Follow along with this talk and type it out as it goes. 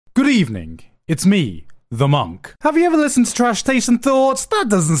Good evening. It's me, the monk. Have you ever listened to Trash Taste and thought, that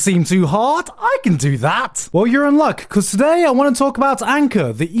doesn't seem too hard, I can do that? Well, you're in luck, because today I want to talk about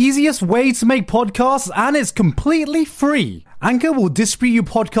Anchor, the easiest way to make podcasts, and it's completely free. Anchor will distribute your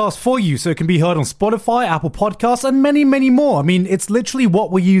podcast for you so it can be heard on Spotify, Apple Podcasts, and many, many more. I mean, it's literally what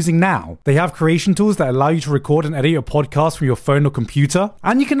we're using now. They have creation tools that allow you to record and edit your podcast from your phone or computer.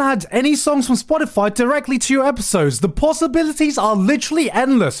 And you can add any songs from Spotify directly to your episodes. The possibilities are literally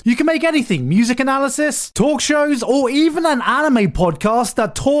endless. You can make anything, music analysis, talk shows, or even an anime podcast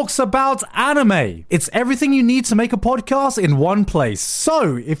that talks about anime. It's everything you need to make a podcast in one place.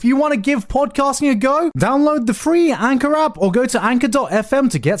 So, if you want to give podcasting a go, download the free Anchor app or go to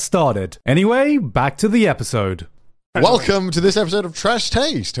anchor.fm to get started. Anyway, back to the episode. Welcome to this episode of Trash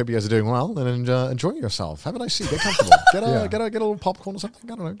Taste. Hope you guys are doing well and enjoying yourself. Have a nice seat. Get comfortable. Get a little popcorn or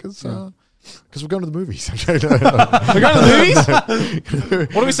something. I don't know, because we're going to the movies. We're going to the movies?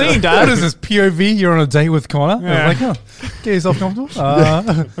 What are we seeing, Dad? What is this, POV? You're on a date with Connor? Yeah. Like, oh, get yourself comfortable.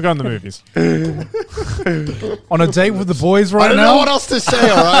 We're going to the movies. On a date with the boys I right don't now? know what else to say,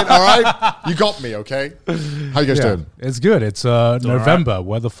 all right? You got me, okay? How you guys doing? It's good. It's November. Right.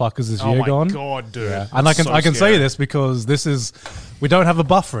 Where the fuck is this year gone? Oh my God, dude. Yeah. And I can say this because we don't have a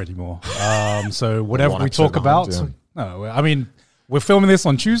buffer anymore. So whatever we talk about, no, I mean, we're filming this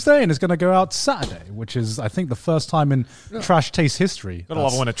on Tuesday and it's going to go out Saturday, which is, I think, the first time in Trash Taste history. Gotta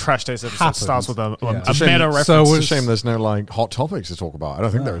love it when a Trash Taste episode starts with a meta reference. So it's a shame there's no hot topics to talk about. I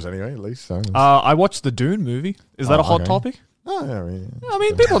don't think there is anyway, at least. So. I watched the Dune movie. Is that a hot topic? Oh, yeah. I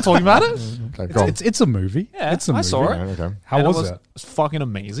mean, people are talking about it. Okay, it's a movie. Yeah, it's a movie. I saw it. Right, okay. How was it? It's fucking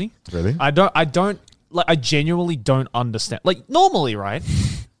amazing. Really? I genuinely don't understand. Like, normally, right?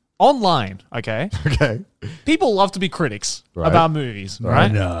 Online, okay? Okay. People love to be critics about movies,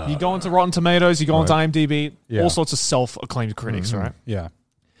 right? No. You go into Rotten Tomatoes, you go into IMDb, Yeah. all sorts of self-acclaimed critics, right? Yeah.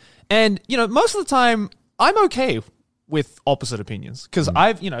 And, most of the time, I'm okay with opposite opinions because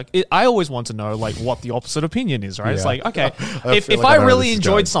I always want to know, like, what the opposite opinion is, right? Yeah. It's like, okay, if like I I know really this is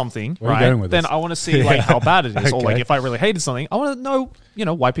enjoyed going. something, Where are you going right, with then this? I want to see, like, how bad it is. Or, like, Okay. if I really hated something, I want to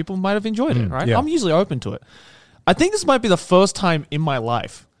know, why people might have enjoyed it, right? Yeah. I'm usually open to it. I think this might be the first time in my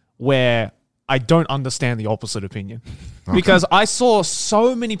life where I don't understand the opposite opinion. Because I saw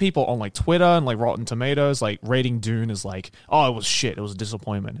so many people on like Twitter and like Rotten Tomatoes like rating Dune as like, oh, it was shit, it was a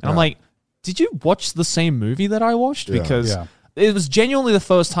disappointment. And I'm like, did you watch the same movie that I watched? Yeah. Because it was genuinely the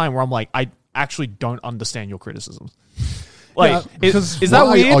first time where I'm like, I actually don't understand your criticisms. Like, is that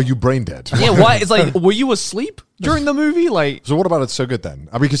Why weird? are you brain dead? Yeah, why? It's like, were you asleep during the movie? Like, So what about It's So Good then?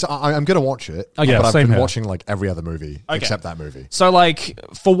 I mean, because I'm going to watch it, yeah, but I've same been here. watching like every other movie except that movie. so like,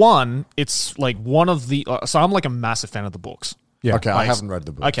 for one, it's like one of the, so I'm like a massive fan of the books. Yeah. Okay, I haven't read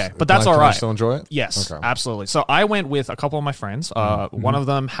the book. Okay, but that's all Can I right. still enjoy it? Yes, Okay. absolutely. So I went with a couple of my friends. One of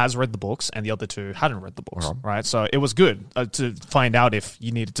them has read the books, and the other two hadn't read the books. Right, so it was good to find out if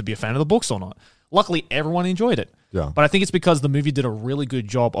you needed to be a fan of the books or not. Luckily, everyone enjoyed it. Yeah. But I think it's because the movie did a really good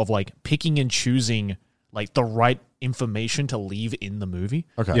job of like picking and choosing like the right information to leave in the movie.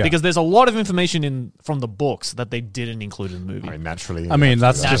 Okay. Yeah. Because there's a lot of information from the books that they didn't include in the movie. I mean, naturally. I mean,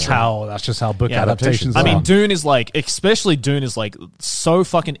 that's Natural. just how book Yeah, adaptations I are. mean, Dune is like, especially Dune is like so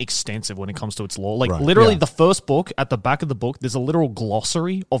fucking extensive when it comes to its lore. Like literally the first book, at the back of the book, there's a literal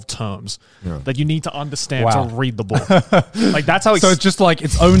glossary of terms that you need to understand to read the book. Like that's how so it's just like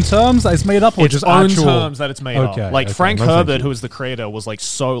its own terms that it's made up, or its just own actual terms that it's made up. Like Frank No, thank Herbert, you. who was the creator, was like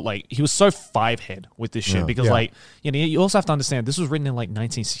he was so five-head with this shit because Yeah. like, you also have to understand this was written in like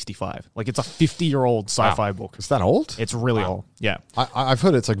 1965. Like it's a 50-year-old sci-fi book. Is that old? It's really old. Yeah. I've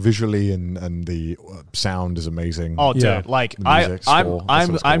heard it's like visually and the sound is amazing. Oh, dude! Yeah. Like The music, score, that's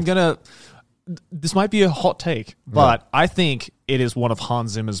what it's I'm called. gonna. This might be a hot take, but I think it is one of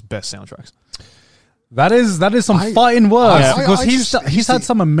Hans Zimmer's best soundtracks. that is some fighting words Yeah. because I he's just- he's had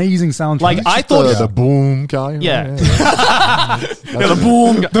some amazing soundtracks. Like I thought, the boom guy. yeah,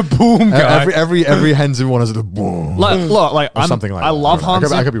 the boom guy. Every Henson one is the boom. like Or I'm, something like I that. love I don't know. Hans. I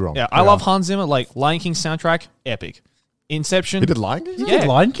Zimmer. could be wrong. Yeah, I love Hans Zimmer. Like Lion King soundtrack, epic. Inception. He did Lion King? Yeah. Did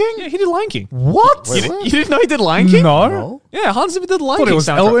Lion King? Yeah, he did Lion King. What? Wait, You what? didn't know he did Lion King? No. No. Yeah, Hans Zimmer did the Lion I thought King it was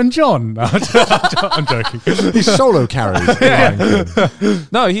soundtrack. Elton John. I'm joking. He solo carried Lion King.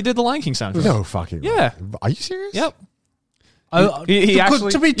 No, he did the Lion King soundtrack. No fucking way. Yeah. Are you serious? Yep. He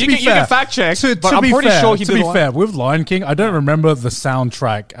actually. to be you fair, can fact check, to but I'm be pretty fair, sure he to did. be fair, with Lion King, I don't remember the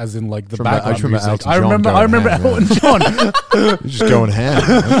soundtrack as in like the background I remember music. Elton John I remember going ham, Elton John. You're just going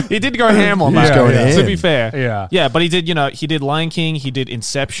ham. He did go ham on that. Yeah, going To in. be fair, Yeah. but he did. He did Lion King. He did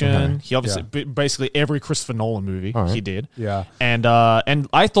Inception. He obviously basically every Christopher Nolan movie he did. Yeah. and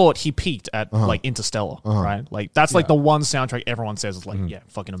I thought he peaked at like Interstellar, right? Like that's like the one soundtrack everyone says is like,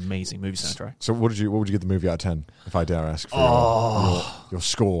 fucking amazing movie soundtrack. So what would you give the movie out of 10, if I dare ask for your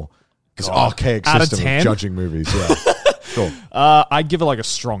score? This archaic Out of system 10? of judging movies. Yeah. Cool. I'd give it like a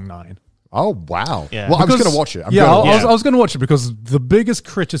strong 9. Oh wow. Yeah. Well, I'm just Because- gonna watch it. I was going to watch it because the biggest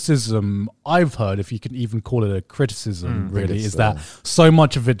criticism I've heard, if you can even call it a criticism, really, it's, is that so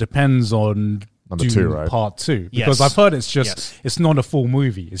much of it depends on Number Dune 2, right? Part 2. Yes. Because I've heard it's just Yes. it's not a full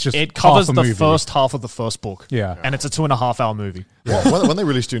movie. It's just It covers half a the movie. first half of the first book. Yeah. And it's a 2.5-hour movie. Well, when they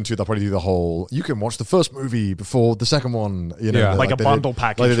release Dune 2, they'll probably do the whole. You can watch the first movie before the second one. You know, Yeah. Like a they bundle did,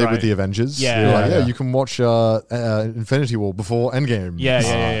 package, like they did right? with the Avengers. Yeah. They were like, Yeah. you can watch Infinity War before Endgame. Yeah.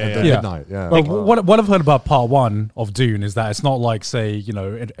 At midnight. Yeah. Well, what I've heard about Part 1 of Dune is that it's not like, say,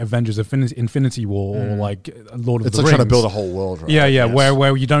 Avengers Infinity War or like Lord of It's the like Rings. trying to build a whole world. Right? Yeah, Yes.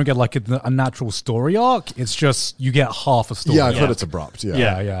 where you don't get like a natural story arc. It's just you get half a story. Yeah, I've heard it's abrupt.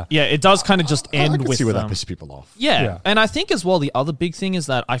 Yeah. Yeah, it does kind of just I end can with see where that pisses people off. Yeah. And I think as well, the other big thing is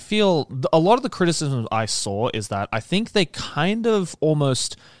that I feel a lot of the criticism I saw is that I think they kind of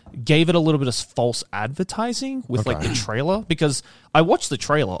almost gave it a little bit of false advertising with like the trailer, because I watched the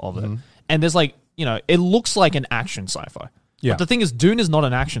trailer of it and there's like, it looks like an action sci-fi. Yeah. But the thing is, Dune is not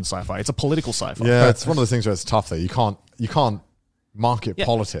an action sci-fi. It's a political sci-fi. Yeah, it's one of those things where it's tough though. You can't market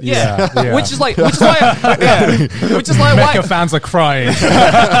politics. Yeah. Yeah. Which is why Mecca fans are crying.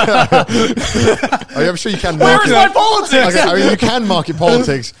 I'm sure you can. Where is my politics? Okay, I mean, you can market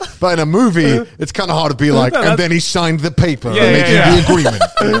politics, but in a movie, it's kind of hard to be like, and then he signed the paper making the agreement.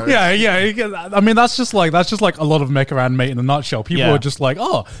 Yeah. I mean, that's just like a lot of Mecha anime in a nutshell. People Yeah. are just like,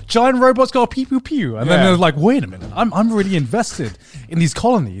 oh, giant robots got pew pew pew, and then they're like, wait a minute, I'm really invested in these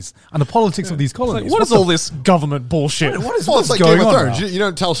colonies and the politics of these colonies. What is all this government bullshit? What is Well, what's it's like going Game of on Thrones. now? You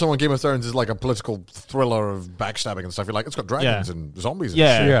don't tell someone Game of Thrones is like a political thriller of backstabbing and stuff. You're like, it's got dragons Yeah. and zombies. And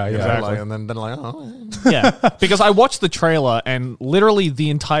Yeah. shit. Yeah, You know, exactly. like, and then like, oh, Yeah, because I watched the trailer and literally the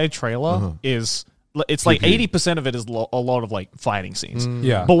entire trailer is it's like 80% of it is a lot of like fighting scenes.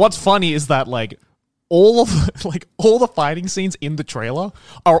 Yeah. But what's funny is that like all the fighting scenes in the trailer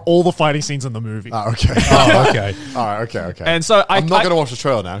are all the fighting scenes in the movie. okay. Oh, okay. All right, okay. And so I'm not going to watch the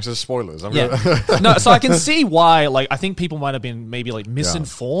trailer now because there's spoilers. No, so I can see why. Like, I think people might have been maybe like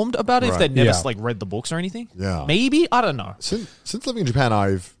misinformed about it if Right. they'd never Yeah. like read the books or anything. Yeah. Maybe, I don't know. Since living in Japan,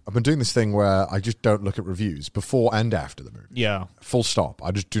 I've been doing this thing where I just don't look at reviews before and after the movie. Yeah, Full stop.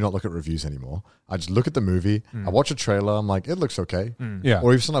 I just do not look at reviews anymore. I just look at the movie. I watch a trailer. I'm like, it looks okay. Yeah.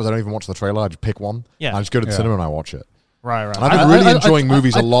 Or even sometimes I don't even watch the trailer. I just pick one. Yeah. I just go to the cinema and I watch it. right. And I've been really enjoying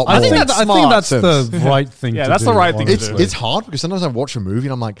movies a lot more. I think that's I think smart that's the since. right thing. Yeah, to that's do, the right thing to honestly. do. It's hard because sometimes I watch a movie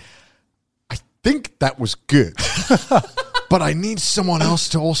and I'm like, I think that was good. But I need someone else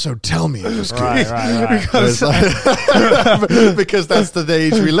to also tell me it was good. Right. Because that's the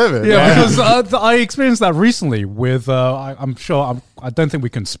age we live in. Yeah, because I experienced that recently with, I'm sure, I don't think we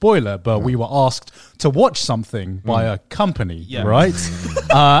can spoil it, but we were asked to watch something by a company, Yeah. right?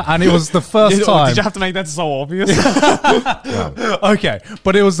 And it was the first time. Did you have to make that so obvious? Okay,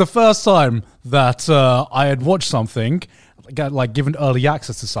 but it was the first time that I had watched something, like given early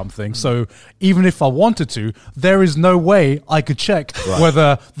access to something. So even if I wanted to, there is no way I could check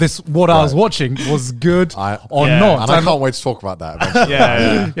whether what I was watching was good or Yeah. not. And I can't wait to talk about that eventually.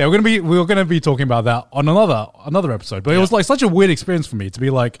 yeah. Yeah, we're gonna be talking about that on another episode. But it was like such a weird experience for me to be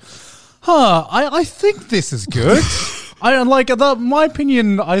like, I think this is good. I like that. My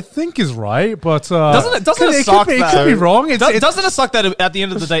opinion, I think, is right, but Doesn't it suck it that could be wrong. Doesn't it suck that at the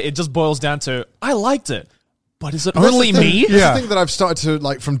end of the day it just boils down to I liked it, but is it That's really the thing. me? That's Yeah. the thing that I've started to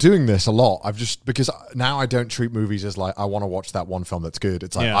like from doing this a lot. I've just because now I don't treat movies as like I want to watch that one film that's good.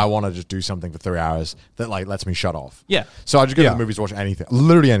 It's like Yeah. I want to just do something for 3 hours that like lets me shut off. Yeah. So I just go to Yeah. the movies to watch anything,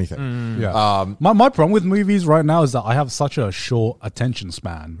 literally anything. Yeah. my problem with movies right now is that I have such a short attention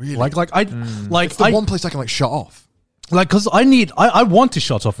span. Really? Like It's the one place I can like shut off. Like, because I want to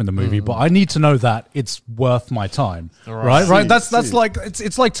shut off in the movie, but I need to know that it's worth my time, right? That's like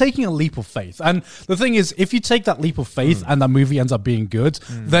it's like taking a leap of faith. And the thing is, if you take that leap of faith and that movie ends up being good,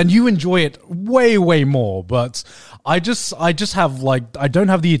 then you enjoy it way more. But I just have like I don't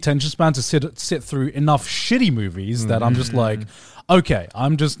have the attention span to sit through enough shitty movies that I'm just like, okay,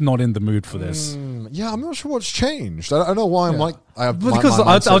 I'm just not in the mood for this. Yeah, I'm not sure what's changed. I don't know why I'm like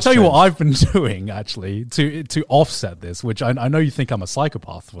Because I'll tell you what I've been doing actually to offset this, which I know you think I'm a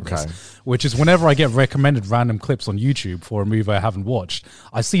psychopath for this, Okay. which is whenever I get recommended random clips on YouTube for a movie I haven't watched,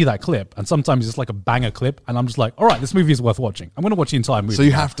 I see that clip and sometimes it's like a banger clip and I'm just like, all right, this movie is worth watching. I'm going to watch the entire movie. So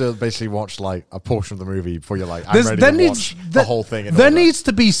you have to basically watch like a portion of the movie before you're like, I'm ready there to needs, watch the whole thing. There needs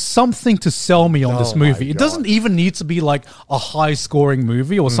to be something to sell me on this Oh my movie. It doesn't God. even need to be like a high scoring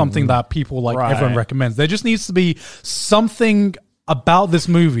movie or something that people like Right. everyone recommends. There just needs to be something about this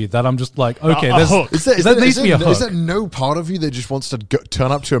movie that I'm just like, okay, A there's, hook. there needs to be a hook. Is there no part of you that just wants to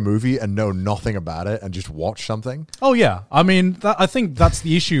turn up to a movie and know nothing about it and just watch something? Oh yeah, I mean, I think that's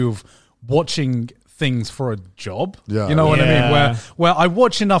the issue of watching things for a job. Yeah. You know what I mean? Yeah. Where I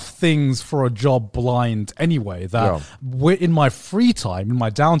watch enough things for a job blind anyway that in my free time, in my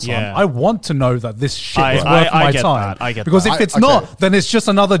downtime, Yeah. I want to know that this shit I- is worth I my get time. that. I get because that. if it's Okay. not, then it's just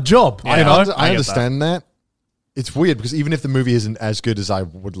another job. Yeah. You know? I I get understand that. It's weird because even if the movie isn't as good as I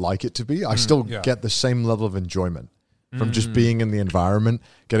would like it to be, I still Yeah. get the same level of enjoyment from just being in the environment,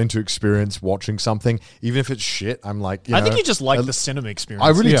 getting to experience watching something. Even if it's shit, I'm like, I think you just like the cinema experience.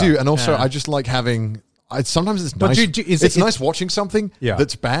 I really Yeah. do, and also Yeah. I just like having. Sometimes it's But nice. is it's it- nice watching something Yeah.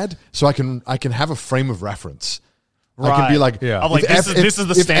 that's bad, so I can have a frame of reference. I can be Right. like, Yeah. I'm like, this is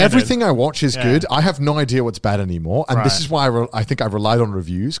the if standard. everything I watch is Yeah. good, I have no idea what's bad anymore. And this Right. is why I think I relied on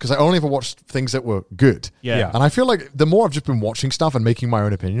reviews because I only ever watched things that were good. Yeah. Yeah. And I feel like the more I've just been watching stuff and making my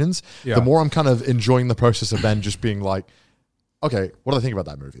own opinions, Yeah. the more I'm kind of enjoying the process of then just being like, okay, what do I think about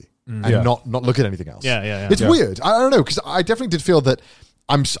that movie? And Yeah. not look at anything else. Yeah. It's Yeah. weird. I don't know, because I definitely did feel that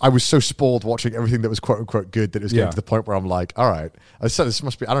I was so spoiled watching everything that was quote unquote good that it was getting Yeah. to the point where I'm like, all right, I said this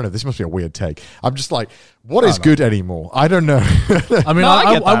must be, I don't know, this must be a weird take. I'm just like, what is good anymore? I don't know. I mean, No, I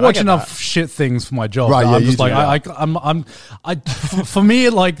I get that, watch I get enough that. shit things for my job. Right, that yeah, I'm you just do, like, for me,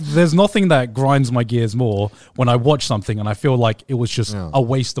 like, there's nothing that grinds my gears more when I watch something and I feel like it was just a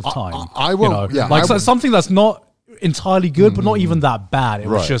waste of time. I won't- yeah, like I so won't- something that's not entirely good, but not even that bad. It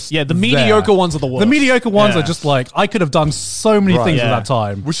was Right. just Yeah, the there. mediocre ones are the worst. The mediocre ones Yeah. are just like I could have done so many Right. things Yeah. with that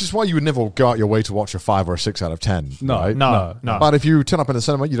time. Which is why you would never go out your way to watch a 5 or a 6 out of 10. No, right? No. But if you turn up in the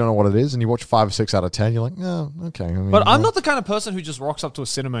cinema, you don't know what it is, and you watch 5 or 6 out of 10, you're like, no, okay. I mean, But I'm well, not the kind of person who just rocks up to a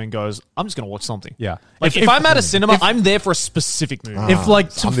cinema and goes, I'm just going to watch something. Yeah. Like, if I'm at a cinema, I'm there for a specific movie. If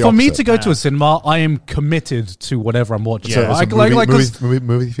like I'm the for me opposite. to go to a cinema, I am committed to whatever I'm watching. So Yeah. it's a Like, 'cause-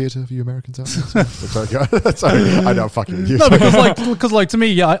 movie theater for you Americans out there? Sorry, I know I'm fucking with you. No, because like to me,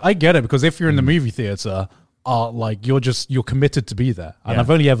 yeah, I get it. Because if you're in the movie theater, like you're committed to be there. And Yeah. I've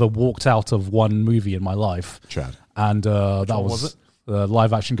only ever walked out of one movie in my life, Chad. and that one was was it? the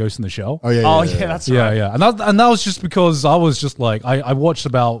live action Ghost in the Shell. Oh, yeah. Oh, yeah, that's Yeah, right. yeah, and that was just because I was just like I watched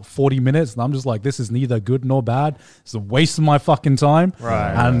about 40 minutes and I'm just like, this is neither good nor bad. It's a waste of my fucking time.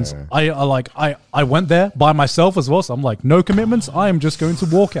 Right. And I went there by myself as well, so I'm like, no commitments. I am just going to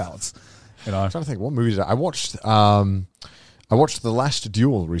walk out. You know. I'm trying to think, what movie did I watched? I watched The Last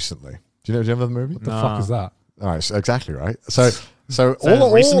Duel recently. Do you know the movie? What the fuck is that? All right, so exactly right. So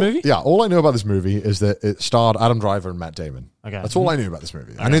a recent movie? Yeah, all I know about this movie is that it starred Adam Driver and Matt Damon. Okay. That's all I knew about this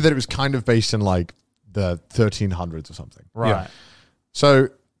movie. I knew that it was kind of based in like the 1300s or something. Right. Yeah. So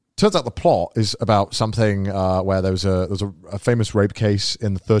turns out the plot is about something where there was a famous rape case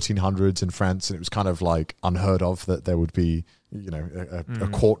in the 1300s in France, and it was kind of like unheard of that there would be a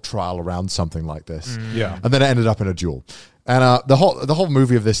court trial around something like this. Yeah. And then it ended up in a duel. And the whole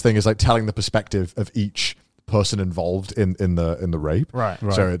movie of this thing is like telling the perspective of each person involved in the rape. Right.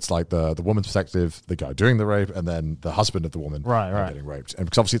 So it's like the woman's perspective, the guy doing the rape, and then the husband of the woman Right. getting raped. And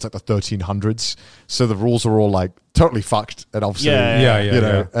because obviously it's like the 1300s, so the rules are all like totally fucked. And obviously,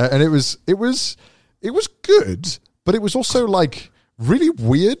 Yeah. and it was good, but it was also like really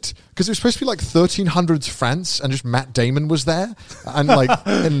weird because it was supposed to be like 1300s France, and just Matt Damon was there, and like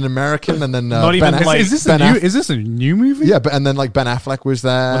an American, and then Not even Ben like- Is this Ben a new? Aff- Is this a new movie? yeah, but and then like Ben Affleck was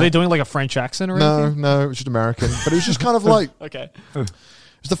there. Were they doing like a French accent or anything? No, it was just American. But it was just kind of like, it Okay.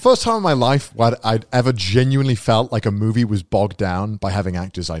 was the first time in my life where I'd ever genuinely felt like a movie was bogged down by having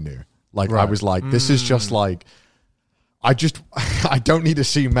actors I knew. Like, I was like, this is just like, I don't need to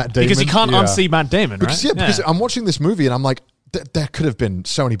see Matt Damon. Because you can't Yeah. unsee Matt Damon, right? Because I'm watching this movie and I'm like, there could have been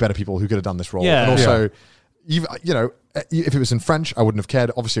so many better people who could have done this role. Yeah. And also, if it was in French, I wouldn't have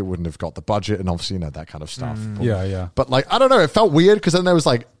cared. Obviously, it wouldn't have got the budget and obviously, that kind of stuff. Yeah. But like, I don't know, it felt weird because then there was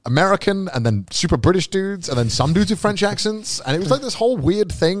like American and then super British dudes and then some dudes with French accents. And it was like this whole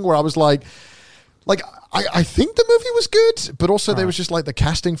weird thing where I was like, like I think the movie was good, but also there was just like the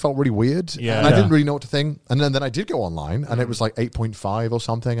casting felt really weird. Yeah. And I didn't really know what to think. And then I did go online and it was like 8.5 or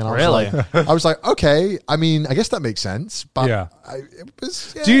something. And I was Really? I was like, okay, I mean, I guess that makes sense. But Yeah. it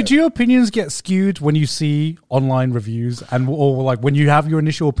was, Do your opinions get skewed when you see online reviews or like when you have your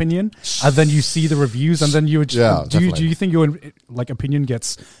initial opinion and then you see the reviews and then you do definitely. you think your like opinion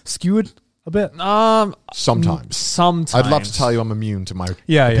gets skewed a bit? Sometimes. Sometimes. I'd love to tell you I'm immune to my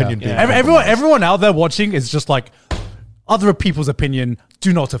Yeah, opinion yeah. being Everyone out there watching is just like, other people's opinion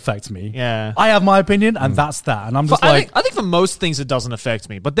do not affect me. Yeah. I have my opinion, and that's that. And I'm just I like, think for most things it doesn't affect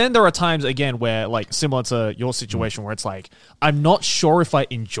me, but then there are times again where, like, similar to your situation, where it's like I'm not sure if I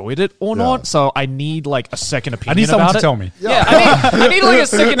enjoyed it or not, so I need like a second opinion. I need someone about to it. tell me. Yeah, I need like a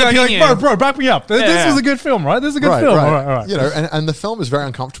second You're opinion. like, bro, back me up. This Yeah. was a good film, right? This is a good film. All right. You know, and the film is very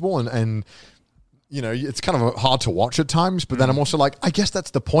uncomfortable and you know, it's kind of hard to watch at times, but then I'm also like, I guess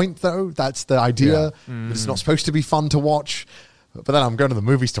that's the point though. That's the idea. It's not supposed to be fun to watch. But then I'm going to the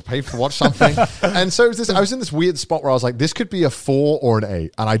movies to pay to watch something. And so I was in this weird spot where I was like, this could be a 4 or an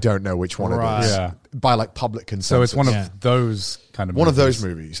 8, and I don't know which one it is. Yeah. By like public consensus. So it's one of those kind of one of movies. those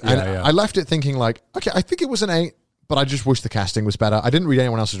movies. Yeah, And yeah. I left it thinking like, okay, I think it was an 8, but I just wish the casting was better. I didn't read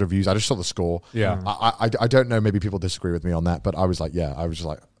anyone else's reviews. I just saw the score. Yeah. I don't know. Maybe people disagree with me on that, but I was like, I was just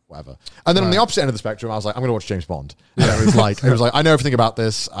like, whatever. And then on the opposite end of the spectrum, I was like, I'm going to watch James Bond. Yeah. It was like, I know everything about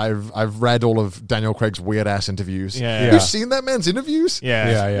this. I've read all of Daniel Craig's weird ass interviews. Yeah. You've seen that man's interviews?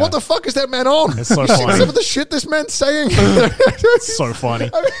 Yeah. What the fuck is that man on? It's so You've seen funny. some of the shit this man's saying. It's so funny.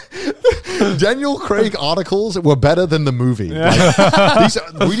 Daniel Craig articles were better than the movie. Like,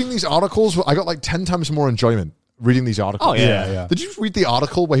 reading these articles, I got like 10 times more enjoyment reading these articles. Oh, yeah. Did you read the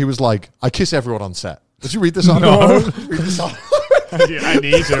article where he was like, I kiss everyone on set? Did you read this article? No. Read this article. I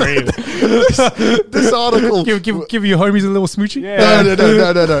need to read it. This article. Give your homies a little smoochie.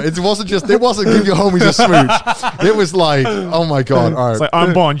 No. It wasn't give your homies a smooch. It was like, oh my God. All right. It's like,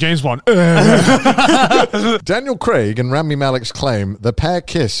 I'm Bond, James Bond. Daniel Craig and Rami Malek's claim the pair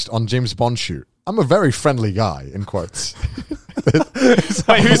kissed on James Bond shoot. I'm a very friendly guy, in quotes.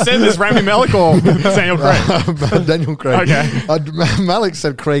 Wait, who said this? Rami Malek or Daniel Craig? Daniel Craig. Okay. Malek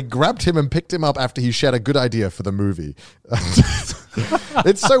said Craig grabbed him and picked him up after he shared a good idea for the movie.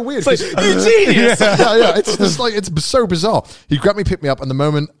 It's so weird. It's like, you genius. Yeah. It's just like, it's so bizarre. He grabbed me, picked me up, and the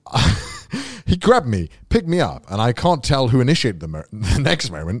moment he grabbed me, picked me up, and I can't tell who initiated the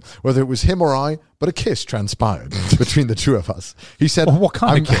next moment, whether it was him or I, but a kiss transpired between the two of us. He said, What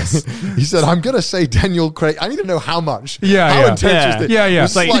kind of kiss? He said, I'm going to say Daniel Craig. I need to know how much. Yeah, How yeah. intense was this? Yeah.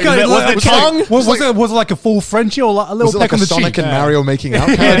 It's like, Like, was the tongue? Was it like a full Frenchie or like a little Was it like peck a on the Sonic cheek? and Mario making out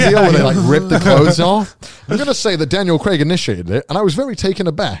kind of deal where they like rip the clothes off? I'm going to say that Daniel Craig initiated it, and I was very taken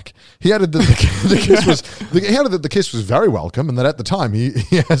aback. He added that the kiss was very welcome, and that at the time he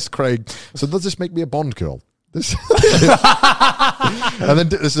asked Craig, "So does this make me a Bond girl?" This and then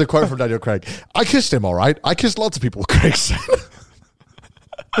this is a quote from Daniel Craig. I kissed him, all right. I kissed lots of people, Craig said.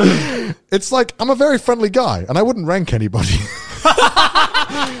 It's like, I'm a very friendly guy, and I wouldn't rank anybody.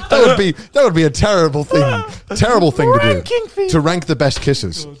 That would be a terrible thing to do. To rank the best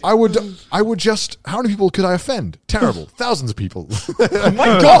kisses. I would just, how many people could I offend? Terrible. Thousands of people. Oh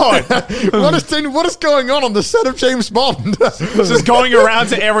my God. What is going on the set of James Bond? Just going around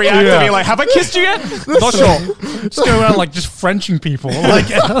to every actor being like, have I kissed you yet? Not sure. Just go around like just Frenching people. Like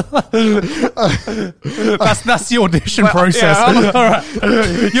that's the audition process. yeah. All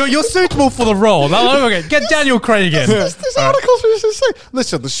right, you're suitable for the role. Now, okay, get Daniel Craig in. This article's supposed to say,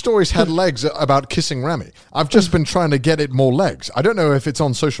 listen, the story's had legs about kissing Rami. I've just been trying to get it more legs. I don't know if it's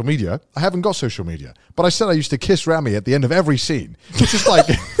on social media. I haven't got social media. But I said I used to kiss Rami at the end of every scene. It's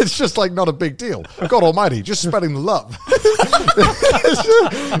just like not a big deal. God almighty, just spreading the love.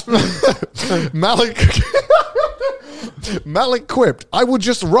 Malik quipped, I would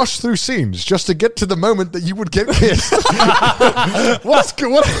just rush through scenes just to get to the moment that you would get kissed. What's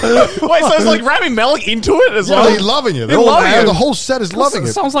good? Wait, so it's like Rami Malek into it as well? They're loving it. The whole set is loving it.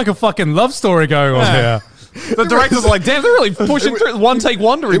 Sounds like a fucking love story going on here. The director's like, damn, they're really pushing through one take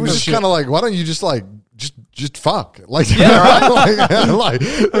wondering. It was just kind of like, why don't you just like just fuck? Like, Yeah, right? like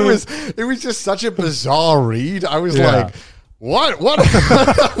it was just such a bizarre read. I was Yeah. like, what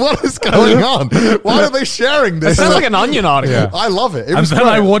what is going on? Why are they sharing It this? sounds like an Onion article. Yeah. I love it. It And was then great.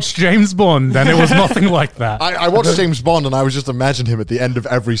 I watched James Bond, and it was nothing like that. I watched James Bond and I was just imagining him at the end of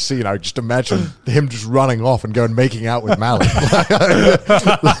every scene. I just imagine him just running off and going making out with Malik.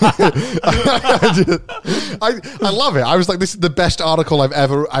 I love it. I was like, this is the best article I've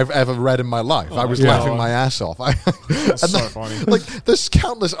ever read in my life. I was yeah. laughing my ass off. That's so funny. Like, there's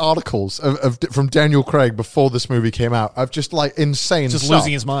countless articles from Daniel Craig before this movie came out of just just like insane Just stuff.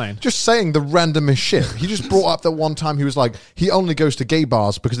 losing his mind. Just saying the randomest shit. He just brought up that one time he was like, he only goes to gay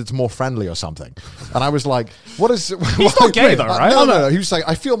bars because it's more friendly or something. And I was like, what is... He's not gay though, right? No. He was like,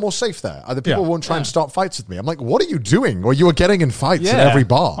 I feel more safe there. The people won't try and start fights with me. I'm like, what are you doing? Well, you were getting in fights at every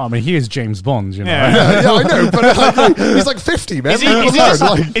bar. I mean, he is James Bond, you know. Yeah. Yeah, I know, but like, he's like 50, man. Is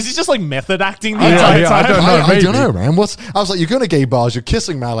he just like method acting the Yeah, entire yeah, I time? don't know. I don't maybe. know, man. I was like, you're going to gay bars, you're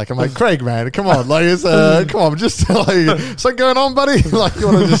kissing Malik. I'm like, Craig, man, come on. Like, it's, come on, just like, something going on, buddy? Like, you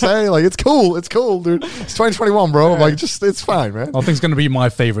want to just say, like, it's cool, dude. It's 2021, bro. I'm like, just, it's fine, man. I think it's going to be my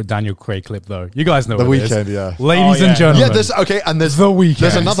favorite Daniel Craig clip, though. You guys know The what it is. Weeknd, yeah. Ladies Oh, and yeah. gentlemen. Yeah, there's The Weeknd.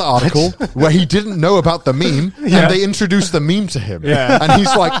 There's another article where he didn't know about the meme, and they introduced the meme to him. Yeah. And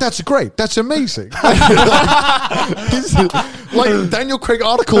he's like, "That's great, that's amazing." Like Daniel Craig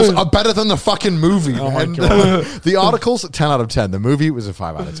articles are better than the fucking movie. Oh my man. God. The articles 10 out of 10. The movie was a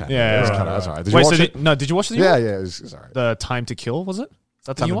 5 out of 10. Yeah, It was right, kinda- that's all right. Did Wait, you watch it? did you watch the Yeah, it was all right. The Time to Kill, was it? Is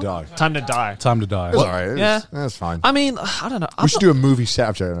that the Time new to one? Die. Time to Die. Time to die. It was all right. Yeah. That's fine. I mean, I don't know. We should do a movie set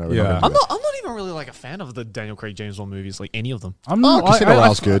up. Yeah. I'm not even really like a fan of the Daniel Craig James Bond movies, like any of them. Casino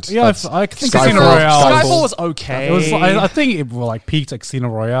Royale's good. Yeah, That's I think Skyfall. Casino Royale. Skyfall was okay. It was. I think it like peaked at Casino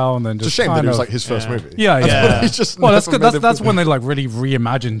Royale, and then It's a just shame that kind it was of- like his first Yeah. movie. Yeah, yeah. He's just Well, that's never good. made That's a- when they like really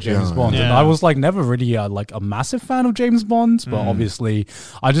reimagined James Yeah. Bond, and Yeah. I was like never really like a massive fan of James Bond, but obviously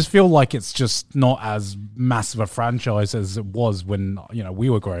I just feel like it's just not as massive a franchise as it was when we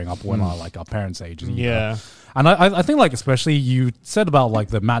were growing up, when our parents' age. And, Yeah. and I think like especially you said about like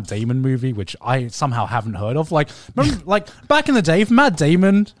the Matt Damon movie, which I somehow haven't heard of. Like remember, like back in the day, if Matt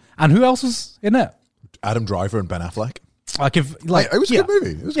Damon and who else was in it? Adam Driver and Ben Affleck. Like if like It was a good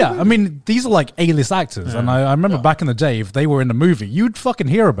movie. It was a yeah, good I mean these are like A-list actors, and I remember back in the day if they were in the movie, you'd fucking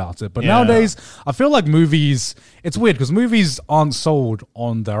hear about it. But Yeah. nowadays, I feel like movies. It's weird because movies aren't sold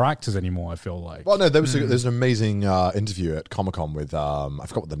on their actors anymore. I feel like. Well, no, there's an amazing interview at Comic-Con with I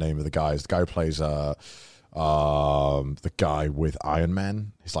forgot what the name of the guy is. The guy who plays the guy with Iron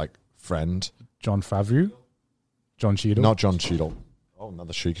Man. His like friend, John Favreau, John Cheadle. not John Cheadle. Oh,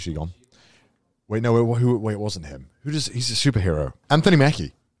 another Sheegan. Wait, no, wait, it wasn't him. He's a superhero. Anthony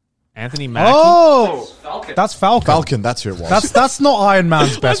Mackie. Anthony Mackie. Oh, that's Falcon. Falcon, that's who it was. That's not Iron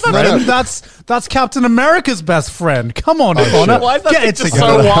Man's best that? friend. No. That's Captain America's best friend. Come on, Connor, Why is that get it picture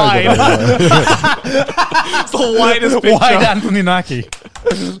together. so wide? It's the widest picture. Wide Anthony Mackie.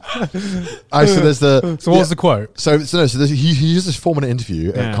 So there's the. So what was the quote? So he used this 4-minute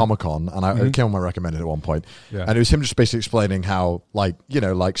interview Yeah. at Comic-Con, and it came on my recommended at one point. Yeah. And it was him just basically explaining how, like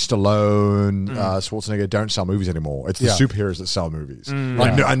Stallone, Schwarzenegger don't sell movies anymore. It's the Yeah. superheroes that sell movies. And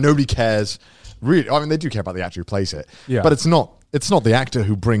nobody cares. Really, I mean, they do care about the actor who plays it. Yeah. But it's not the actor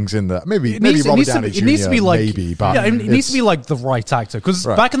who brings in the maybe Robert Downey Jr. It needs to be like maybe, but yeah, it needs to be like the right actor because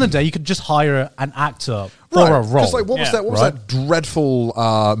Right. back in the day you could just hire an actor for Right, a role. 'cause, like, what was Yeah. that? What was Right. that dreadful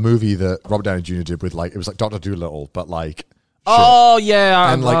movie that Robert Downey Jr. did with like it was like Dr. Dolittle, but like Oh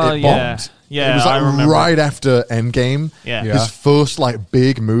yeah, and like it bombed. Yeah, it was I like remember. right after Endgame. Yeah. Yeah. His first like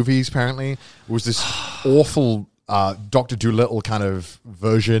big movies apparently was this awful Dr. Dolittle kind of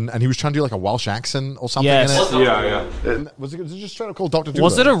version, and he was trying to do like a Welsh accent or something Yes. in it. Yeah. Was it just straight up called Dr. Dolittle?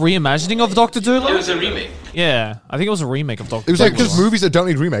 Was it a reimagining of Doctor It Dolittle? was a remake. Yeah, I think it was a remake of Doctor. It was like just movies that don't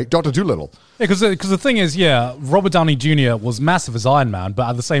need remake. Dr. Dolittle. Yeah, because the thing is, yeah, Robert Downey Jr. was massive as Iron Man, but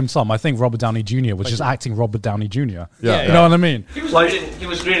at the same time, I think Robert Downey Jr. was just acting Robert Downey Jr. Yeah. You know what I mean? He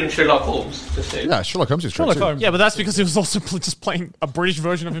was great in Sherlock Holmes. To say. Yeah, Sherlock Holmes is great Sherlock too. Holmes. Yeah, but that's because he was also just playing a British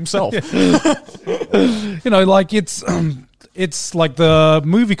version of himself. You know, like it's like the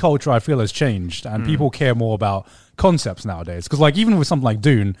movie culture I feel has changed, and people care more about concepts nowadays. Because like even with something like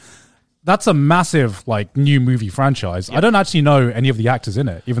Dune, that's a massive like new movie franchise. I don't actually know any of the actors in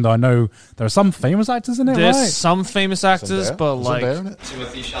it, even though I know there are some famous actors in it. There's right? some famous actors, Zendaya? but Is like Zendaya in it?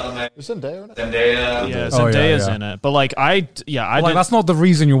 Timothy Chalamet, Is Zendaya in it? Zendaya. yeah, Oh, yeah, Zendaya's yeah. in it. But like I Like did. that's not the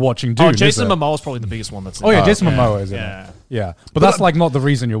reason you're watching Dune. Oh, is Jason it? Momoa is probably the biggest one that's in Oh yeah, it. Jason Momoa is in Yeah. it. Yeah, but that's like not the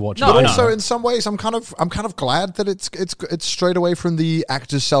reason you're watching. No, it. But no. also, in some ways, I'm kind of glad that it's straight away from the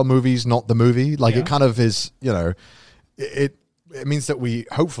actors sell movies, not the movie. Like it kind of is, it means that we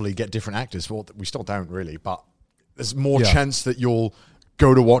hopefully get different actors. Well, we still don't really, but there's more Yeah. chance that you'll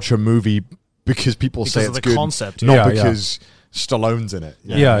go to watch a movie because people say of it's the good, concept, not yeah. because Stallone's in it.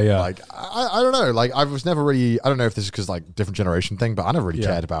 Yeah. Like I don't know. Like I was never really. I don't know if this is because like different generation thing, but I never really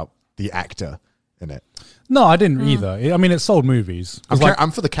Yeah. cared about the actor in it. No, I didn't either. I mean, it sold movies. 'Cause,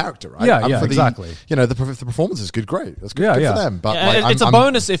 I'm for the character, right? Yeah, I'm yeah, for exactly. The performance is good, great. That's good, Yeah, good yeah. for them. But Yeah, like, it's a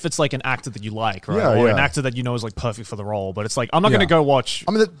bonus if it's like an actor that you like, right? Yeah, or an yeah. actor that you know is like perfect for the role. But it's like I'm not Yeah. going to go watch.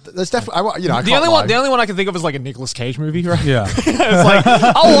 I mean, there's definitely. I the can't only lie. one I can think of is like a Nicolas Cage movie, right? Yeah. It's like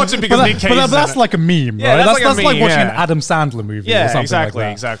I'll watch it because Nick Cage. But is in that's it. like a meme, Yeah, right? that's like a That's like meme, watching an yeah. Adam Sandler movie or yeah, something exactly, like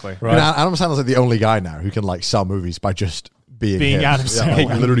that. exactly. Right. Adam Sandler's like the only guy now who can like sell movies by just being him. Adam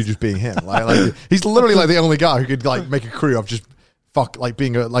Sandler. literally just being him. Like he's literally like the only guy who could like make a career of just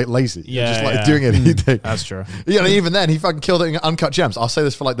being like lazy, Yeah, just like yeah. doing anything. That's true. Yeah, and even then, he fucking killed it in Uncut Gems. I'll say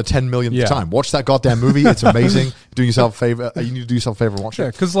this for like the 10 millionth Yeah. time. Watch that goddamn movie. It's amazing. Doing yourself a favor. You need to do yourself a favor and watch Yeah,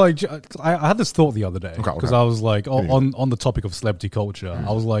 it. because like I had this thought the other day because okay. I was like on the topic of celebrity culture.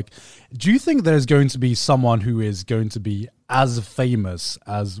 I was like, do you think there's going to be someone who is going to be as famous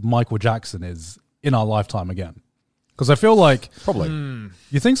as Michael Jackson is in our lifetime again? Because I feel like Probably.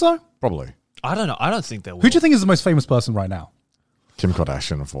 you think so. Probably. I don't know. I don't think there will. Who do you think is the most famous person right now? Kim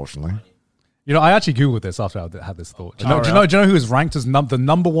Kardashian, unfortunately. You know, I actually googled this after I had this thought. Do you know, Oh, do you know who is ranked as the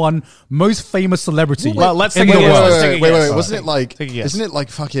number one most famous celebrity? Well, let's in take a the guess. world? Let's take a guess. Wasn't it like? Take a guess. Isn't it like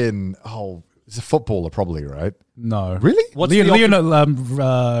fucking? Oh, it's a footballer, probably, right? No, Really? What's the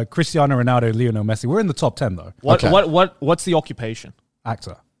Cristiano Ronaldo, Lionel Messi. We're in the top 10 though. What? Okay. What's the occupation?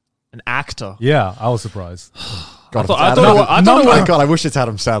 Actor. An actor. Yeah, I was surprised. God, I if it's thought Adam- it was- I thought Oh it my was- God, I wish it's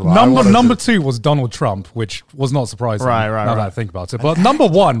Adam Sandler. I wanted Number to- 2 was Donald Trump, which was not surprising. Right, Now that I think about it, but number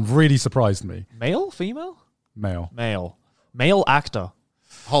 1 really surprised me. Male? Female? Male. Male actor.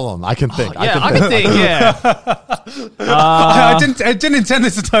 Hold on, I can think. Yeah, I can think. Yeah. I didn't intend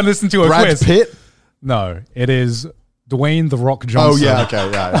this to turn this into a Brad quiz. Pitt. No, it is Dwayne the Rock Oh Johnson. yeah,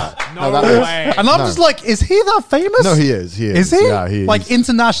 okay, yeah. No that is- way. And I'm just like, is he that famous? No, he is. He is. Is he? Yeah, he is. Like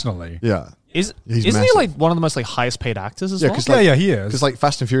internationally? yeah. Isn't He's he massive. like one of the most like highest paid actors as Yeah, well? because Yeah, he is. Because like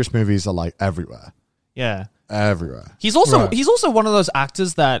Fast and Furious movies are like everywhere, Yeah. everywhere. He's also Right. one of those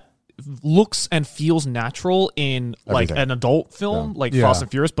actors that looks and feels natural in like Everything. an adult film like Yeah. Fast and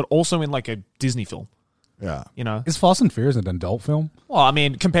Furious, but also in like a Disney film. Yeah. You know. Is Fast and Furious an adult film? Well, I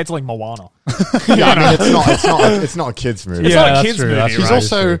mean, compared to like Moana, Yeah, I mean, it's not a kids movie. it's Yeah, not a that's kids true, movie. that's He's right.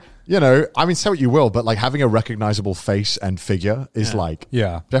 Right? also, I mean, say what you will, but like having a recognizable face and figure is like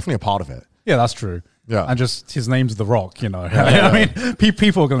Yeah. definitely a part of it. Yeah, that's true. Yeah. And just his name's The Rock, you know. I mean,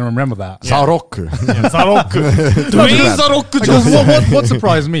 people are going to remember that. Saroku. Dwayne The Rock Because Johnson. what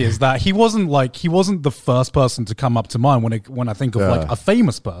surprised me is that he wasn't the first person to come up to mind when I think of Yeah. like a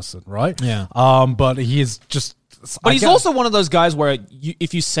famous person, right? Yeah. But he is just. But he's also one of those guys where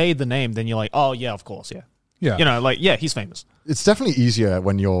if you say the name, then you're like, oh yeah, of course, yeah. Yeah. You know, like yeah, he's famous. It's definitely easier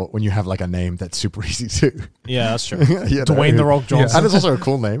when you have like a name that's super easy too. Yeah, that's true. You know? Dwayne The Rock Johnson. And it's also a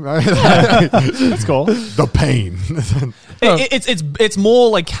cool name. Right? That's cool. The Pain. It's more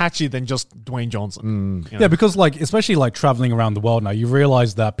like catchy than just Dwayne Johnson. You know? Yeah, because like especially like traveling around the world now, you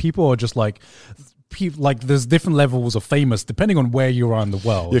realize that people are just like. There's different levels of famous depending on where you are in the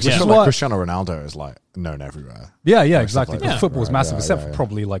world. Yeah, Which is like why- Cristiano Ronaldo is like known everywhere. yeah, stuff exactly. like that. Football's Right, massive, yeah, except yeah, for yeah.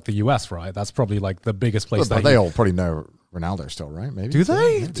 probably like the US, right? That's probably like the biggest place. But that they you- all probably know Ronaldo still, right? Maybe. Do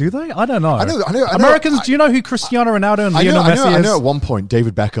they? Do they? I don't know. I know- Americans, do you know who Cristiano Ronaldo and I Lionel Messi know is? at one point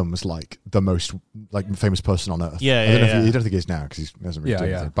David Beckham was like the most like famous person on earth. Yeah, I don't know yeah, if yeah. you don't think he is now because he doesn't really Yeah, do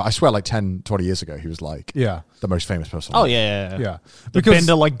yeah. anything. But I swear like 10, 20 years ago he was like Yeah. the most famous person. Oh on earth. yeah. Yeah. The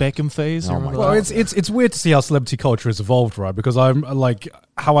Bender like Beckham phase. Oh you my remember Well, that? it's weird to see how celebrity culture has evolved, right? Because I'm like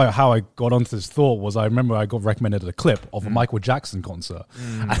how I got onto this thought was I remember I got recommended a clip of a Michael Jackson concert,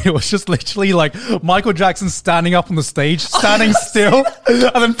 and it was just literally like Michael Jackson standing up on the stage, standing still,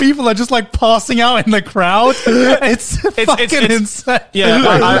 and then people are just like passing out in the crowd. It's fucking insane.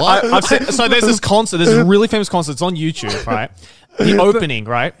 Yeah, What? I've seen, so there's this concert. There's a really famous concert. It's on YouTube, right? The opening,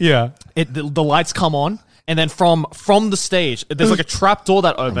 right? Yeah. The lights come on, and then from the stage, there's like a trap door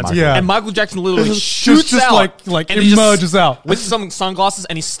that opens, Yeah. and Michael Jackson literally shoots just out, like and he emerges out. with some sunglasses,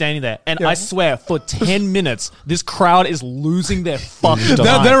 and he's standing there. And I swear, for 10 minutes, this crowd is losing their fucking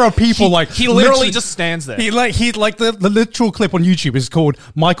mind. There are people he literally just stands there. He like the literal clip on YouTube is called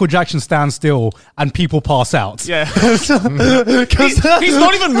Michael Jackson stands still and people pass out. Yeah. Because He's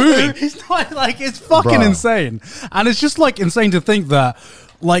not even moving. He's not like it's fucking Bruh. insane, and it's just like insane to think that.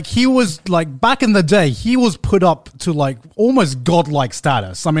 Like he was like back in the day, he was put up to like almost godlike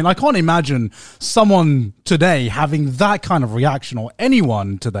status. I mean, I can't imagine someone today having that kind of reaction, or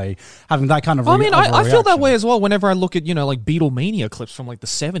anyone today having that kind of. I mean, of a I feel that reaction. way as well whenever I look at, like Beatlemania clips from like the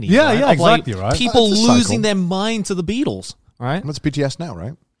 70s. Yeah, right? yeah, Of, like, exactly, right. People That's a losing cycle. their mind to the Beatles, right? What's BTS now,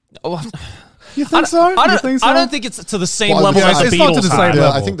 right? Oh, You think so? I You don't think so? I don't think it's to the same Well, level yeah, as the it's Beatles. not to the same have. Yeah,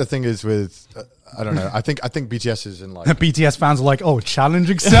 level. I think the thing is with I don't know. I think BTS is in like. BTS fans are like, oh, challenge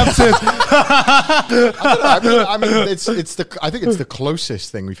accepted. I mean, I think it's the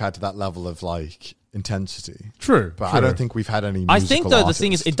closest thing we've had to that level of like intensity. True. But true. I don't think we've had any. I think though the musical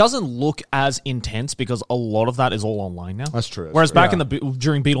thing is, artists. it doesn't look as intense because a lot of that is all online now. That's true. Whereas back Yeah. in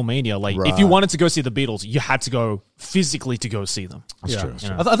during Beatlemania, like if Right. you wanted to go see the Beatles, you had to go physically to go see them. That's Yeah. true. That's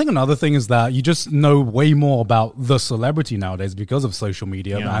true. I think another thing is that you just know way more about the celebrity nowadays because of social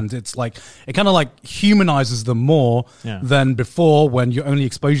media, Yeah. and it's like it kind of like humanizes them more Yeah. than before when your only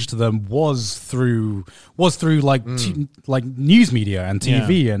exposure to them was through like like news media and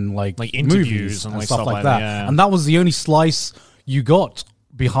TV and like interviews movies and, and like, stuff stuff like like that, that, yeah. and that was the only slice you got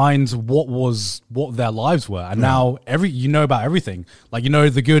behind what their lives were, and now you know about everything, like you know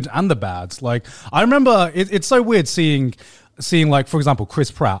the good and the bad. Like I remember it's so weird seeing like, for example, Chris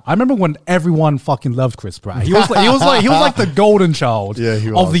Pratt. I remember when everyone fucking loved Chris Pratt. He was like the golden child Yeah, he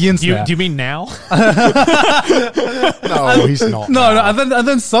of was. the Do internet. you mean now? No, he's not. No, and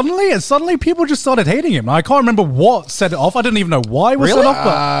then suddenly people just started hating him. I can't remember what set it off. I didn't even know why it was set off.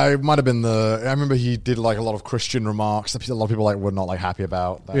 But It might have been I remember he did like a lot of Christian remarks that a lot of people like were not like happy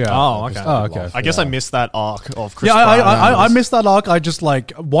about. That- Yeah. Oh, that okay. pissed people Oh, okay. off, I guess yeah. I missed that arc of Chris yeah, Pratt. I missed that arc. I just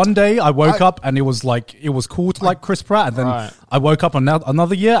like one day I woke up and it was cool to like Chris Pratt, and then Right. I woke up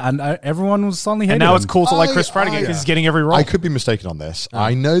another year and everyone was suddenly hating and now him. it's cool to like I- Chris Pratt again I- because he's getting every role. I could be mistaken on this.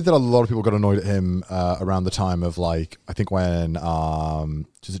 I know that a lot of people got annoyed at him around the time of like I think when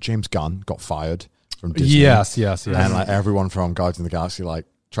was it James Gunn got fired from Disney. Yes. And like everyone from Guardians of the Galaxy like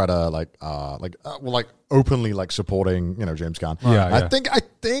try to openly like supporting James Gunn. Yeah, I yeah.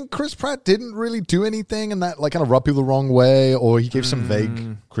 think Chris Pratt didn't really do anything, and that like kind of rubbed people the wrong way, or he gave some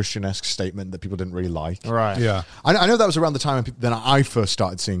vague Christian-esque statement that people didn't really like. right. Yeah. I know that was around the time then I first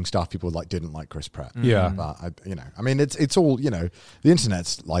started seeing stuff people like didn't like Chris Pratt. Yeah. But I mean it's all the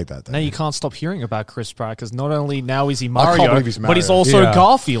internet's like that. Now you can't stop hearing about Chris Pratt because not only now is he can't Mario, believe he's but he's Mario. also Yeah.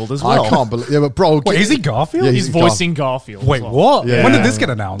 Garfield as well. I can't believe. Yeah, but bro, Wait, is he Garfield? Yeah, He's in voicing Garfield. Wait, as well. what? Yeah. When did this get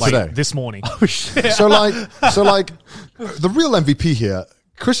announced? Like Today. this morning. Oh shit! So like the real MVP here,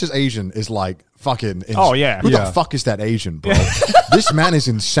 Chris's agent is like fucking. Oh, yeah. Who Yeah. the fuck is that agent, bro? This man is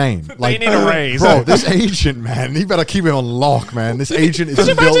insane. Like, need a raise. bro. This agent, man, he better keep him on lock, man. This agent is Could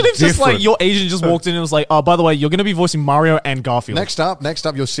you built imagine if just different. like your agent just walked in and was like, "Oh, by the way, you're going to be voicing Mario and Garfield." Next up,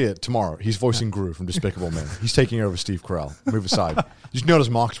 you'll see it tomorrow. He's voicing Gru from Despicable Me. He's taking over Steve Carell. Move aside. He's not as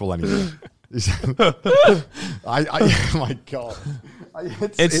marketable anymore. Oh my god.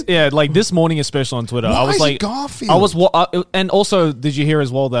 It's like this morning, especially on Twitter. Why I was is like, it Garfield? I was, and also, did you hear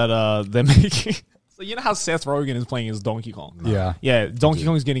as well that they're making? So you know how Seth Rogen is playing as Donkey Kong? Yeah. yeah. Donkey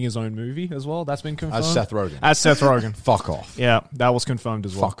Kong is getting his own movie as well. That's been confirmed. As Seth Rogen. As Seth Rogen. Fuck off. Yeah, that was confirmed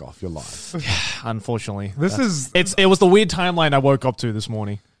as well. Fuck off. You're lying. Unfortunately, This is it was the weird timeline I woke up to this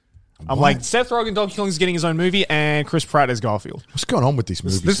morning. I'm What? like, Seth Rogen, Donkey Kong is getting his own movie, and Chris Pratt is Garfield. What's going on with these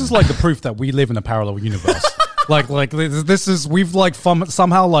movies? this is like the proof that we live in a parallel universe. like this is we've like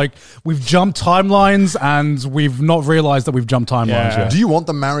somehow like we've jumped timelines and we've not realized that we've jumped timelines Yeah. yet. Do you want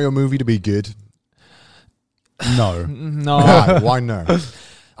the Mario movie to be good? No. No, Why no?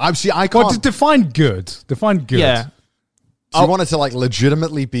 I can't. Well, define good. Define good. yeah. Do you want it to like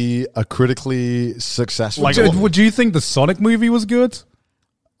legitimately be a critically successful? Like, Do you think the Sonic movie was good?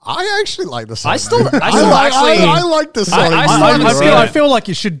 I actually like the Sonic. I still movie. actually- I like the Sonic. I movie. still haven't seen I it. feel like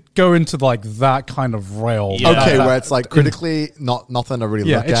it should go into like that kind of rail. Yeah. Okay, That- where it's like critically nothing to really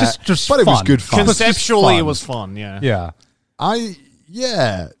Yeah, look it's at. just but it was fun. good fun. It's just Conceptually, fun. it was fun. Yeah. Yeah.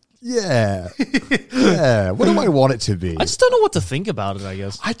 Yeah. What do I want it to be? I just don't know what to think about it. I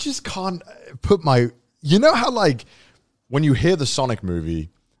guess. I just can't put my. You know how like when you hear the Sonic movie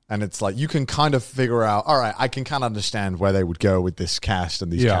and it's like you can kind of figure out. All right, I can kind of understand where they would go with this cast and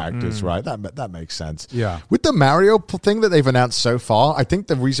these Yeah. characters. Right, that makes sense. Yeah. With the Mario thing that they've announced so far, I think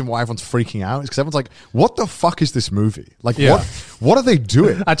the reason why everyone's freaking out is because everyone's like, "What the fuck is this movie? Like, Yeah. what are they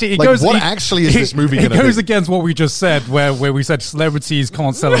doing? Actually, like, what actually is this movie It going to goes be?" against what we just said, where we said celebrities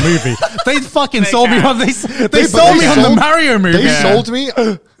can't sell a movie. They fucking sold me on this. They sold me on the Mario movie. They sold me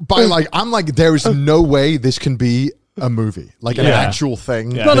by like I'm like there is no way this can be a movie, like an Yeah. actual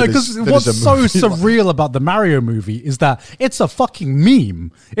thing. Yeah. No, that because is- that what's is a so movie. surreal about the Mario movie is that it's a fucking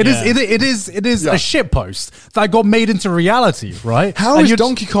meme. It is. Yeah. It is Yeah. a shitpost that got made into reality, right? How And is you're-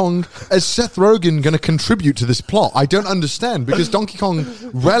 Donkey Kong as Seth Rogen going to contribute to this plot? I don't understand because Donkey Kong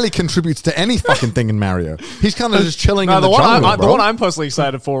rarely contributes to any fucking thing in Mario. He's kind of just chilling in the jungle, the bro. one I'm personally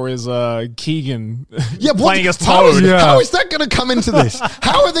excited for is Keegan Yeah, what- playing as how is- Toad. Yeah. How is that going to come into this?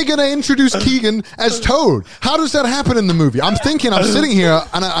 How are they going to introduce Keegan as Toad? How does that happen in the movie? I'm sitting here,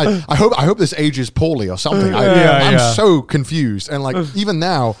 and I hope this ages poorly or something. I'm Yeah. so confused, and like even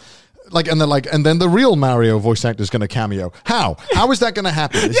now, Like, and they're like, and then the real Mario voice actor is going to cameo. How is that going to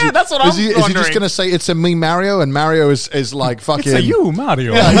happen? Yeah, that's what I was Is he just wondering. going to say it's a me Mario, and Mario is like fucking? It's a you,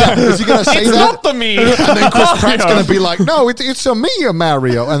 Mario. Yeah. Is he going to say It's that? not the me. And then Chris Pratt's going to be like, no, it's a me,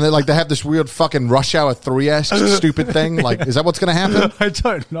 Mario. And then like they have this weird fucking Rush Hour 3-esque stupid thing. Like, is that what's going to happen? I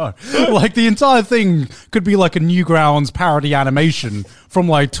don't know. Like the entire thing could be like a Newgrounds parody animation from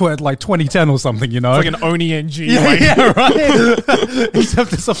like 2010 or something, you know? Like an Oni NG. yeah, like- yeah, right.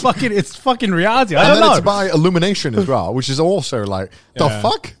 Except it's fucking reality. I And don't then know. it's by Illumination as well, which is also like the Yeah.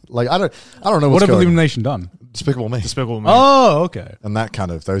 fuck. Like I don't know What what's have going on. Illumination done? Despicable Me. Despicable Me. Oh, okay. And those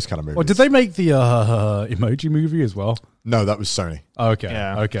kind of movies. Well, did they make the Emoji movie as well? No, that was Sony. Okay,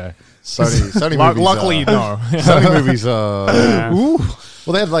 Yeah. okay. Sony Lu- movies. luckily, no. Sony movies. Ooh. Ooh.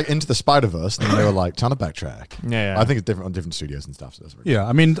 Well, they had like Into the Spider-Verse, and then they were like trying to backtrack. Yeah. I think it's different on different studios and stuff. So that's really Yeah,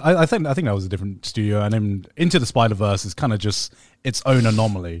 I mean, I think that was a different studio, and then Into the Spider-Verse is kind of just its own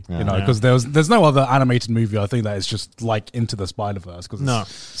anomaly, you know, Yeah. because there's no other animated movie I think that is just like Into the Spider-Verse because No.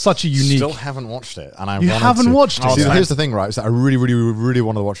 it's such a unique. Still haven't watched it, and I You wanted haven't to. watched it? See, Oh, here's the thing, right? Is that I really, really, really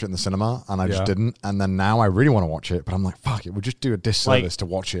wanted to watch it in the cinema, and I Yeah. just didn't. And then now I really want to watch it, but I'm like, fuck it, we'll just do a disservice to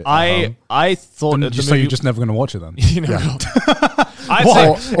watch it. at home. I thought that the so movie, you're just never going to watch it then? you know, I'd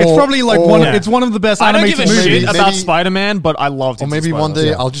Why? say It's probably like one. Yeah. It's one of the best I don't give animated a movies. shit Maybe- about Spider-Man, but I loved it. Or maybe one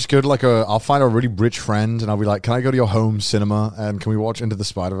day I'll just go to I'll find a really rich friend and I'll be like, can I go to your home cinema and can we watch Into the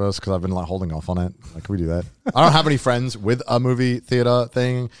Spider-Verse? Because I've been like holding off on it. Like, can we do that? I don't have any friends with a movie theater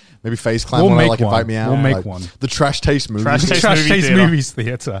thing. Maybe FaceClan We'll want to make like one. invite me out. We'll make Like, one. The Trash Taste movie. Trash Taste Trash Movie Taste Theater. Movies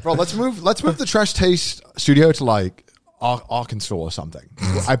Theater. Bro, let's move the Trash Taste studio to like Arkansas or something.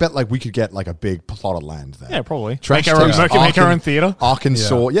 I bet like we could get like a big plot of land there. Yeah, probably. Trash Make our own- Taste, make our own theater.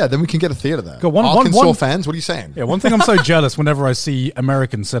 Arkansas. Yeah, then we can get a theater there. Go, one- Arkansas fans, what are you saying? Yeah, one thing I'm so jealous whenever I see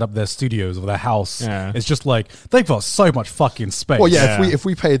Americans set up their studios or their house. Yeah. It's just like they've got so much fucking space. Well, yeah, Yeah. if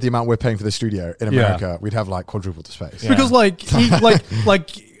we paid the amount we're paying for the studio in Yeah. America, we'd have like quadruple the space. Yeah. Because like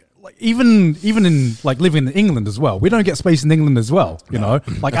even in like living in England as well, we don't get space in England as well. You know,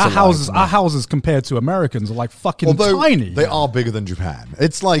 like That's our houses compared to Americans are like fucking Although tiny. they are bigger than Japan.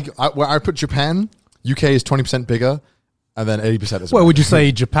 It's like where I put Japan, UK is 20% bigger, and then 80% is. Well, would you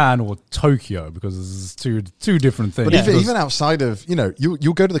say Japan or Tokyo? Because it's two different things. But even, Because- even outside of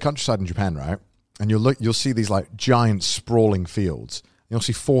you'll go to the countryside in Japan, right? And you'll see these like giant sprawling fields. You'll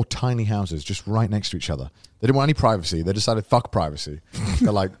see 4 tiny houses just right next to each other. They didn't want any privacy. They decided fuck privacy.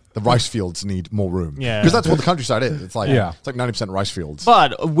 They're like the rice fields need more room. Yeah. because that's what the countryside is. It's like Yeah. it's like 90% rice fields.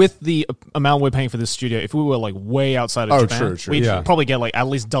 But with the amount we're paying for this studio, if we were like way outside of Oh, Japan, true. we'd Yeah. probably get like at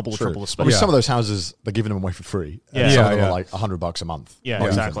least double, True. triple the I mean, space. some of those houses they're giving them away for free. Yeah. And some of Yeah, them yeah. are like $100 a month. Yeah, Not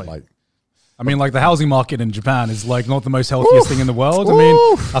even, exactly. like, I mean, like the housing market in Japan is like not the most healthiest thing in the world. I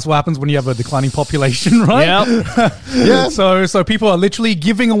mean, that's what happens when you have a declining population, right? Yep. yeah. So people are literally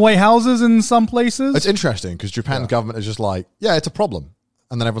giving away houses in some places. It's interesting because Japan's government is just like, yeah, it's a problem,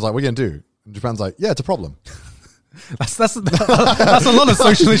 and then everyone's like, what are you gonna do? And Japan's like, yeah, it's a problem. That's a lot of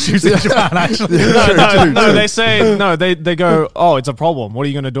social issues in Japan, actually. No, they say no. They go, oh, it's a problem. What are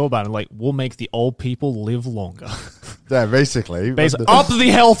you going to do about it? Like, we'll make the old people live longer. Yeah, basically. Up the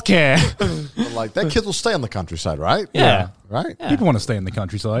healthcare. But, like their kids will stay on the countryside, right? Yeah. Right. People want to stay in the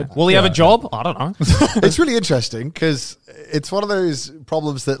countryside. Will he have a job? I don't know. It's really interesting because it's one of those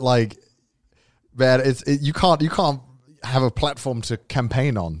problems that like, man, you can't have a platform to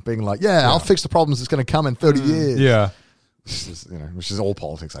campaign on, being like, yeah, I'll fix the problems that's going to come in 30 years. Yeah. Which is all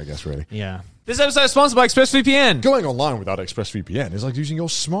politics, I guess, really. Yeah. This episode is sponsored by ExpressVPN. Going online without ExpressVPN is like using your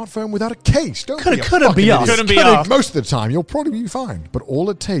smartphone without a case. Couldn't be fucking us. idiot. Couldn't be us. Most of the time, you'll probably be fine. But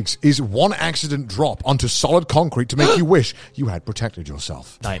all it takes is one accident drop onto solid concrete to make you wish you had protected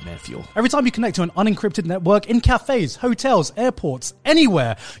yourself. Nightmare fuel. Every time you connect to an unencrypted network in cafes, hotels, airports,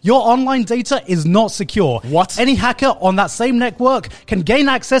 anywhere, your online data is not secure. What? Any hacker on that same network can gain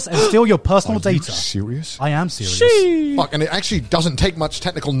access and steal your personal Are you data. serious? I am serious. Fuck, and it actually doesn't take much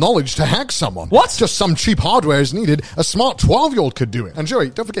technical knowledge to hack someone. What? Just some cheap hardware is needed. A smart 12-year-old could do it. And Joey,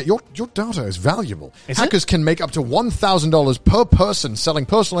 don't forget, your data is valuable. Is Hackers can make up to $1,000 per person selling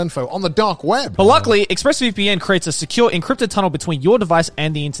personal info on the dark web. But luckily, ExpressVPN creates a secure encrypted tunnel between your device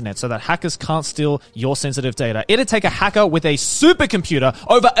and the internet so that hackers can't steal your sensitive data. It'd take a hacker with a supercomputer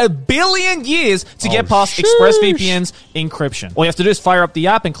over 1 billion years to get past sheesh. ExpressVPN's encryption. All you have to do is fire up the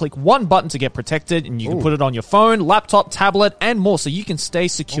app and click one button to get protected, and you can put it on your phone, laptop, tablet, and more so you can stay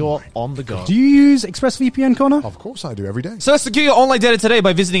secure on the go. Do you use ExpressVPN, Connor? Of course I do, every day. So secure your online data today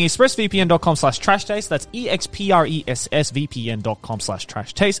by visiting expressvpn.com/trashtaste. That's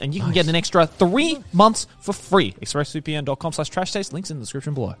expressvpn.com/trashtaste. And you can get an extra 3 months for free. expressvpn.com/trashtaste. Links in the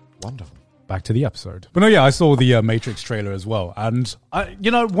description below. Wonderful. back to the episode. But no, yeah, I saw the Matrix trailer as well, and when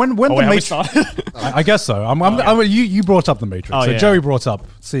Oh, the wait, have we Matrix, started? I guess so. You brought up the Matrix, Oh, so yeah. Joey brought up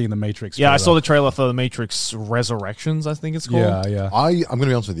seeing the Matrix. Yeah, I trailer. saw the trailer for the Matrix Resurrections, I think it's called. Yeah. I'm going to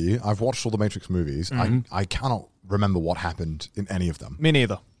be honest with you. I've watched all the Matrix movies. I cannot remember what happened in any of them. Me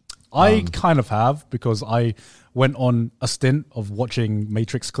neither. I kind of have, because I went on a stint of watching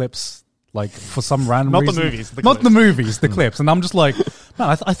Matrix clips, like for some random Not the reason. movies, the Not clips. the movies, the clips. And I'm just like,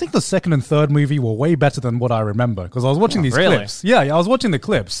 man, I think the second and third movie were way better than what I remember, because I was watching these really? clips. Yeah, I was watching the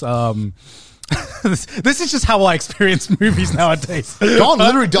clips. This is just how I experience movies nowadays. Garn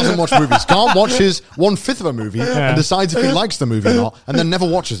literally doesn't watch movies. Garn watches 1/5 of a movie and decides if he likes the movie or not, and then never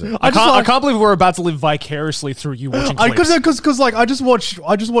watches it. I can't believe we're about to live vicariously through you watching clips. Because like I just watch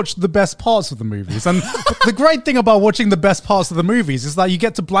the best parts of the movies, and the great thing about watching the best parts of the movies is that you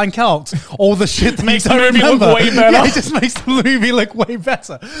get to blank out all the shit that Makes you don't the movie look remember. way better. Yeah, it just makes the movie look way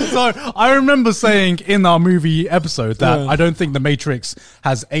better. So I remember saying in our movie episode that I don't think the Matrix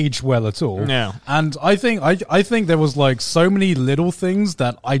has aged well at all. Yeah. And I think there was like so many little things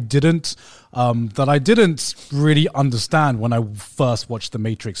that I didn't really understand when I first watched the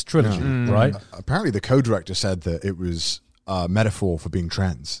Matrix trilogy, right? Apparently, the co-director said that it was a metaphor for being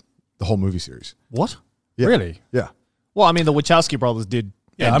trans. The whole movie series. What? Yeah. Really? Yeah. Well, I mean, the Wachowski brothers did.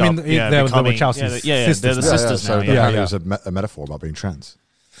 Yeah, end I mean, up, they're the becoming- Wachowskis' Yeah, sisters. they're the Yeah, sisters So now. Yeah. apparently yeah. it was a metaphor about being trans.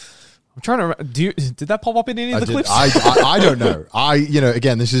 I'm trying to. Did that pop up in any of the clips? I don't know.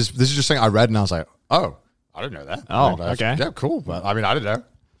 Again, this is just something I read, and I was like, oh, I didn't know that. Oh, Like, okay. Yeah, cool. But I mean, I didn't know.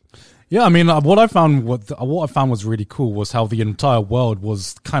 Yeah, I mean, what I found was really cool was how the entire world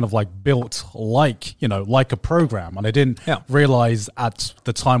was kind of like built like a program, and I didn't realize at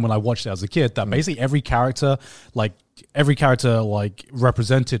the time when I watched it as a kid that basically every character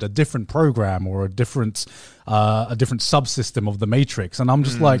represented a different program or a different subsystem of the Matrix, and I'm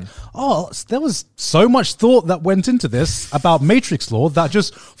just like, oh, there was so much thought that went into this about Matrix lore that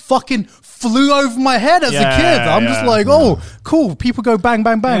just fucking flew over my head as a kid. I'm just like, oh, cool. People go bang,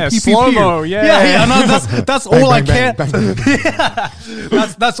 bang, bang. Yeah, pew, pew, slow-mo, pew. yeah. No, that's all I bang, cared. bang, bang, bang.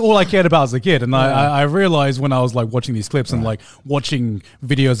 That's all I cared about as a kid, and I realized when I was like watching these clips and like watching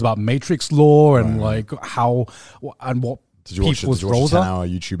videos about Matrix lore and like how and what Did you watch people's a roles are. 10-hour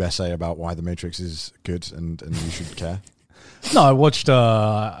YouTube essay about why the Matrix is good and you should care? No, I watched.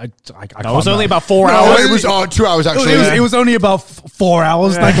 I it was only about 4 No, hours. it was 2 hours actually. It was only about 4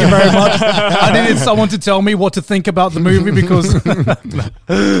 hours. Thank you very much. I needed someone to tell me what to think about the movie because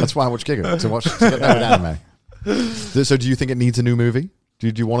That's why I watch Giga to get that with anime. So, do you think it needs a new movie?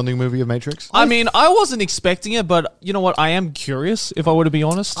 Do you want a new movie of Matrix? I mean, I wasn't expecting it, but you know what? I am curious, if I were to be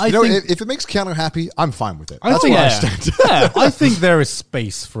honest. I You know, think- if it makes Keanu happy, I'm fine with it. I That's think- where I yeah. stand. I think there is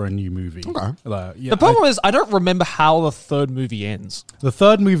space for a new movie. Okay. Yeah, The problem is, I don't remember how the third movie ends the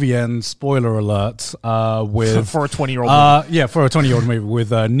third movie ends. Spoiler alert! With for a 20-year-old movie. for a 20-year-old movie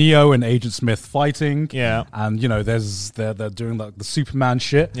with Neo and Agent Smith fighting. Yeah. and they're doing like the Superman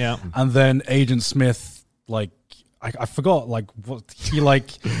shit. Yeah. and then Agent Smith I forgot what he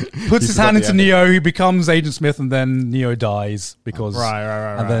puts his hand forgot the into Neo. He becomes Agent Smith, and then Neo dies because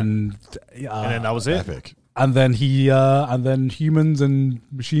Right. and then And then that was it. Epic. and then humans and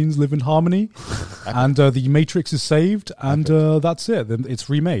machines live in harmony, and the Matrix is saved, and that's it. Then it's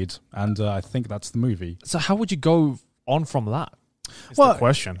remade, and I think that's the movie. So how would you go on from that? Is Well, the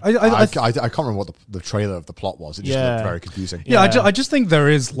question. I can't remember what the trailer of the plot was. It just Yeah. looked very confusing. Yeah, Yeah. I just think there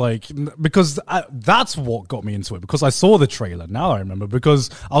is because that's what got me into it, because I saw the trailer. Now I remember, because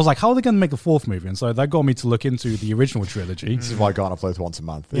I was like, how are they going to make a fourth movie? And so that got me to look into the original trilogy. This is why Garner uploads once a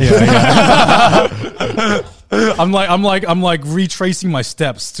month. I'm like retracing my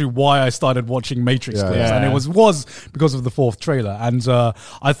steps to why I started watching Matrix Yeah, clips, yeah. and it was because of the fourth trailer. And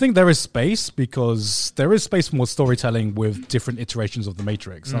I think there is space, because there is space for more storytelling with different iterations of the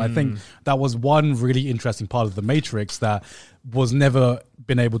Matrix, and I think that was one really interesting part of the Matrix that was never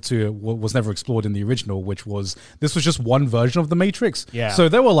explored in the original, which was this was just one version of the Matrix. Yeah. So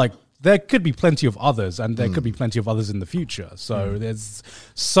there could be plenty of others, and there could be plenty of others in the future. So there's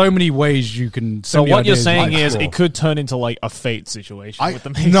so many ways you can. So what you're saying is explore. it could turn into like a Fate situation with the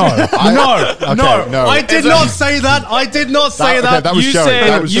Matrix. No, Okay, no. I did not say that. I did not say that. that was You Joey. said,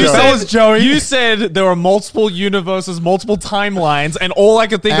 That was you Joey. said, That was Joey. You said there were multiple universes, multiple timelines, and all I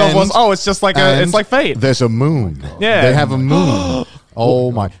could think of was, And- it's just like And it's like Fate. There's a moon. Yeah. They have a moon.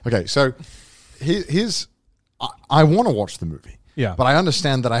 Oh my. Okay, so here's. I want to watch the movie. Yeah. But I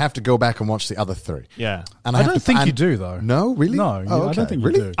understand that I have to go back and watch the other three. Yeah. And I have don't to- think and- you do, though. No, really? No, Oh, I don't okay. think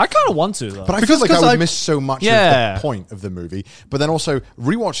really? you do. I kind of want to though. But I feel like I because would I- miss so much Yeah. of the point of the movie. But then also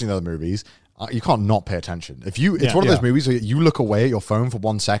rewatching the other movies, You can't not pay attention. It's one of those movies where you look away at your phone for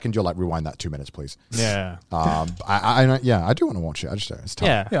 1 second, you're like, rewind that 2 minutes, please. Yeah. I do want to watch it. I just it's tough.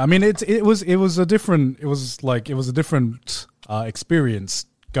 Yeah. I mean, it was a different experience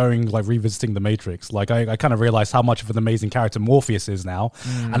going like revisiting the Matrix. Like I kind of realized how much of an amazing character Morpheus is now,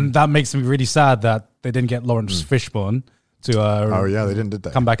 and that makes me really sad that they didn't get Lawrence Fishburne to they didn't, did they?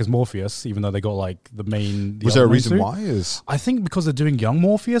 come back as Morpheus, even though they got like the main. Was there a reason suit. why? I think because they're doing young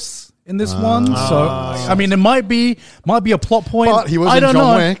Morpheus in this one. So I mean, it might be a plot point. But he was I in don't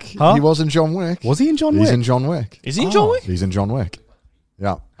John know. Wick. Huh? He was in John Wick. Was he in John Wick? He's in John Wick. Is he in John Wick? He's in John Wick.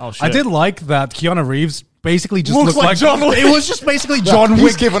 Yeah. Oh shit! I did like that Keanu Reeves basically just Looks looked like John Wick. It was just basically John He's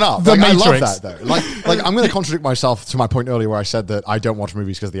Wick. given up. The Like, I Matrix. love that though. Like I'm going to contradict myself to my point earlier where I said that I don't watch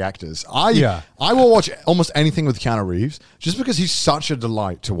movies because of the actors. I will watch almost anything with Keanu Reeves just because he's such a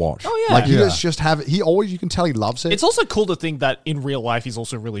delight to watch. Oh, yeah. Like Yeah. he always, you can tell he loves it. It's also cool to think that in real life he's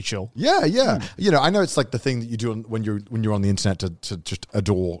also really chill. Yeah. You know, I know it's like the thing that you do when you're on the internet to just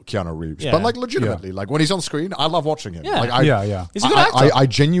adore Keanu Reeves, Yeah. but like legitimately, like when he's on screen, I love watching him. Yeah. Like, He's a good actor. I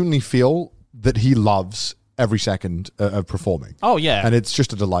genuinely feel that he loves every second of performing. Oh, yeah. And it's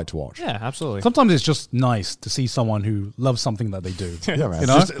just a delight to watch. Yeah, absolutely. Sometimes it's just nice to see someone who loves something that they do. Yeah, man. You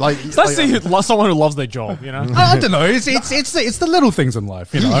know? Just, like, It's nice to see someone who loves their job, you know? I don't know. It's the little things in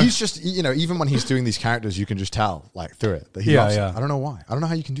life. You know. he's just, you know, even when he's doing these characters, you can just tell, like, through it that he loves it. I don't know why. I don't know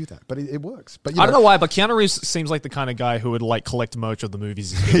how you can do that, but it works. But I don't know why, but Keanu Reeves seems like the kind of guy who would like collect merch of the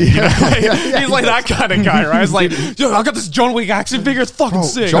movies he's doing. You know? He's like that kind of guy, right? It's like, yo, I got this John Wick action figure. It's fucking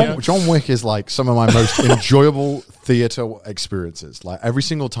sick. John Wick is like some of my most enjoyable theater experiences. Like every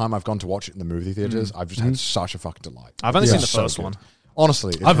single time I've gone to watch it in the movie theaters, I've just had such a fucking delight. I've only seen the So first good. one.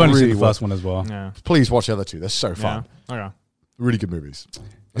 Honestly, it's I've only really seen the first one as well. Yeah. Please watch the other two. They're so fun. Yeah. Okay. Really good movies.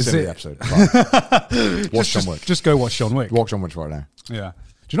 Is That's the it- episode. Watch John Wick. Just go watch John Wick. Watch John Wick right now. Yeah.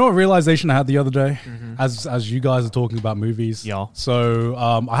 Do you know what realization I had the other day? As you guys are talking about movies. Yeah. So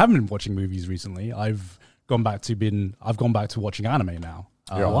I haven't been watching movies recently. I've gone back to watching anime now.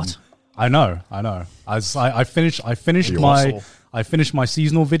 What? I know. I finished my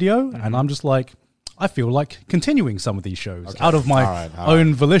seasonal video, and I'm just like, I feel like continuing some of these shows out of my All right.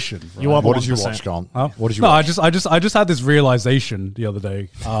 own volition. You are the What did you 1%. watch, Gone? Huh? What did you No, watch? I just had this realization the other day.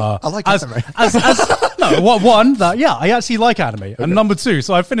 I like as, anime. one that I actually like anime, and number two,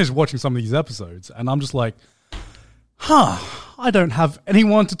 so I finished watching some of these episodes, and I'm just like, I don't have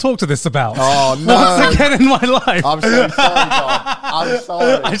anyone to talk to this about. Oh, no. Once again in my life. I'm so sorry,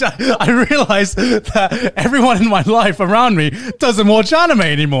 God. I'm sorry. I realized that everyone in my life around me doesn't watch anime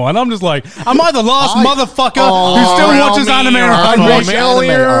anymore, and I'm just like, am I the last motherfucker who still watches anime? I around watch me?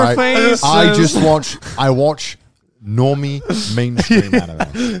 anime, all right. faces. I watch normie mainstream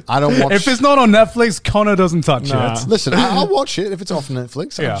anime. I don't watch. If it's not on Netflix, Connor doesn't touch it. Listen, I'll watch it if it's off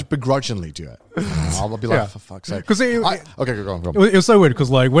Netflix. I'll Yeah. just begrudgingly do it. I'll be like, Yeah. for fuck's sake. 'Cause Okay, go on. It was so weird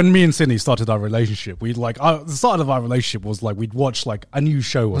because like when me and Sydney started our relationship, we'd like the start of our relationship was like we'd watch like a new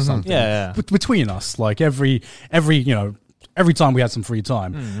show or something. Yeah. Between us, like every time we had some free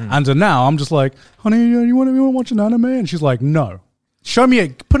time. And now I'm just like, honey, you want to watch an anime? And she's like, no.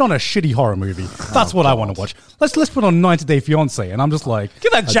 Put on a shitty horror movie. That's what I want to watch. Let's put on 90 Day Fiancé. And I'm just like,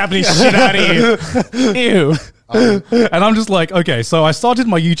 Get that Japanese shit out of here. Ew. and I'm just like, okay, so I started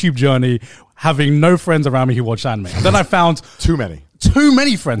my YouTube journey having no friends around me who watch anime. And then I found Too many. too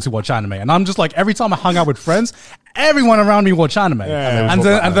many friends who watch anime, and I'm just like, every time I hung out with friends, everyone around me watched anime. And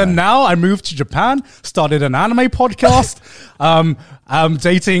then now I moved to Japan, started an anime podcast. I'm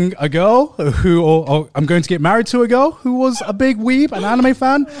dating a girl who I'm going to get married to a girl who was a big weeb, an anime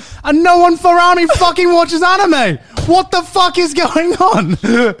fan, and no one around me fucking watches anime. What the fuck is going on?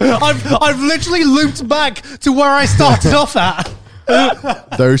 I've literally looped back to where I started off at.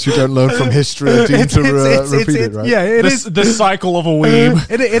 Those who don't learn from history are doomed to repeat it, right? Yeah, it is. The cycle of a weeb.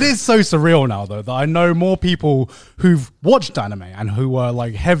 It is so surreal now, though, that I know more people who've watched anime and who are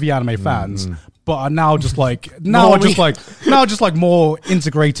like heavy anime fans, but are now just like now just like more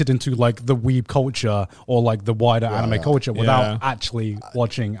integrated into like the weeb culture or like the wider anime culture without actually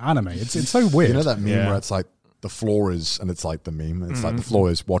watching anime. It's so weird. You know that meme where it's like the floor is, and it's like the meme. It's like the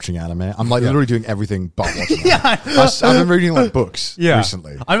floor is watching anime. I'm like literally doing everything but watching anime. I've been reading like books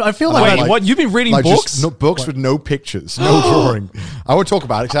recently. I feel Wait, like what? You've been reading Like books? just books with no pictures, no drawing. I won't talk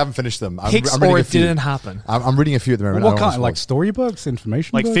about it because I haven't finished them. I'm Hicks reading or a it few. didn't happen? I'm reading a few at the moment. I what don't kind? wanna Like spoil storybooks,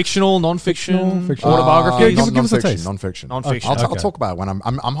 information, Like books? fictional, non-fiction, fiction. autobiographies? Give us a non-fiction, taste. Non-fiction. Non-fiction. I'll Okay. talk about it when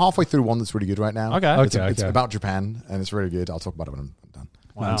I'm halfway through one that's really good right now. Okay. It's Okay. about Japan and it's really good. I'll talk about it when I'm done.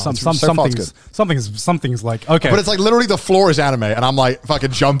 Man, So far it's something's like okay. But it's like literally the floor is anime, and I'm like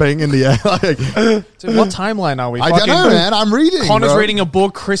fucking jumping in the air. Like, Dude, what timeline are we? I don't know, man. I'm reading. Connor's bro. reading a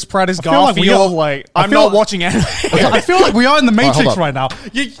book. Chris Pratt is feel like we Garfield. are- I'm feel not like- watching anime. I feel like we are in the hold Matrix up. right now.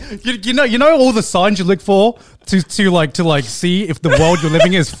 You know all the signs you look for to see if the world you're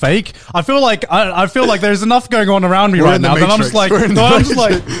living in is fake. I feel like there's enough going on around me We're right in the now that I'm Matrix. just like, We're in the I'm just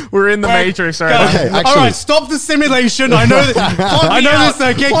Matrix. like, We're in the Wait, Matrix right guys, now. Okay, all actually- right, stop the simulation. I know that. I know this.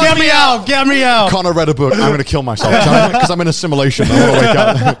 Okay, get me out. Get me out. Connor read a book. I'm going to kill myself because I'm in a simulation. I want to wake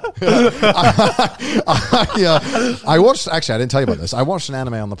up. I watched. Actually, I didn't tell you about this. I watched an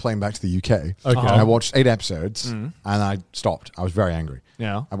anime on the plane back to the UK. Okay. And I watched 8 episodes, and I stopped. I was very angry.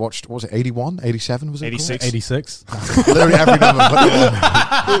 Yeah. I watched. What was it? 81, 87? Was it? 86. 86. Called? Literally every number.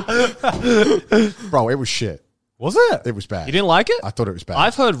 Bro, it was shit. Was it? It was bad. You didn't like it? I thought it was bad.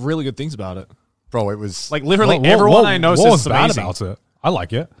 I've heard really good things about it. Bro, it was Like literally What- everyone what- I know what says was it's bad amazing. about it? I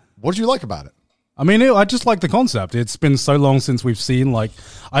like it. What did you like about it? I mean, I just like the concept. It's been so long since we've seen like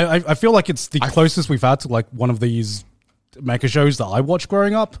I feel like it's the closest we've had to like one of these mecha shows that I watched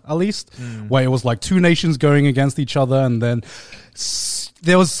growing up, at least, where it was like two nations going against each other, and then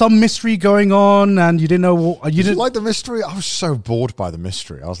there was some mystery going on, and you didn't know what you Did you didn't like the mystery? I was so bored by the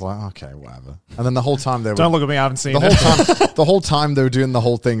mystery. I was like, okay, whatever. And then the whole time they were Don't look at me. I haven't seen the it. whole time the whole time they were doing the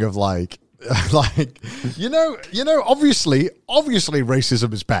whole thing of like you know obviously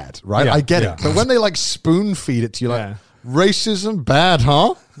racism is bad, right? Yeah, I get yeah. it. But when they like spoon feed it to you like Yeah. racism bad,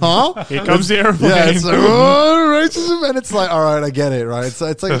 huh? Here comes the airplane. Yeah, it's like racism, and it's like, all right, I get it, right?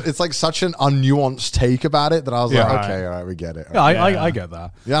 It's like such an unnuanced take about it that I was Yeah. like, okay, all right, we get it. Yeah, I get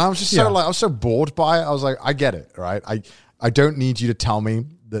that. Yeah, I was just Yeah. I was so bored by it. I was like, I get it, right? I don't need you to tell me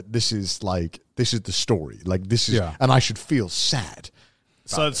that this is the story. Like this is, Yeah. and I should feel sad.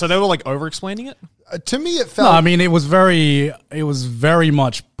 So they were like over explaining it? To me, it No, felt. I mean it was very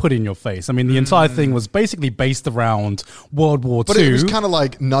much put in your face. I mean the entire thing was basically based around World War but II. it was kind of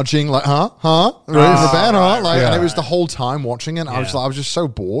like nudging, like, right? Is it bad, huh? Like, Yeah. and it was the whole time watching it. I was just so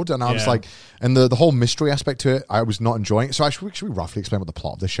bored, and I was Yeah. like, and the whole mystery aspect to it, I was not enjoying it. So actually, should we roughly explain what the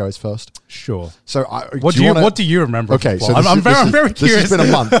plot of this show is first? Sure. So, What do you remember? of Okay, the so plot? I'm very this curious. has been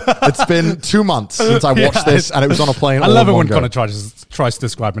a month. It's been 2 months since I watched this, and it was on a plane. I all love in it one when go. Connor tries to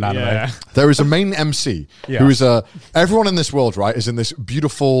describe an anime. Yeah. There is a main MC Yeah. who is everyone in this world, right, is in this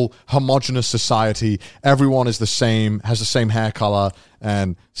beautiful, homogenous society. Everyone is the same, has the same hair color,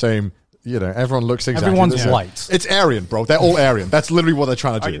 and same, everyone looks exactly Everyone's the same. white. It's Aryan, bro. They're all Aryan. That's literally what they're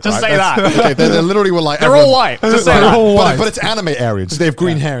trying to do. Just right? say That's- that. Okay, they literally were like, They're all white. Just say Right, that. all white. But it's anime Aryans. They have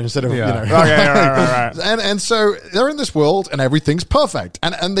green hair instead of, Yeah. Okay, right. And so they're in this world and everything's perfect.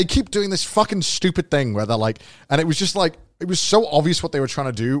 And they keep doing this fucking stupid thing where they're like, and it was just like, it was so obvious what they were trying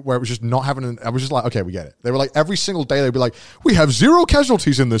to do where it was just not having I was just like, okay, we get it. They were like, every single day they'd be like, we have 0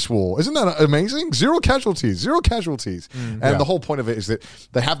 casualties in this war. Isn't that amazing? 0 casualties. And the whole point of it is that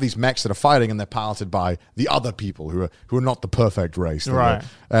they have these mechs that are fighting and they're piloted by the other people who are not the perfect race. Right.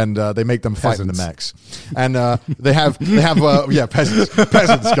 And they make them fight in the Peasants. mechs. And they have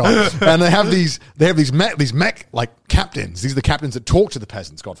peasants, God. And they have these mech like captains. These are the captains that talk to the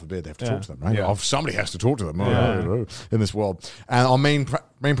peasants. God forbid they have to talk to them, right? Yeah. Oh, somebody has to talk to them in this world. And our main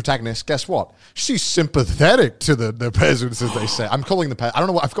protagonist, guess what? She's sympathetic to the peasants, as they say. I'm calling the peasants. I don't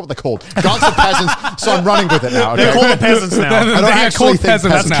know what I forgot what they're called. Dance of peasants. So I'm running with it now. Okay? They're called the peasants now. I don't They are actually called think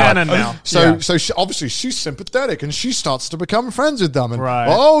peasants That's now. canon now. So, Yeah. so obviously she's sympathetic, and she starts to become friends with them. And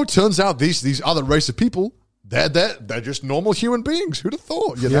Right. turns out these other race of people, they're just normal human beings. Who'd have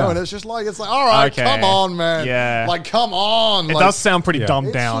thought? You know, Yeah. and it's like all right, Okay. come on, man. Yeah. like come on. It like, does sound pretty Yeah. dumbed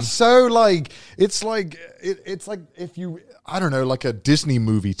it's down. just so like it's like if you I don't know, like a Disney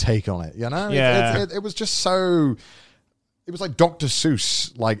movie take on it. You know, Yeah. it was just so. It was like Dr.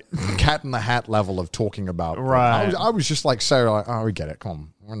 Seuss, like Cat in the Hat level of talking about. Right. I was just like, so like, oh, we get it.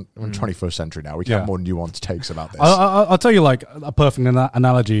 Come on. We're in 21st century now. We can Yeah. have more nuanced takes about this. I'll tell you like a perfect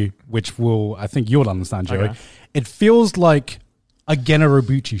analogy, which I think you'll understand, Joey. Okay. It feels like a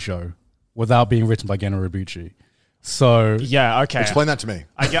Genorobuchi show without being written by Genorobuchi. So Yeah, okay. Explain that to me.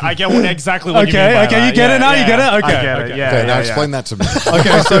 I get exactly what you mean. Okay, by okay, that. you get it now? You get it? Okay, I get okay. it. Yeah, Okay, now yeah, explain that to me.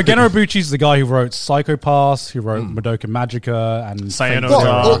 okay, so Genorobuchi's the guy who wrote Psycho Pass, who wrote Madoka Magica, and Sayonara. Fate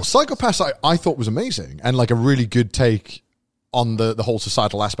Zero. Well, Psychopaths I thought was amazing and like a really good take on the whole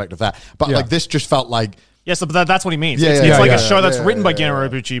societal aspect of that. But Yeah. like this just felt like Yes, but that's what he means. Yeah, it's yeah, it's yeah, like yeah, a show that's yeah, written by yeah, Gen yeah.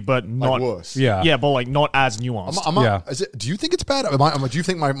 Urobuchi, but not worse. Yeah. but like not as nuanced. Do you think it's bad? Do you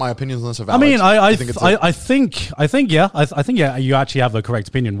think my opinions on this are I valid? mean, I think it's I think yeah, you actually have a correct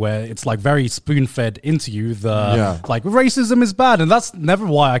opinion where it's like very spoon fed into you. Like racism is bad, and that's never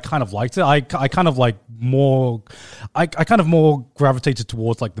why I kind of liked it. I kind of like more, I kind of more gravitated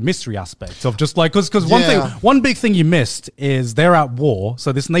towards like the mystery aspect of just like because one big thing you missed is they're at war.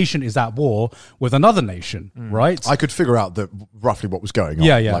 So this nation is at war with another nation, right? I could figure out roughly what was going on.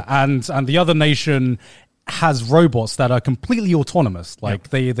 Yeah, yeah, Like, and the other nation has robots that are completely autonomous. Like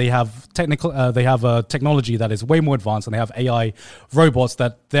they have they have a technology that is way more advanced, and they have AI robots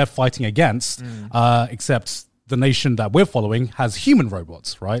that they're fighting against. Except the nation that we're following has human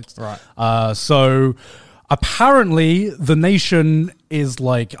robots, right? Right. So apparently the nation is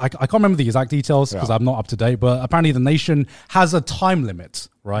like I can't remember the exact details because I'm not up to date, but apparently the nation has a time limit,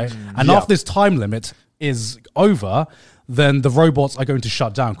 right? And after this time limit is over, then the robots are going to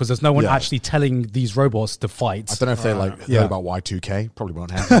shut down because there's no one actually telling these robots to fight. I don't know if they heard about Y2K. Probably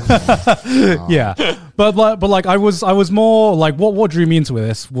won't happen. Yeah, but like I was more like what drew me into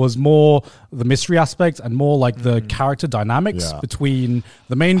this was more the mystery aspect and more like the character dynamics between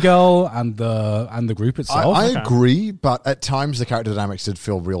the main girl and the group itself. I agree, but at times the character dynamics did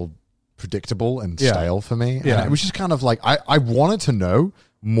feel real predictable and stale for me. Yeah. And it was just kind of like I wanted to know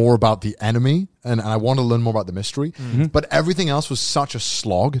more about the enemy and I want to learn more about the mystery, but everything else was such a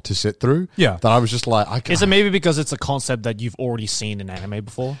slog to sit through that I was just like, Is it maybe because it's a concept that you've already seen in anime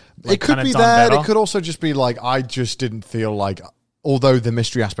before? It could kinda be done that. better? It could also just be like I just didn't feel like, although the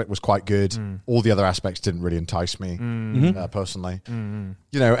mystery aspect was quite good, all the other aspects didn't really entice me personally.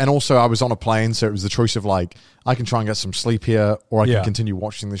 You know, and also I was on a plane, so it was the choice of like I can try and get some sleep here, or I can continue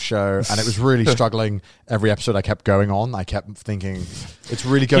watching the show. And it was really struggling. Every episode I kept going on. I kept thinking it's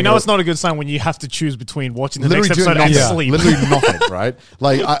really going. You know, it's not a good sign when you have to choose between watching the literally next doing episode and nothing. sleep. Literally nothing, right?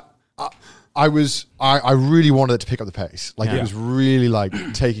 Like I really wanted it to pick up the pace. Like it was really like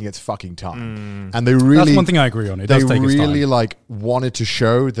taking its fucking time. And they really, that's one thing I agree on. It does take its time. really like wanted to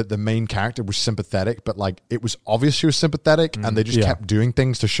show that the main character was sympathetic, but like it was obvious she was sympathetic, and they just kept doing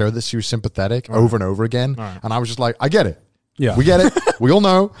things to show that she was sympathetic over and over again. And I was just like, I get it. Yeah. We get it. We all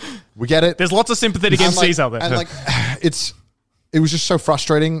know. We get it. There's lots of sympathetic MCs out there. And like, it was just so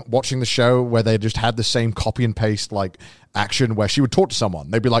frustrating watching the show where they just had the same copy and paste like action where she would talk to someone.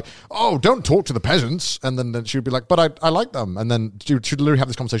 They'd be like, oh, don't talk to the peasants. And then she would be like, but I like them. And then she'd literally have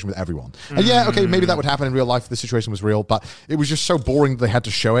this conversation with everyone. And yeah, okay, maybe that would happen in real life if the situation was real, but it was just so boring that they had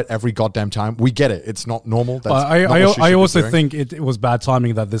to show it every goddamn time. We get it. It's not normal. That's I also think it was bad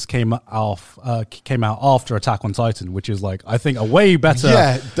timing that this came out after Attack on Titan, which is like, I think a way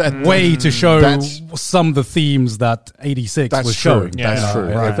better way to show some of the themes that 86 was showing. Yeah, that's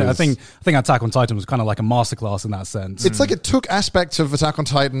true. Right. I think Attack on Titan was kind of like a masterclass in that sense. It's like it took aspects of Attack on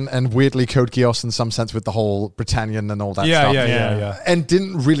Titan and weirdly Code Geass in some sense with the whole Britannian and all that stuff. Yeah. And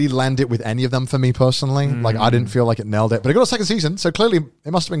didn't really land it with any of them for me personally. Like I didn't feel like it nailed it. But it got a second season, so clearly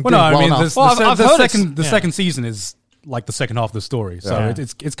it must have been doing well enough. The second season is like the second half of the story. So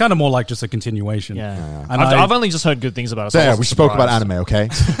it's kind of more like just a continuation. Yeah. And I've only just heard good things about it. So I There, wasn't we spoke about surprised.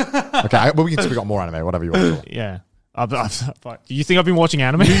 anime, okay? Okay, well, we can speak about more anime, whatever you want to. Yeah. Do you think I've been watching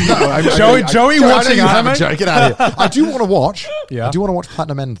anime? Joey watching anime? Get out of here. I do want to watch. Yeah. I do want to watch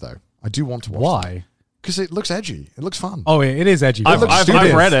Platinum End though. I do want to watch. Why? Because it looks edgy. It looks fun. Oh, it is edgy. I've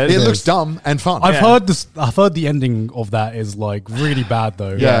read it. It looks dumb and fun. I've heard this. I've heard the ending of that is like really bad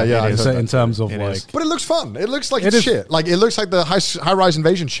though. Yeah, it I've is, heard in that terms of like. But it looks fun. It looks like It it's is. shit. Like it looks like the high rise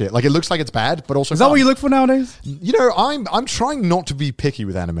invasion shit. Like it looks like it's bad, but also Is that fun. what you look for nowadays? You know, I'm trying not to be picky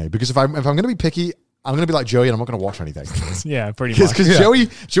with anime because if I'm going to be picky, I'm going to be like Joey and I'm not going to watch anything. Yeah, pretty much. Because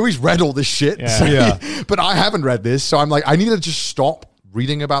Joey's read all this shit. Yeah. So Yeah. but I haven't read this, so I'm like, I need to just stop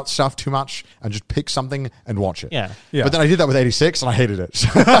reading about stuff too much and just pick something and watch it. Yeah. But then I did that with 86 and I hated it. So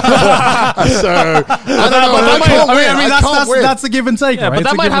I don't know. That's a give and take. Yeah, right? but that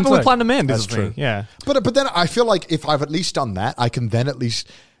It's a might give and happen with take. Platinum End. That's This is me. true. Yeah. But then I feel like if I've at least done that, I can then at least,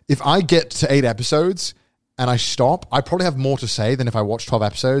 if I get to 8 episodes and I stop, I probably have more to say than if I watch 12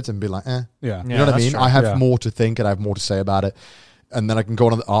 episodes and be like, eh. Yeah. You know what I that's mean? true. I have Yeah. more to think and I have more to say about it. And then I can go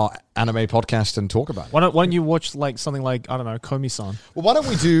on our anime podcast and talk about it. Why don't you watch like something like, I don't know, Komi-san? Well, why don't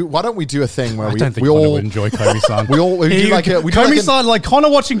we do a thing where I we don't think we Connor all would enjoy Komi-san. we do like a Komi-san, like Connor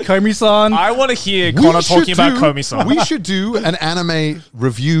watching Komi-san. I want to hear we Connor should talking about do- Komi-san. We should do an anime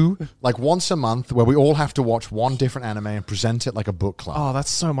review like once a month where we all have to watch one different anime and present it like a book club. Oh,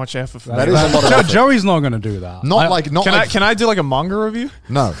 that's so much effort for That me. is a lot of effort. Joey's not going to do that. Not like Can I do like a manga review?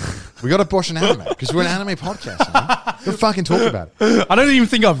 no. We got to watch an anime because we're an anime podcast. Man. We're fucking talking about it. I don't even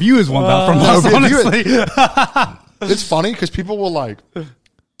think our viewers want that from No, us, but honestly. It's funny because people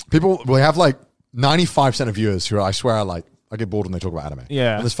will have like 95% of viewers who I swear are like, I get bored when they talk about anime.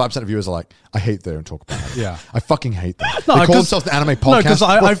 Yeah. And there's 5% of viewers are like, I hate they don't talk about it. Yeah. I fucking hate them. No, they call 'cause- themselves the anime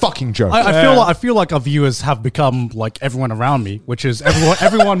podcast. We're fucking jokes. I feel like our viewers have become like everyone around me, which is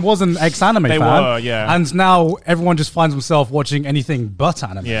everyone was an ex-anime They fan. were, yeah. And now everyone just finds himself watching anything but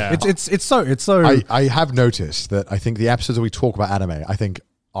anime. Yeah. It's so I have noticed that I think the episodes that we talk about anime, I think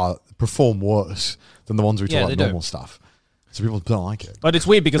perform worse than the ones we talk Yeah, about they do. normal stuff. So people don't like it. But it's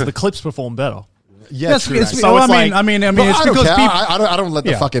weird because the clips perform better. Yeah, Yes, true. it's, So well, it's like- I mean, But it's I don't because care. people. I don't let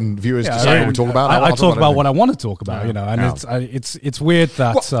the Yeah. fucking viewers Yeah, decide what we talk about. I talk about what I anything. want to talk about, you know, and Yeah. it's weird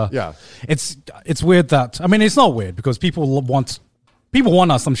that Well, yeah. it's weird that I mean it's not weird because people want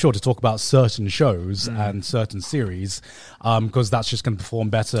us, I'm sure, to talk about certain shows and certain series because that's just going to perform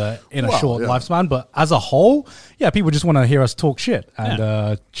better in a Well, short yeah. lifespan. But as a whole, yeah, people just want to hear us talk shit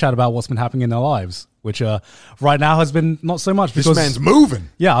and chat about what's been happening in their lives, which right now has been not so much This because man's moving.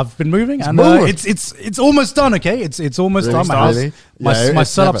 yeah, I've been moving and moving. it's almost done. Okay, it's almost done. My house, Really? my Yeah, it's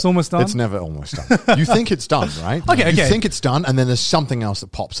setup's never- almost done. It's never almost done. You think it's done, right? Okay, You okay. think it's done, and then there's something else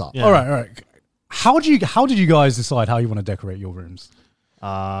that pops up. Yeah. All right. How did you guys decide how you want to decorate your rooms?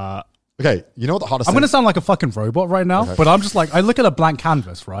 Okay, you know what the hardest I'm thing going to sound like a fucking robot right now, Okay. but I'm just like, I look at a blank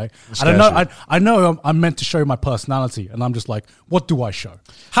canvas, right? And I know, I know I'm meant to show my personality, and I'm just like, what do I show?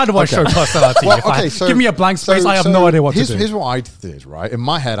 How do I show personality? Well, If I- okay, so give me a blank space, I have no idea what to do. Here's what I did, right? In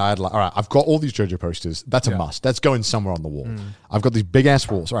my head, I had like, all right, I've got all these JoJo posters. That's a Yeah. must. That's going somewhere on the wall. I've got these big ass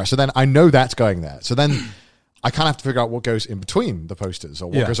walls. All right, so then I know that's going there. So then I kind of have to figure out what goes in between the posters or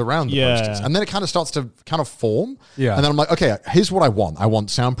what Yeah. goes around the Yeah. posters. And then it kind of starts to kind of form. Yeah. And then I'm like, okay, here's what I want. I want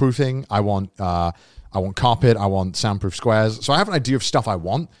soundproofing. I want carpet. I want soundproof squares. So I have an idea of stuff I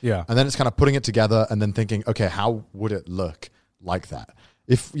want. Yeah. And then it's kind of putting it together and then thinking, okay, how would it look like that?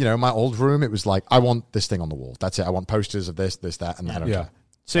 If, you know, my old room, it was like, I want this thing on the wall. That's it. I want posters of this, that, and I don't Yeah. care.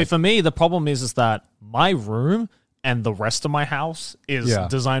 So for me, the problem is that my room and the rest of my house is Yeah.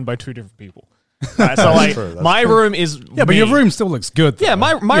 designed by two different people. Right? So like true, that's my room is yeah, but me. your room still looks good. Though. Yeah,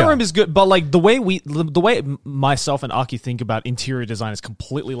 my Yeah. room is good, but like the way myself and Aki think about interior design is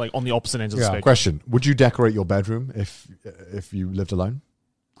completely like on the opposite ends of the Yeah. spectrum. Question: would you decorate your bedroom if you lived alone?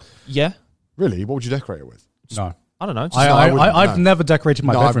 Yeah, Really? What would you decorate it with? No. I don't know. Just I wouldn't, I've no. never decorated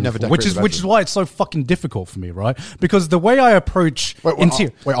my No, I've bedroom, never before, which decorated is the which is bedroom. why it's so fucking difficult for me, right? Because the way I approach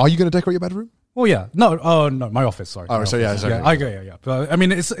interior. Wait, are you going to decorate your bedroom? Well, yeah, no, my office. Sorry. Oh, My so office. yeah, yeah, I go, yeah. But I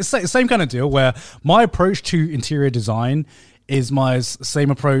mean, it's the same kind of deal where my approach to interior design is my same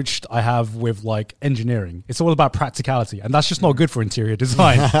approach I have with like engineering. It's all about practicality, and that's just not good for interior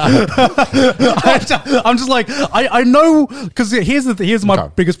design. I'm just like, I know because here's my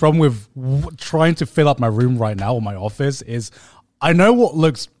Okay. biggest problem with trying to fill up my room right now or my office is I know what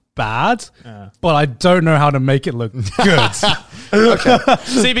looks bad, but I don't know how to make it look good.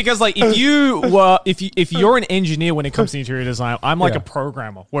 See, because like if you're an engineer when it comes to interior design, I'm like Yeah. a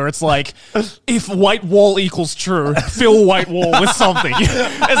programmer where it's like if white wall equals true, fill white wall with something.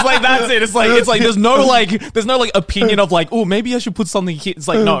 It's like that's it. It's like there's no like opinion of like, oh, maybe I should put something here. It's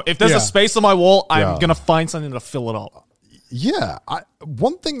like no, if there's Yeah. a space on my wall, I'm Yeah. gonna find something to fill it up. Yeah,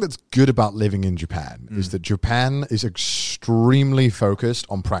 one thing that's good about living in Japan is that Japan is extremely focused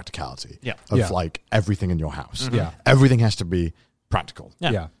on practicality. Yeah. of Yeah. like everything in your house. Yeah. everything has to be practical.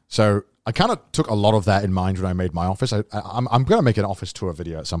 Yeah. So I kind of took a lot of that in mind when I made my office. I'm going to make an office tour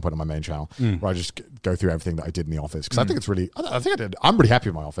video at some point on my main channel where I just go through everything that I did in the office because I think it's really. I think I did. I'm really happy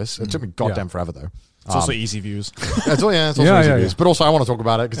with my office. It took me goddamn forever though. It's also easy views. It's also Yeah, easy yeah, views. yeah. But also I want to talk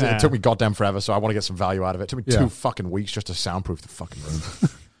about it because Yeah. it took me goddamn forever, so I want to get some value out of it. It took me Yeah. 2 fucking weeks just to soundproof the fucking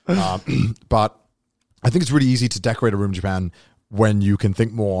room. But I think it's really easy to decorate a room in Japan when you can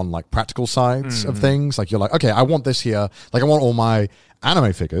think more on like practical sides of things. Like you're like, okay, I want this here. Like I want all my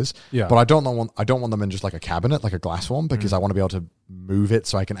anime figures, Yeah. but I don't want them in just like a cabinet, like a glass one, because I want to be able to move it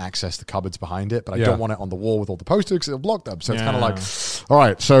so I can access the cupboards behind it. But I Yeah. don't want it on the wall with all the posters because it'll block them. So it's kind of Yeah. like, all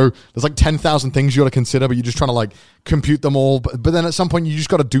right, so there's like 10,000 things you got to consider, but you're just trying to like compute them all. But then at some point you just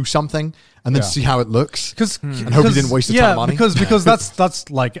got to do something and then Yeah. see how it looks. And hope you didn't waste a ton of money. because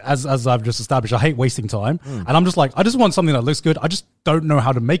that's like as I've just established, I hate wasting time, and I'm just like I just want something that looks good. I just don't know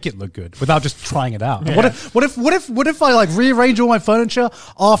how to make it look good without just trying it out. Yeah. What if I like rearrange all my furniture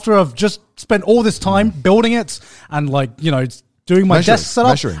after I've just spent all this time building it and like doing my Measuring, desk setup,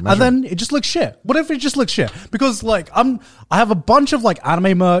 measuring. and then it just looks shit. What if it just looks shit? Because like I have a bunch of like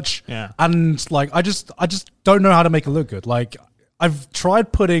anime merch, Yeah. and like I just don't know how to make it look good. Like I've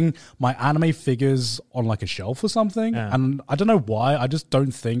tried putting my anime figures on like a shelf or something, and I don't know why. I just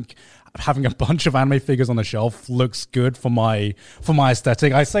don't think having a bunch of anime figures on a shelf looks good for my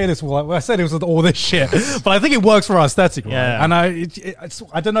aesthetic. I say this with all this shit, but I think it works for our aesthetic. Right? Yeah. And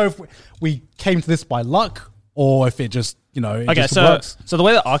I don't know if we came to this by luck or if it just it just works. So the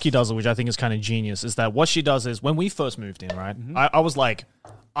way that Aki does it, which I think is kind of genius, is that what she does is when we first moved in, right? I was like,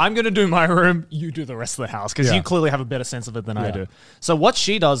 I'm going to do my room, you do the rest of the house, because you clearly have a better sense of it than I do. So what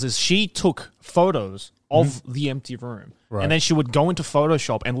she does is she took photos of the empty room. Right. And then she would go into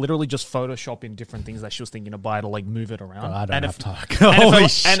Photoshop and literally just Photoshop in different things that she was thinking to buy to like move it around. I don't have time. Holy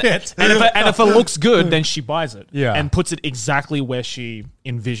shit. And if it looks good, then she buys it. Yeah. And puts it exactly where she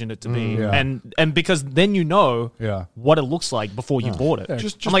envisioned it to be. Yeah. And because then you know what it looks like before you bought it.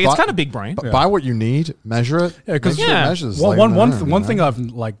 Just I'm like, it's kind of big brain. Buy what you need, measure it. Yeah, because measures. One thing I've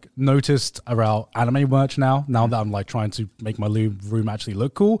like noticed about anime merch now that I'm like trying to make my room actually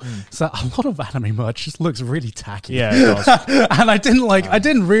look cool, so a lot of anime merch just looks really tacky. Yeah, it does. And I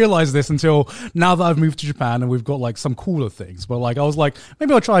didn't realize this until now that I've moved to Japan and we've got like some cooler things. But like I was like,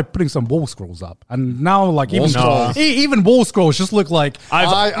 maybe I'll try putting some wall scrolls up. And now like even wall scrolls just look like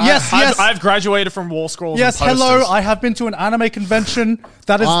I've graduated from wall scrolls. Yes, and hello. I have been to an anime convention.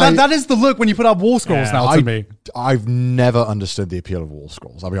 That is the look when you put up wall scrolls now to me. I've never understood the appeal of wall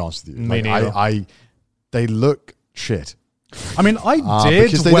scrolls. I'll be honest with you. Me neither. They look shit. I mean, I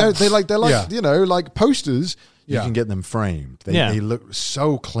did because they're like like posters. You can get them framed. They look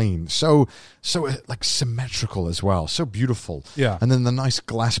so clean, so like symmetrical as well, so beautiful. Yeah. And then the nice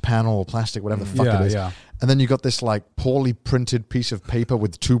glass panel or plastic, whatever the fuck it is. Yeah. And then you got this like poorly printed piece of paper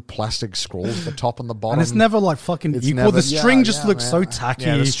with two plastic scrolls at the top and the bottom. And it's never like fucking equal. Never, the string just looks so tacky.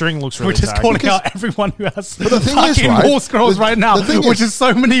 Yeah, the string looks really tacky. We're just calling out everyone who has fucking wall scrolls right now, which is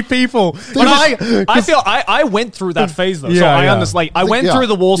so many people. But I went through that phase though. So I understand. Like I went through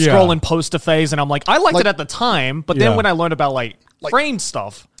the wall scroll and poster phase, and I'm like, I liked it at the time, but then when I learned about like framed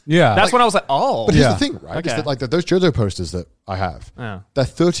stuff, that's when I was like, oh. But here's the thing, right? Is that like those JoJo posters that I have, they're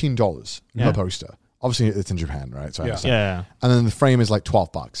 $13 per poster. Obviously, it's in Japan, right? So I understand. Yeah. And then the frame is like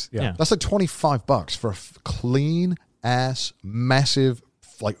 $12. Yeah. That's like $25 for a clean ass, massive,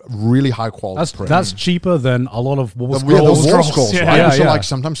 like really high quality print. That's cheaper than a lot of wall scrolls. The wall scrolls, right? Yeah, so like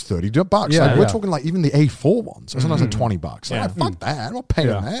sometimes $30. Yeah, like we're talking like even the A4 ones. Sometimes like $20. Like, fuck that. I'm not paying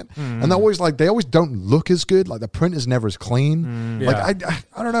that. And they always don't look as good. Like the print is never as clean. Like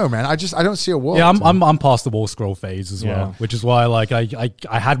I don't know, man. I don't see a world. Yeah, I'm past the wall scroll phase as well, which is why like I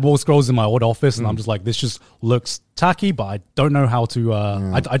had wall scrolls in my old office, and I'm just like, this just looks tacky, but I don't know how to.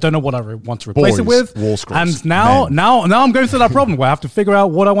 I don't know what I want to replace it with. Wall scrolls. And now I'm going through that problem where I have to figure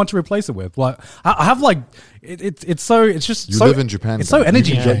out what I want to replace it with. Like I have like it's just you live in Japan. It's so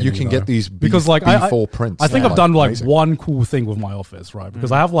energy. You can get these because like B4 prints. I think I've done like one cool thing with my office, right?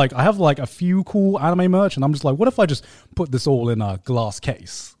 Because I have like a few cool anime merch, and I'm just like, what if I just put this all in a glass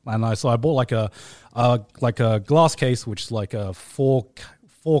case? And I bought like a glass case, which is like a four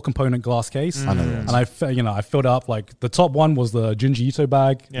component glass case. I know and I filled up like the top one was the Junji Ito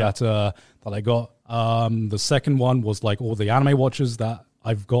bag that I got. The second one was like all the anime watches that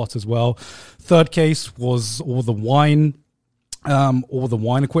I've got as well. Third case was all the wine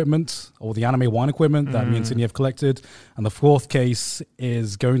equipment, all the anime wine equipment that me and Sydney have collected. And the fourth case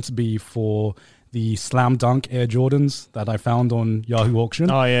is going to be for the Slam Dunk Air Jordans that I found on Yahoo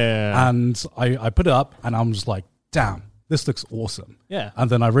Auction. Oh yeah. And I put it up, and I'm just like, damn, this looks awesome. Yeah. And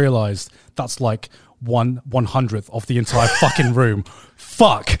then I realized that's like 1/100th of the entire fucking room.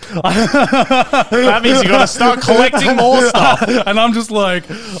 Fuck. That means you gotta start collecting more stuff. And I'm just like,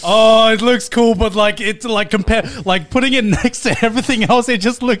 oh, it looks cool, but like it's like putting it next to everything else, it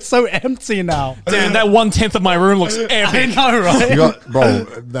just looks so empty now. Dude, that 1/10 of my room looks epic. I know, right? You got, bro,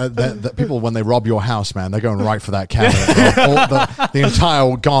 the people when they rob your house, man, they're going right for that cabinet. Bro. The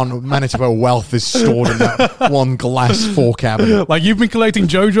entire Manitoba wealth is stored in that one glass 4 cabinet. Like you've been collecting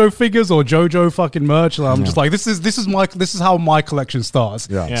JoJo figures or JoJo fucking merch, and I'm just like, this is how my collection starts.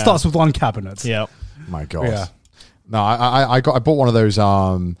 Yeah. Starts with one cabinet. Yeah. My God. Yeah. No, I bought one of those.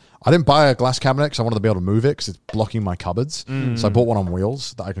 I didn't buy a glass cabinet because I wanted to be able to move it because it's blocking my cupboards. So I bought one on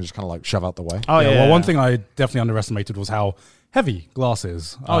wheels that I can just kind of like shove out the way. Oh yeah. Well, one thing I definitely underestimated was how heavy glass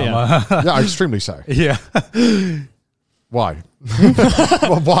is. Oh yeah. Yeah, extremely so. Yeah. Why?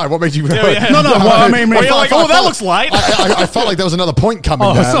 Why? What made you? No. Well, I mean, you're like, that looks light. I felt like there was another point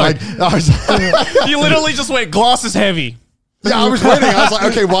coming there. sorry. Like, You literally just went, glass is heavy. yeah, I was waiting. I was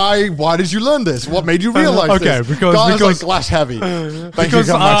like, okay, why did you learn this? What made you realize this? because like glass heavy. Thank you because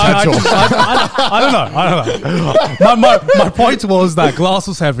for my TED talk. I don't know. My point was that glass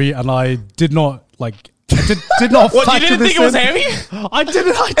was heavy, and I did not like did not What, you factor didn't this think it was in. heavy? I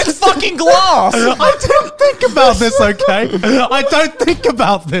didn't. It's fucking glass. I didn't think about this, okay? I don't think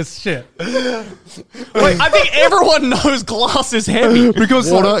about this shit. Wait, I think everyone knows glass is heavy.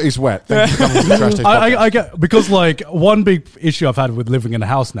 Because Water is wet. Thank you for coming to the Trash Taste Podcast. I get, because like one big issue I've had with living in a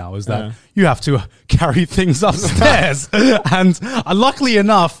house now is that you have to carry things upstairs, and luckily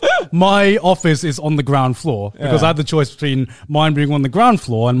enough, my office is on the ground floor because I had the choice between mine being on the ground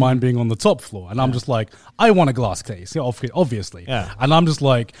floor and mine being on the top floor, and I'm just like, I want a glass case, obviously, and I'm just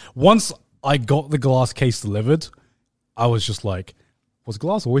like, once I got the glass case delivered, I was just like, was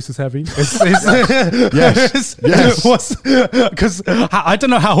glass always this heavy? Yes. Because I don't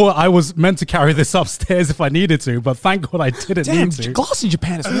know how I was meant to carry this upstairs if I needed to, but thank God I didn't Damn, need to. glass in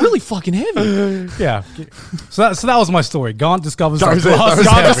Japan is really fucking heavy. Yeah. So that was my story. Gant discovers that was it. glass is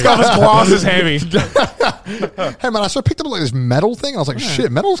God heavy. discovers glass is heavy. Hey man, so I picked up like this metal thing. I was like,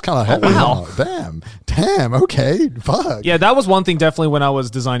 shit, metal's kind of heavy. wow. Damn. Okay, fuck. Yeah, that was one thing definitely when I was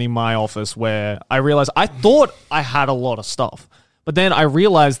designing my office where I realized I thought I had a lot of stuff. But then I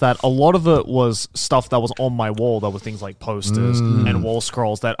realized that a lot of it was stuff that was on my wall. That was things like posters and wall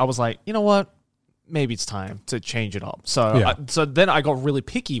scrolls that I was like, you know what? Maybe it's time to change it up. So so then I got really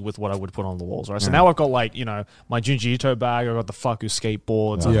picky with what I would put on the walls, right? So now I've got like, you know, my Junji Ito bag, I've got the Faku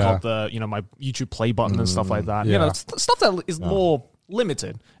skateboards, I've got the, you know, my YouTube play button and stuff like that. You know, stuff that is more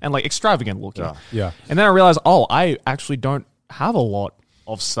limited and like extravagant looking. Yeah. And then I realized, oh, I actually don't have a lot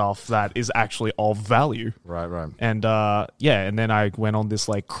of stuff that is actually of value. Right. And and then I went on this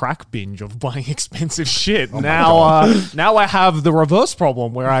like crack binge of buying expensive shit. Now I have the reverse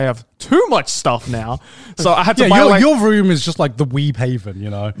problem where I have too much stuff now. So I had to buy your room is just like the weeb haven, you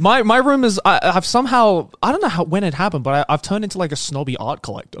know. my room is I've somehow, I don't know when it happened, but I've turned into like a snobby art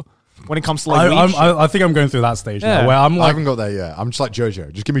collector when it comes to like weeb shit. I think I'm going through that stage now where I'm I like, haven't got there yet. I'm just like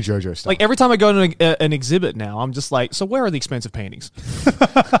JoJo. Just give me JoJo stuff. Like every time I go to an exhibit now, I'm just like, so where are the expensive paintings?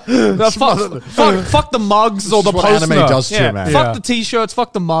 Fuck the mugs or the This is what posters. anime does to you, man. Fuck the t-shirts.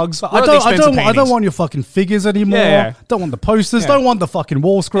 Fuck the mugs. I don't want your fucking figures anymore. Yeah. Don't want the posters. Don't want the fucking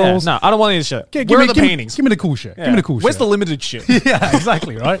wall scrolls. No, I don't want any shit. Give Where me are the paintings? Give me the cool shit. Give me the cool Where's shit. the limited shit? Yeah,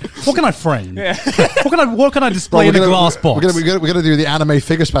 exactly, right? What can I frame? What can I display in a glass box? We're gonna do the anime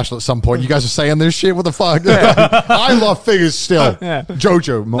figure special at some point. You guys are saying this shit. What the fuck? I love figures still.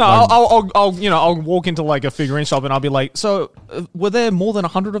 JoJo. No, I'll walk into like a figurine shop and I'll be like, so were there more than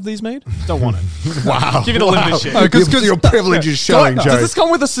 100 of these made? Don't want it. Wow. Give me the limited shit. Because your privilege is showing, Joe. Does this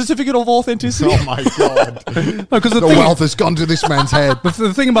come with a certificate of authenticity? Oh my god. Because The wealth has gone to this man's head.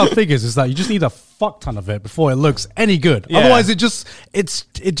 the thing about figures is that you just need a fuck ton of it before it looks any good. Yeah. Otherwise, it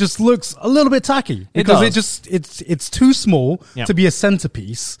just looks a little bit tacky because it's too small to be a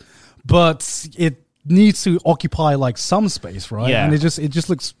centerpiece, but it needs to occupy like some space, right? Yeah. And it just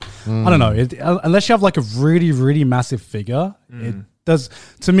looks. I don't know. Unless you have like a really really massive figure, it does.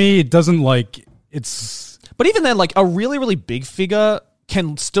 To me, it doesn't like it's. But even then, like a really, really big figure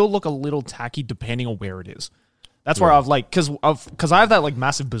can still look a little tacky depending on where it is. That's where I've like, because I have that like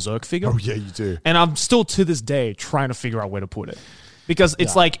massive Berserk figure. Oh yeah, you do. And I'm still to this day trying to figure out where to put it. Because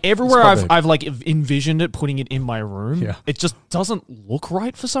it's like everywhere I've like envisioned it, putting it in my room, it just doesn't look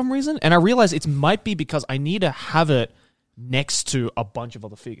right for some reason. And I realize it might be because I need to have it next to a bunch of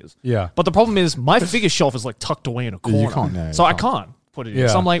other figures. Yeah. But the problem is my figure shelf is like tucked away in a corner. You can't, no, you so I can't. can't put it in. Yeah.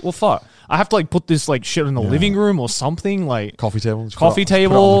 So I'm like, well, fuck. I have to like put this like shit in the living room or something like Coffee table. Coffee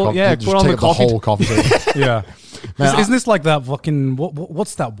table, yeah, Just put on take the up coffee whole coffee table. Yeah. Man, Isn't this like that fucking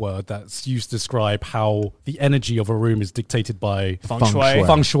what's that word that's used to describe how the energy of a room is dictated by feng shui.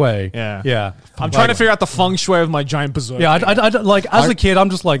 Feng shui. Yeah. Yeah. I'm trying to figure out the feng shui of my giant Berserk. Yeah, I like as a kid, I'm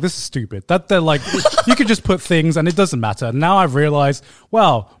just like, this is stupid. That they're like, you could just put things and it doesn't matter. Now I've realized,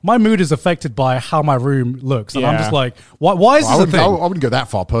 well, my mood is affected by how my room looks, and I'm just like, why is this a thing? I wouldn't go that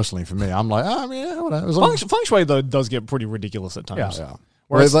far personally for me. I'm like, I mean, yeah, whatever. As long as- Feng shui though does get pretty ridiculous at times. yeah.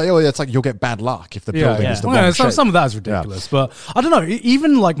 Well, it's like you'll get bad luck if the building is the Well, wrong some shape. of that is ridiculous, but I don't know.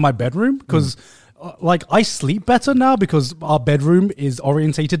 Even like my bedroom, because like I sleep better now because our bedroom is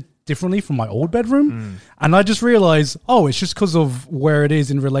orientated differently from my old bedroom, and I just realized, oh, it's just because of where it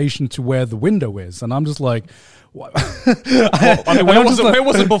is in relation to where the window is, and I'm just like, what? I mean, where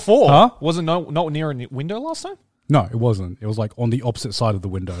was it before? Huh? Was it not near a window last time? No, it wasn't. It was like on the opposite side of the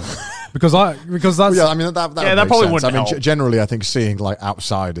window because that's Yeah, I mean that Yeah, that makes probably sense. wouldn't I mean, help. generally, I think seeing like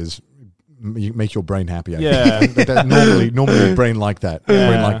outside is you make your brain happy. I Yeah. think. normally brain like that.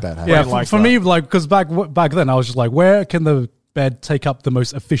 Brain like that. yeah. like For that. me, like because back then I was just like, where can the bed take up the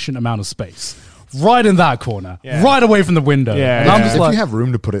most efficient amount of space? Right in that corner, right away from the window. Yeah, and I'm just if like, you have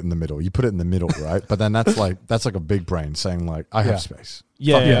room to put it in the middle, you put it in the middle, right? But then that's like a big brain saying like, I have space.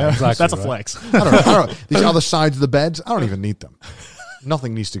 Yeah, exactly, that's a right. flex. I don't. These other sides of the beds, I don't even need them.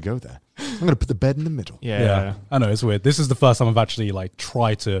 Nothing needs to go there. I'm going to put the bed in the middle. Yeah. I know, it's weird. This is the first time I've actually like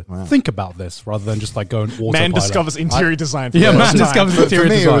tried to think about this rather than just like go and autopilot. Man discovers interior design. For Yeah, the man first time. discovers For interior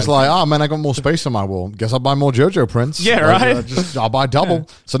me, design. it was like, oh man, I got more space on my wall. Guess I'll buy more JoJo prints. Yeah, Like, right? I'll buy double.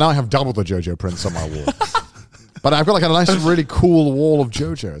 So now I have double the JoJo prints on my wall. But I've got like a nice, really cool wall of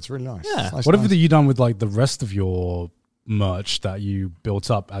JoJo. It's really nice. Yeah. It's nice, What nice. have you done with like the rest of your merch that you built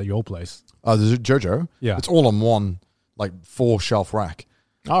up at your place? There's a JoJo. Yeah. It's all on one, like 4-shelf rack.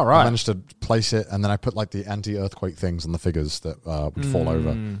 All I right. managed to place it, and then I put like the anti-earthquake things on the figures that would fall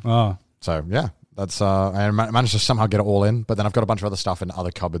over. Ah, So yeah, that's I managed to somehow get it all in. But then I've got a bunch of other stuff in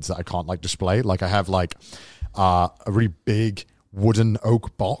other cupboards that I can't like display. Like I have like a really big wooden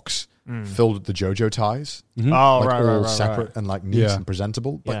oak box filled with the JoJo ties, Oh, like right, all right, separate right. and like neat Yeah. and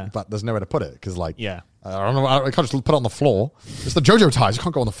presentable. But Yeah. but there's nowhere to put it because like Yeah. I don't know. I can't just put it on the floor. It's the JoJo ties. You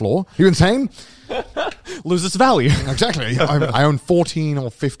can't go on the floor. Are you insane? Lose its value. Exactly. I own 14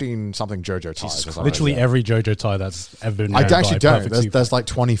 or 15 something JoJo ties. or something. literally every JoJo tie that's ever been I made actually by don't. Perfect There's, Super. there's like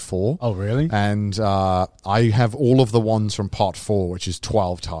 24. Oh, really? And I have all of the ones from part 4, which is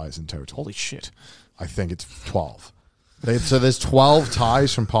 12 ties in total. Holy shit. I think it's 12. So there's 12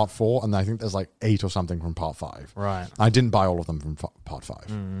 ties from part 4, and I think there's like 8 or something from part 5. Right. I didn't buy all of them from part 5.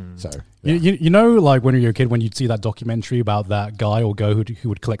 So yeah. You know, like when you were a kid, when you'd see that documentary about that guy or girl who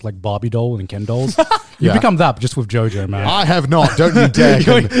would collect like Barbie doll and Ken dolls, you Yeah. become that, but just with JoJo, man. I have not. Don't you dare.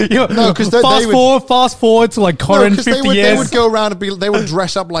 No, because fast forward to like current 50 they years. would go around and they would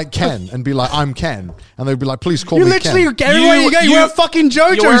dress up like Ken and be like, I'm Ken. And they'd be like, please call you me literally, Ken. everywhere you go, you wear a fucking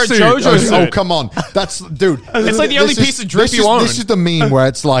JoJo you wear a suit. JoJo suit. Oh, come on. That's, dude. It's like the only piece of drip you own. This is the meme where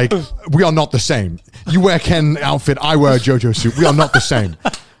it's like, we are not the same. You wear Ken outfit, I wear a JoJo suit. We are not the same.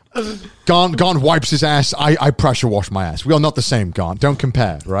 Gaunt wipes his ass, I pressure wash my ass. We are not the same, Gaunt. Don't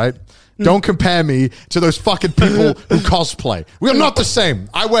compare, right? Don't compare me to those fucking people who cosplay. We are not the same.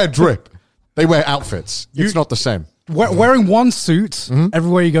 I wear drip. They wear outfits. It's not the same. Wearing one suit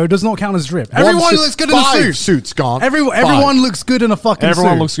everywhere you go does not count as drip. Everyone One suit- looks good in a 5 suit. suits, Gaunt. Everyone looks good in a fucking suit.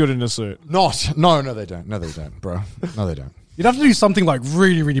 Everyone looks good in a suit. Not. No, they don't. No, they don't, bro. No, they don't. You'd have to do something like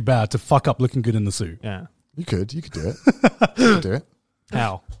really, really bad to fuck up looking good in the suit. Yeah. You could do it. You could do it.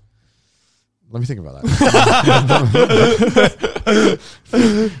 How? Let me think about that.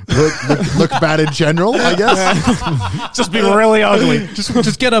 look bad in general, I guess. Just be really ugly.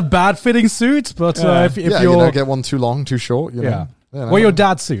 Just get a bad fitting suit, but if Yeah, you're you know, get one too long, too short. You know. yeah, You know. wear your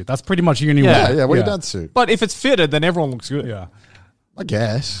dad's suit. That's pretty much your new Yeah, wear. Yeah, wear your dad's suit. But if it's fitted, then everyone looks good. Yeah. I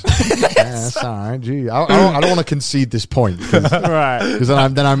guess. Yes, all right. Gee, I don't want to concede this point because Right.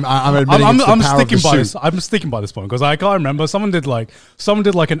 then I'm admitting it's the I'm power sticking of the by suit. this. I'm sticking by this point because I can't remember. Someone did like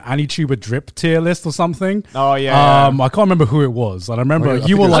an Anituber drip tier list or something. Oh, yeah. I can't remember who it was, and I remember I you think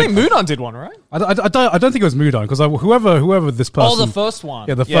were it was- I like, think Moonon did one, right? I don't think it was Mudon because whoever this person. Oh, the first one.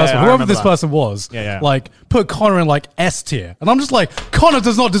 Yeah, the first Yeah, one. I Whoever remember this that. person was, Yeah. like put Connor in like S tier, and I'm just like, Connor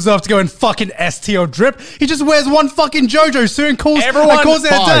does not deserve to go in fucking S tier or drip. He just wears one fucking JoJo suit and calls it a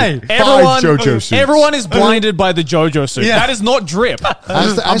Five. day. Everyone, JoJo suits. everyone is blinded by the JoJo suit. Yeah. That is not drip.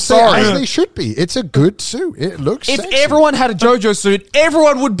 I'm sorry. As they should be. It's a good suit. It looks If sexy. everyone had a JoJo suit,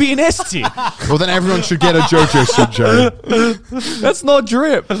 everyone would be an S tier. Well, then everyone should get a JoJo suit, Joe. That's not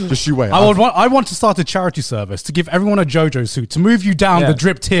drip. Just you wait. I want to start a charity service to give everyone a JoJo suit to move you down Yeah. the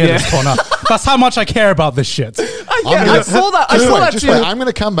drip tier Yeah. list, Connor. That's how much I care about this shit. I saw that. I Just saw wait, that just tier. wait. I'm going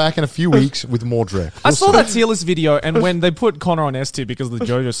to come back in a few weeks with more drip. I We'll saw see. that tier list video, and when they put Connor on S tier because of the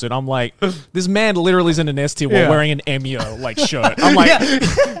JoJo suit, I'm like, this man literally is in an S tier while Yeah. wearing an Emiya like shirt. I'm like,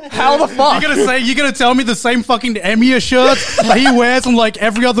 how the fuck? You're gonna tell me the same fucking Emiya shirt that he wears on like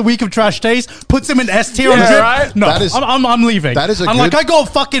every other week of Trash Taste puts him in S tier on Yeah, drip? right? No, That is- I'm leaving. that is a I'm good- like, I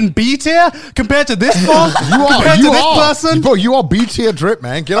got fucking B tier compared to this one. You are. compared You to this are. person. Bro, you are B tier drip,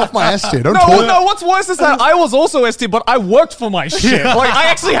 man. Get off my S tier. Don't No, talk. no. What's worse is that I was also S tier, but I worked for my shit. Like I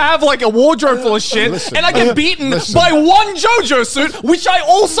actually have like a wardrobe full of shit, Listen. and I get beaten Listen. by one JoJo suit, which I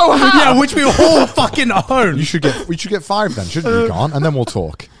also have. Yeah, which we all fucking own. We should get 5 then, shouldn't we, Gone? And then we'll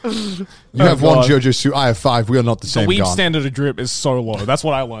talk. You have one God. JoJo suit. I have 5. We are not the The same. weeb Gone. standard of drip is so low. That's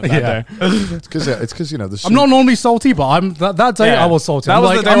what I learned that Yeah. day. It's because you know the. Suit. I'm not normally salty, but I'm that day Yeah. I was salty. That I'm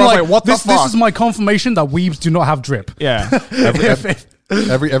was the like, day I'm where I was like, like, what the this fuck? is my confirmation that weebs do not have drip. Yeah.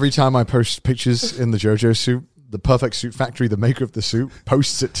 Every time I post pictures in the JoJo suit, the Perfect Suit Factory, the maker of the suit,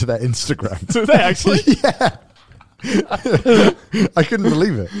 posts it to their Instagram. Do they actually? Yeah. I couldn't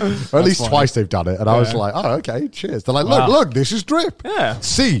believe it. Or at least funny. twice they've done it, and I was like, "Oh, okay, cheers." They're like, Wow. "Look, this is drip." Yeah.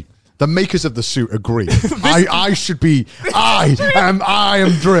 See, The makers of the suit agree. I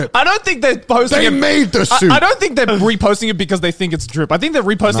am Drip. I don't think they're posting They it. made the suit. I don't think they're reposting it because they think it's Drip. I think they're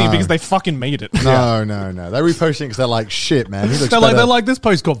reposting it because they fucking made it. No. They're reposting because they're like, shit, man. He looks They're better. like, this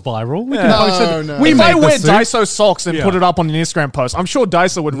post got viral. We can Yeah. post it. No. We If made I the wear suit. Daiso socks and Yeah. put it up on an Instagram post, I'm sure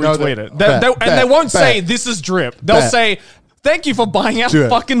Daiso would No, retweet it. bet, They won't say bet. this is Drip. They'll Bet. say, thank you for buying our Do it.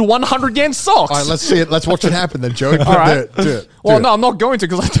 fucking 100 yen socks. All right, let's see it. Let's watch it happen then, Joey. All right. Do it. Well, no, I'm not going to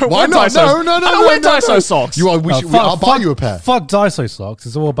because I don't Why wear not? Daiso. No. I don't wear Daiso socks. You are. I'll buy fuck- you a pair. Fuck Daiso socks.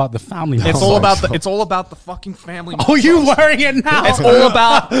 It's all about the family. It's Mart all socks. about the fucking family. Oh, you wearing it now? It's all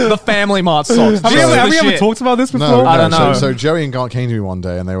about the Family Mart socks. Have This is we the ever shit. talked about this before? No, I don't know. So Joey and Gart came to me one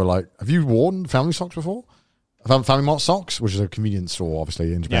day and they were like, "Have you worn family socks before? Family Mart socks, which is a convenience store,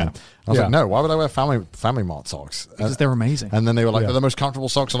 obviously in Japan." Yeah. I was Yeah. like, "No, why would I wear family Mart socks?" Because they're amazing. And then they were like, Yeah. "They're the most comfortable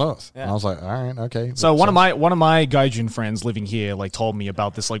socks on earth." And I was like, "All right, okay." So one of my gaijin friends living here like told me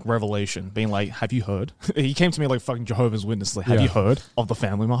about this like revelation, being like, "Have you heard?" He came to me like fucking Jehovah's Witness, like, "Have Yeah. you heard of the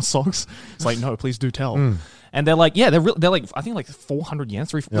Family Mart socks?" It's like, "No, please do tell." And they're like, "Yeah, they're like I think like 400 yen,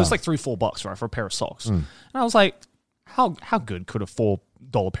 it's like $3-4 right for a pair of socks." And I was like, "How good could a $4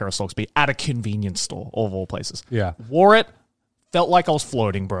 pair of socks be at a convenience store of all places?" Yeah. Wore it. Felt like I was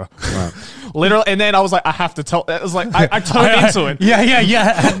floating, bro. Literally, and then I was like, I have to tell. It was like I turned into it.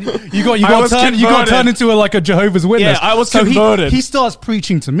 Yeah. And you got was turned converted. into like a Jehovah's Witness. Yeah, I was so converted. He starts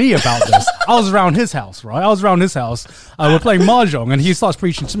preaching to me about this. I was around his house, right? We're playing mahjong, and he starts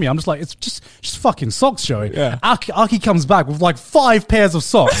preaching to me. I'm just like, it's just fucking socks, Joey. Yeah. Aki comes back with like 5 pairs of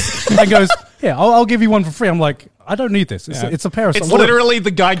socks and goes, "Yeah, I'll give you one for free." I'm like, I don't need this. It's a pair of It's socks. literally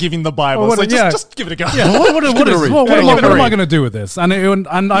the guy giving the Bible. What It's like, yeah. just give it a go. Yeah, what Give it a read. what Yeah, am give it a I read. going to do with this? And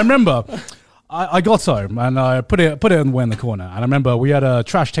I remember I got home and I put it in the corner. And I remember we had a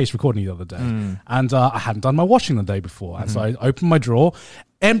Trash Taste recording the other day, and I hadn't done my washing the day before, and so I opened my drawer,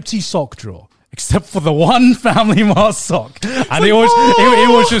 empty sock drawer. Except for the one Family Mart sock, and it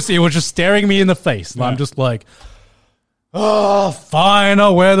was just staring me in the face, and I'm just like, "Oh, fine,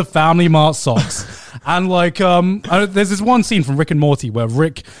 I'll wear the Family Mart socks." And like, there's this one scene from Rick and Morty where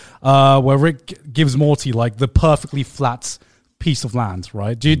Rick gives Morty like the perfectly flat piece of land,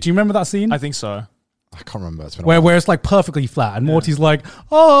 right? Do you remember that scene? I think so. I can't remember. It's been a while. Where it's like perfectly flat, and Morty's like,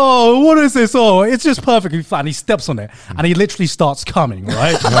 "Oh, what is this? Oh, it's just perfectly flat." And he steps on it, and he literally starts coming,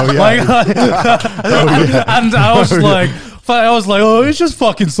 right? Oh, yeah. And I was like, "Oh, it's just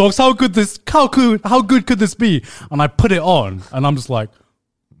fucking socks. How good could this be?" And I put it on, and I'm just like,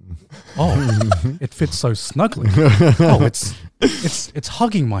 "Oh, it fits so snugly. Oh, it's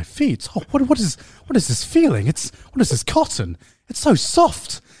hugging my feet. Oh, what is this feeling? What is this cotton? It's so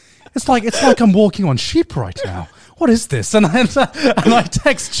soft. It's like I'm walking on sheep right now. What is this?" And I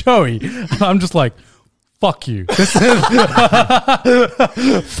text Joey, and I'm just like, "Fuck you." This is And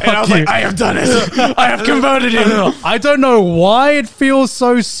I was like, I have done it. I have converted him. I don't know why it feels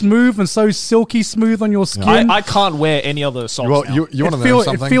so smooth and so silky smooth on your skin. I can't wear any other socks Well, now. you want to know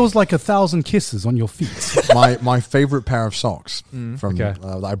something? It feels like 1,000 kisses on your feet. my favorite pair of socks from Okay.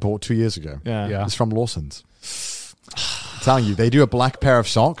 that I bought 2 years ago. Yeah. It's from Lawson's. I'm telling you, they do a black pair of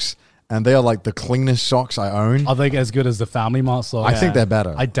socks, and they are like the cleanest socks I own. Are they as good as the Family Mart socks? I think they're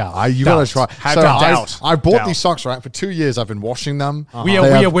better. I doubt. You Doubt. gotta try. Doubt. I bought Doubt. these socks right for 2 years. I've been washing them. We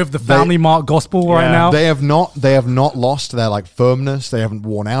are with the Family Mart gospel right Yeah. now. They have not lost their like firmness. They haven't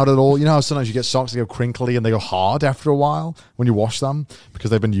worn out at all. You know how sometimes you get socks that go crinkly and they go hard after a while when you wash them because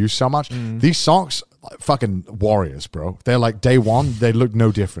they've been used so much. These socks, like, fucking warriors, bro. They're like day one. They look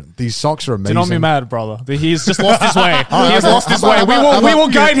no different. These socks are amazing. Do not be mad, brother. He's just lost his way. He has lost his way. We will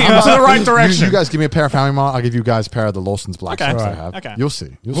guide him to the right direction. You guys give me a pair of Family Mart. I'll give you guys a pair of the Lawson's black Okay. socks Right. I have. Okay. You'll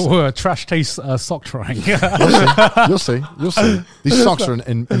see. Ooh, a Trash Taste sock trying. You'll see. These socks are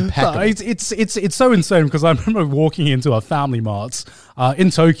impeccable. It's so insane because I remember walking into a Family Mart's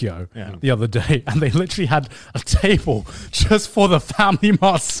in Tokyo the other day, and they literally had a table just for the Family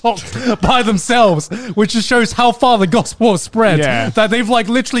Mart socks by themselves, which just shows how far the gospel has spread. Yeah. That they've like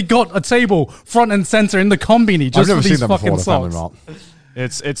literally got a table front and center in the combini I've just never for seen these them fucking before. The Family socks. Mart.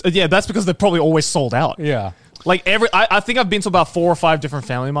 It's yeah. That's because they're probably always sold out. Yeah. Like I think I've been to about 4 or 5 different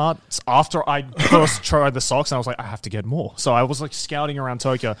Family Marts after I first tried the socks, and I was like, I have to get more. So I was like scouting around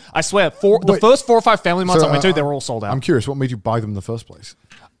Tokyo. I swear, the first 4 or 5 Family Marts So, I went to, they were all sold out. I'm curious, what made you buy them in the first place?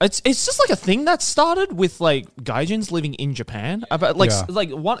 It's just like a thing that started with like gaijins living in Japan. About like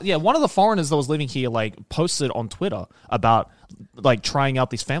Yeah. one of the foreigners that was living here like posted on Twitter about like trying out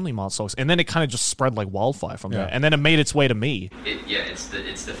these Family Mart socks, and then it kind of just spread like wildfire from there, and then it made its way to me. It's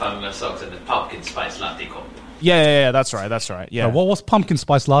the Family Mart socks and the pumpkin spice latte cup. Yeah, that's right. Yeah. What's pumpkin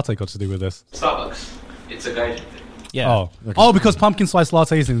spice latte got to do with this? Starbucks. It's a gaijin thing. Yeah. Oh, because pumpkin spice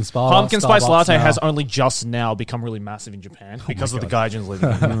latte is in Pumpkin spice Starbucks latte now. has only just now become really massive in Japan because of the gaijins living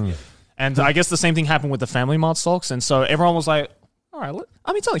there. And I guess the same thing happened with the Family Mart stocks. And so everyone was like, all right,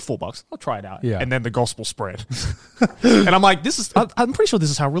 I mean, it's only $4. I'll try it out. Yeah. And then the gospel spread. And I'm like, I'm pretty sure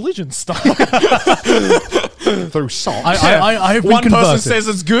this is how religions start. Through socks. I have been One person converted. says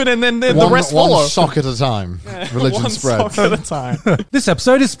it's good and then the rest follow. One sock at a time. Religion One spreads. sock at a time. This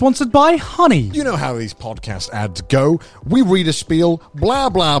episode is sponsored by Honey. You know how these podcast ads go. We read a spiel, blah,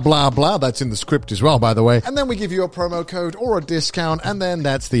 blah, blah, blah. That's in the script as well, by the way. And then we give you a promo code or a discount, and then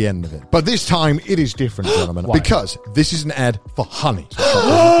that's the end of it. But this time, it is different, gentlemen, because this is an ad for Honey.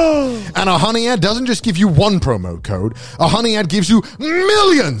 And a Honey ad doesn't just give you one promo code. A Honey ad gives you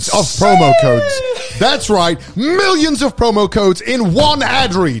millions of promo codes. That's right, millions of promo codes in one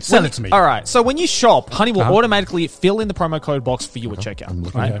ad read. Sell it to me. All right. So when you shop, Honey will automatically fill in the promo code box for you at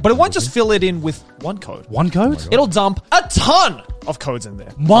checkout. Right? Okay. But it won't just fill it in with one code. One code? It'll dump a ton of codes in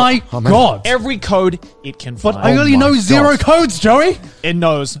there. My God. Every code it can But find. I only know 0 codes, Joey. It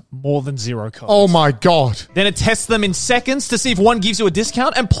knows more than 0 codes. Oh my God. Then it tests them in seconds to see if one gives you a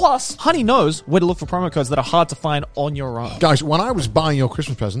discount. And plus, Honey knows where to look for promo codes that are hard to find on your own. Guys, when I was buying your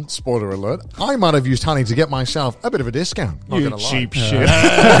Christmas present, spoiler alert, I might have used Honey to get myself a bit of a discount. Not You gonna lie. cheap shit.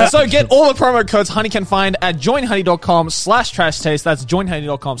 So get all the promo codes Honey can find at joinhoney.com/trashtaste. That's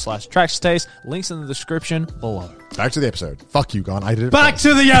joinhoney.com/trashtaste. Links in the description below. Back to the episode. Fuck you, Gon. I did it Back first.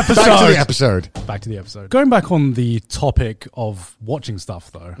 to the episode. Back to the episode. Back to the episode. Going back on the topic of watching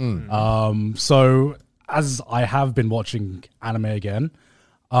stuff, though. So as I have been watching anime again,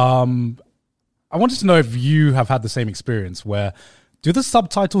 I wanted to know if you have had the same experience where do the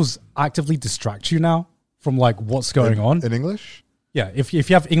subtitles actively distract you now from like what's going on? In English? Yeah, if you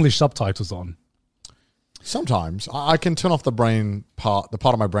have English subtitles on. Sometimes. I can turn off the part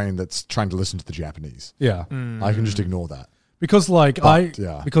of my brain that's trying to listen to the Japanese. Yeah. I can just ignore that. Because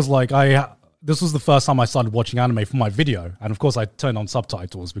yeah. this was the first time I started watching anime for my video, and of course I turned on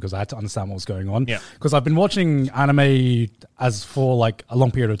subtitles because I had to understand what was going on. Yeah. Because I've been watching anime as for like a long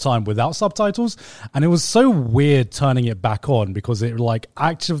period of time without subtitles, and it was so weird turning it back on because it like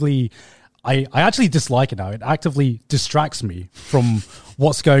actively, I actually dislike it now. It actively distracts me from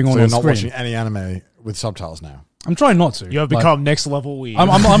what's going on So you're on not screen. watching any anime with subtitles now. I'm trying not to. You have Like, become next level weed.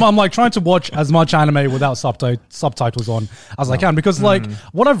 I'm like trying to watch as much anime without subtitles on as I can because like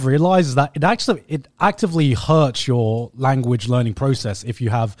what I've realized is that it actively hurts your language learning process if you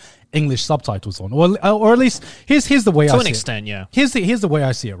have English subtitles on, or at least here's the way I see to an it. extent, yeah. Here's the way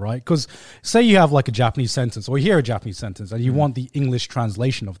I see it, right? Because say you have like a Japanese sentence or you hear a Japanese sentence and you want the English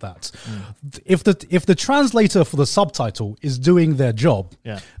translation of that. If the translator for the subtitle is doing their job,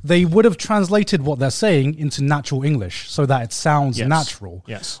 Yeah. they would have translated what they're saying into natural English so that it sounds Yes. natural.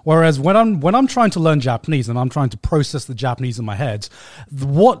 Yes. Whereas when I'm trying to learn Japanese and I'm trying to process the Japanese in my head,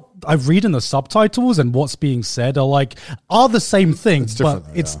 what I read in the subtitles and what's being said are the same thing, but different,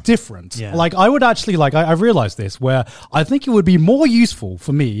 it's yeah. different. Yeah. Like I would actually I realized this where I think it would be more useful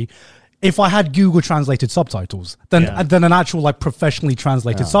for me if I had Google translated subtitles than an actual like professionally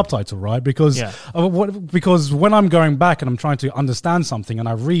translated subtitle, right? Because because when I'm going back and I'm trying to understand something and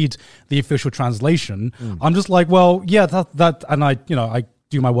I read the official translation, I'm just like, well, yeah, that and I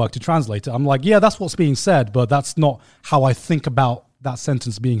do my work to translate it. I'm like, yeah, that's what's being said, but that's not how I think about that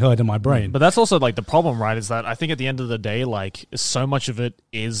sentence being heard in my brain. But that's also like the problem, right? Is that I think at the end of the day, like so much of it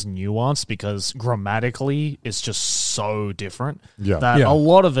is nuanced because grammatically it's just so different that Yeah. a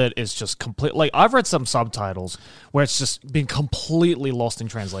lot of it is just complete. Like I've read some subtitles where it's just been completely lost in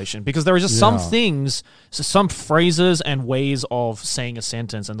translation because there are just some things, so some phrases and ways of saying a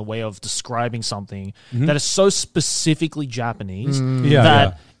sentence and the way of describing something that is so specifically Japanese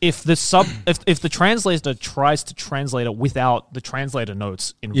that. If the translator tries to translate it without the translator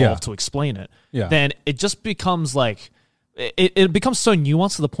notes involved to explain it, then it just becomes like it becomes so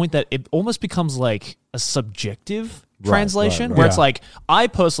nuanced to the point that it almost becomes like a subjective translation where it's like I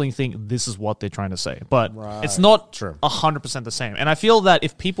personally think this is what they're trying to say, but it's not 100% the same. And I feel that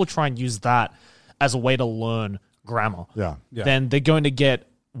if people try and use that as a way to learn grammar, then they're going to get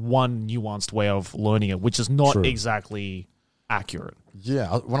one nuanced way of learning it, which is not exactly accurate.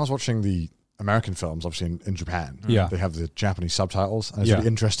 Yeah, when I was watching the American films, obviously in Japan, they have the Japanese subtitles, and it's really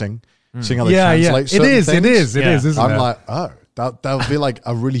interesting seeing how they translate certain things. It is, isn't I'm it? like, oh, that would be like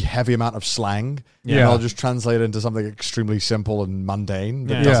a really heavy amount of slang. And I'll just translate it into something extremely simple and mundane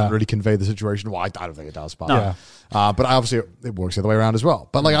that doesn't really convey the situation. Well, I don't think it does, but but obviously it works the other way around as well.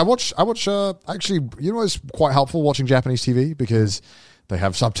 But like I watch actually, you know, it's quite helpful watching Japanese TV because They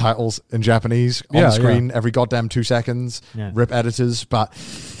have subtitles in Japanese on Yeah, the screen every goddamn 2 seconds. Yeah. Rip editors, but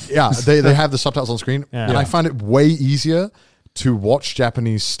yeah, they have the subtitles on screen, and I find it way easier to watch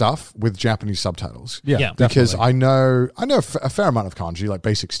Japanese stuff with Japanese subtitles. Yeah. Because definitely. I know a fair amount of kanji, like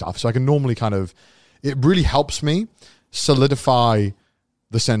basic stuff, so I can normally it really helps me solidify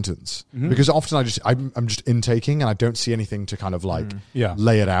the sentence because often I'm just intaking and I don't see anything to kind of like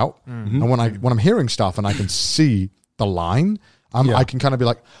lay it out. And when I'm hearing stuff and I can see the line, I can kind of be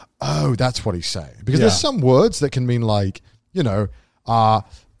like, oh, that's what he's saying. Because there's some words that can mean like, you know,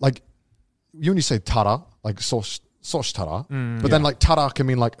 like when you say tara, like sosh tara, but then like tara can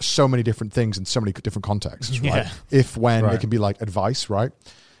mean like so many different things in so many different contexts, right? If, when, it can be like advice, right?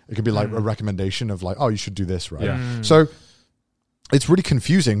 It can be like a recommendation of like, oh, you should do this, right? So it's really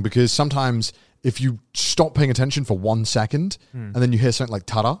confusing because sometimes if you stop paying attention for 1 second and then you hear something like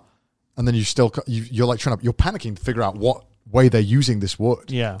tara, and then you're like you're panicking to figure out what way they're using this word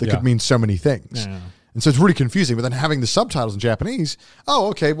that could mean so many things. And so it's really confusing. But then having the subtitles in Japanese, oh,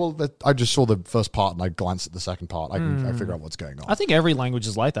 okay, well, I just saw the first part and I glanced at the second part. I figure out what's going on. I think every language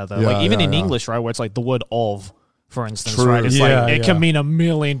is like that, though. Yeah, like even in yeah. English, right, where it's like the word of, for instance, True. right? It's Yeah, like it yeah. can mean a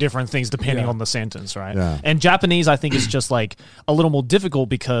million different things depending on the sentence, right? Yeah. And Japanese, I think, is just like a little more difficult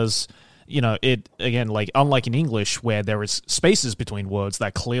because, you know, it again, like unlike in English where there is spaces between words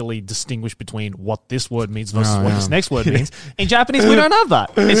that clearly distinguish between what this word means versus what this next word means. In Japanese, we don't have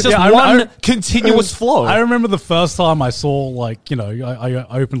that. It's just one continuous flow. I remember the first time I saw, like, you know,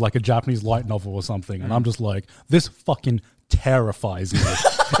 I opened like a Japanese light novel or something, and I'm just like, this fucking terrifies me.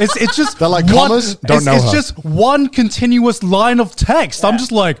 It's just They're like one, commas? Don't know it's her. just one continuous line of text. I'm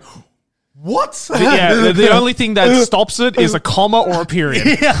just like, what? Yeah, the only thing that stops it is a comma or a period.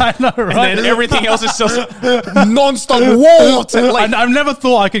 Yeah, I know, right? And then everything else is just non-stop what? Like, I've never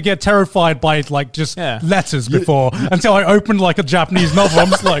thought I could get terrified by like just letters before until I opened like a Japanese novel. I'm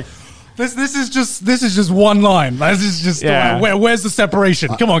just like, this is just one line. This is just where's the separation?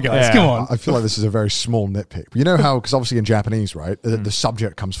 Come on, guys, come on. I feel like this is a very small nitpick. But you know how, because obviously in Japanese, right, the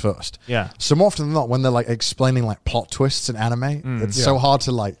subject comes first. Yeah. So more often than not, when they're like explaining like plot twists in anime, it's so hard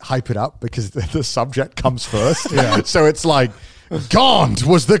to like hype it up because the subject comes first. So it's like, Gaunt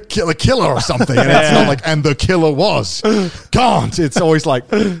was the killer or something. And it's not like, and the killer was Gaunt. It's always like,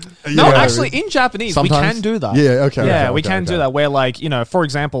 no, actually, in Japanese, sometimes? we can do that. Yeah, okay. Yeah, okay, we okay, can okay. do that. Where, like, you know, for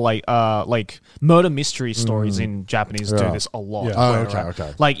example, like murder mystery stories in Japanese do this a lot. Yeah. Oh, where, okay, right,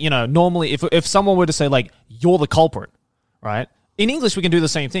 okay. Like, you know, normally if someone were to say, like, you're the culprit, right? In English, we can do the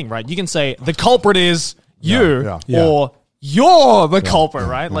same thing, right? You can say, the culprit is you, yeah. or you're the culprit,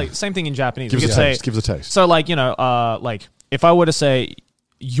 right? Like, same thing in Japanese. Give We us could a say, taste. Give us a taste. so, like, you know, like, if I were to say,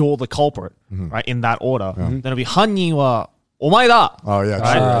 you're the culprit, right, in that order, then it'll be, 犯人はお前だ. Oh, yeah.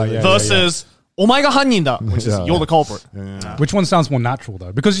 Right? True. yeah, Versus, お前が犯人だ, which is, Yeah, you're yeah. the culprit. Which one sounds more natural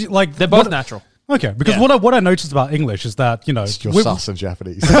though? Because like They're both natural. Okay, because Yeah. what I noticed about English is that, you know, You're with- sus in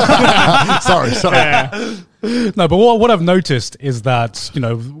Japanese. sorry. no, but what I've noticed is that, you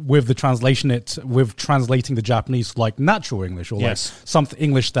know, with translating the Japanese like natural English or Yes. like something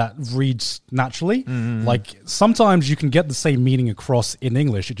English that reads naturally, like sometimes you can get the same meaning across in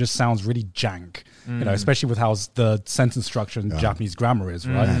English. It just sounds really jank, you know, especially with how the sentence structure in Japanese grammar is,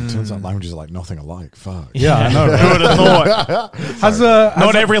 right? Man, turns out languages are like nothing alike. Fuck. Yeah, I know. Right? Who would have thought?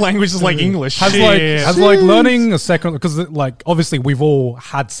 Not every language is like English. Has like learning a second, because like obviously we've all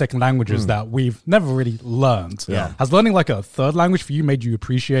had second languages that we've never really learned. Yeah. Has learning like a third language for you made you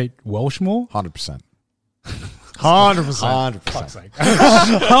appreciate Welsh more? 100%. 100%. 100%.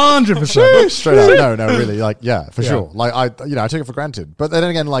 100%. Straight up. No, really. Like, yeah, for sure. Like, I take it for granted. But then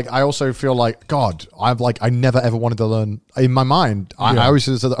again, like, I also feel like, God, I never ever wanted to learn. In my mind, I always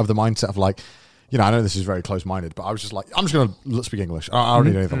was of the mindset of like, you know, I know this is very close-minded, but I was just like, I'm just going to speak English. I don't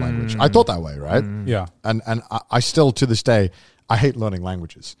need any other language. I thought that way, right? Yeah. And I still, to this day, I hate learning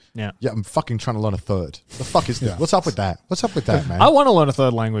languages. Yeah. Yeah, I'm fucking trying to learn a third. The fuck is this? Yeah. What's up with that? What's up with that, man? I want to learn a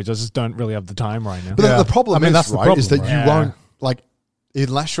third language. I just don't really have the time right now. But Yeah. the problem I mean, is, that's the right, problem, is that right? you Yeah. won't, like,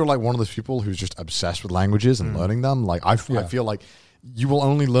 unless you're like one of those people who's just obsessed with languages and learning them, like, I feel like you will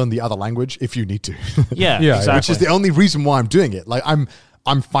only learn the other language if you need to. Yeah, Yeah, exactly. Which is the only reason why I'm doing it. Like,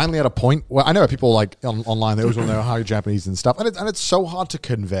 I'm finally at a point where I know people like online, they always want to know how you're Japanese and stuff. And it's so hard to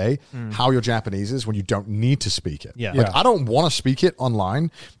convey how your Japanese is when you don't need to speak it. Yeah. Like, Yeah. I don't want to speak it online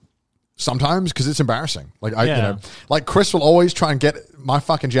sometimes because it's embarrassing. Like, you know, like Chris will always try and get my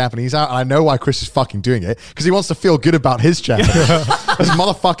fucking Japanese out. And I know why Chris is fucking doing it because he wants to feel good about his Japanese. This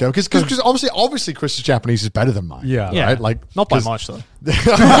motherfucker. Because obviously Chris's Japanese is better than mine. Yeah. Yeah. Right? Like, Not by 'cause- much, though.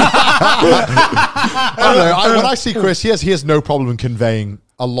 I don't know. When I see Chris, he has no problem conveying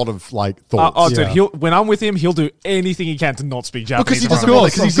a lot of like thoughts. Dude, when I'm with him, he'll do anything he can to not speak Japanese. he doesn't Of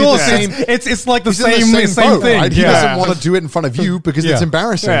want course, because of he's in course. the same- It's like the He's in same the same boat, thing. right? He doesn't want to do it in front of you because it's Yeah.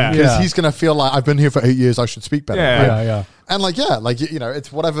 embarrassing. Yeah. Because Yeah. he's going to feel like I've been here for 8 years. I should speak better. Yeah. right? Yeah. And like, you know,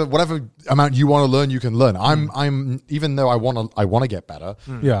 it's whatever amount you want to learn, you can learn. I'm even though I want to get better.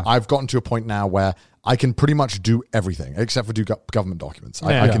 Yeah. I've gotten to a point now where I can pretty much do everything except for do government documents.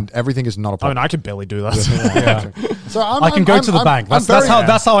 I Yeah. can. Everything is not a I problem. mean, I can barely do that. So I can go to the bank.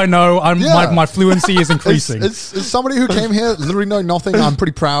 That's how I know my fluency is increasing. It's somebody who came here literally knowing nothing. I'm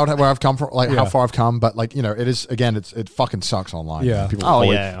pretty proud of where I've come from, like how far I've come. But like, you know, it is again, it fucking sucks online. Yeah. People Oh,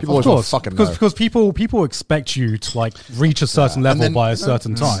 always, yeah. people Of always want course, to fucking know. because people expect you to like reach a certain And level then, by a you know,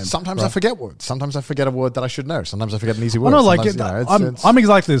 certain time. Sometimes I forget words. Sometimes I forget a word that I should know. Sometimes I forget an easy I word. know, like Sometimes, you know, I'm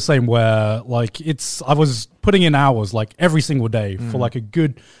exactly the same. Where like I was putting in hours like every single day for like a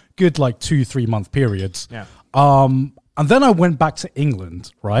good like 2-3 month periods. Yeah. And then I went back to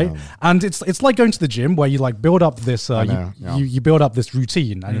England, right? And it's like going to the gym where you like build up this you build up this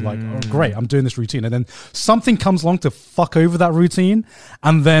routine and you're like, oh great, I'm doing this routine, and then something comes along to fuck over that routine,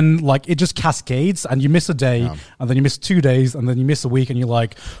 and then like it just cascades and you miss a day, and then you miss 2 days, and then you miss a week, and you're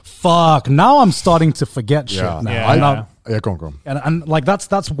like, fuck, now I'm starting to forget shit now. Yeah. Go on. And like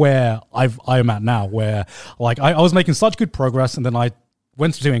that's where I am at now, where like I was making such good progress, and then I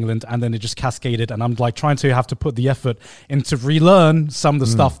went to England, and then it just cascaded, and I'm like trying to have to put the effort into relearn some of the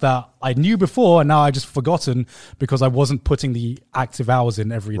stuff that I knew before, and now I just forgotten because I wasn't putting the active hours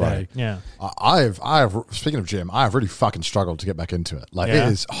in every day. Right. Yeah. I've speaking of gym, I have really fucking struggled to get back into it. Like Yeah.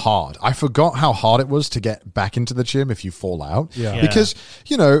 it is hard. I forgot how hard it was to get back into the gym if you fall out. Yeah. Because,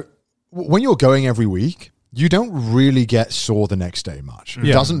 you know, when you're going every week, you don't really get sore the next day much. It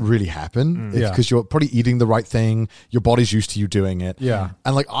Yeah. doesn't really happen Yeah. because you're probably eating the right thing. Your body's used to you doing it. Yeah.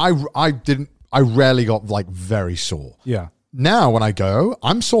 And like I rarely got like very sore. Yeah. Now when I go,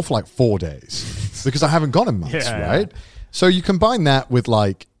 I'm sore for like 4 days because I haven't gone in months, Yeah. right? So you combine that with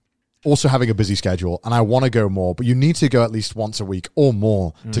like also having a busy schedule, and I want to go more, but you need to go at least once a week or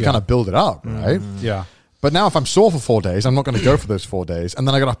more to kind of build it up, right? Yeah. But now if I'm sore for 4 days, I'm not going to go for those 4 days. And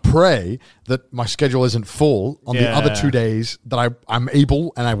then I got to pray that my schedule isn't full on the other 2 days that I'm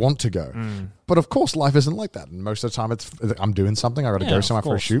able and I want to go. But of course, life isn't like that. And most of the time I'm doing something. I got to go somewhere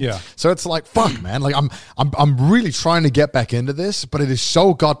for a shoot. Yeah. So it's like, fuck, man. Like I'm really trying to get back into this, but it is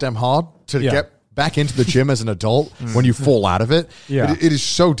so goddamn hard to get back into the gym as an adult when you fall out of it. Yeah. It is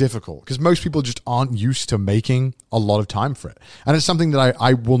so difficult because most people just aren't used to making a lot of time for it. And it's something that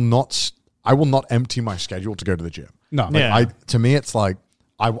I will not empty my schedule to go to the gym. No. Like, Yeah. to me, it's like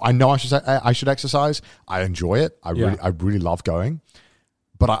I know I should exercise. I enjoy it. I Yeah. really love going,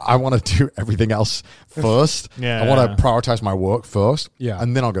 but I want to do everything else first. Yeah. I want to prioritize my work first. Yeah.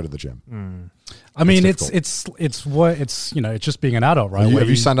 and then I'll go to the gym. I mean, it's you know, it's just being an adult, right? Have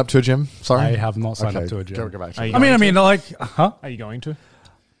you signed up to a gym? Sorry, I have not signed up to a gym. Go back to Are it. you I mean, going to? like, huh? Are you going to?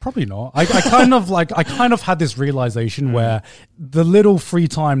 Probably not. I kind of had this realization where the little free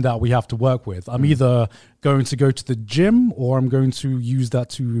time that we have to work with, I'm either going to go to the gym or I'm going to use that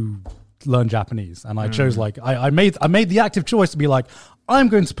to learn Japanese. And I chose like I made the active choice to be like, I'm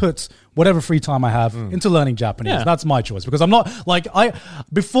going to put whatever free time I have into learning Japanese. Yeah. That's my choice, because I'm not like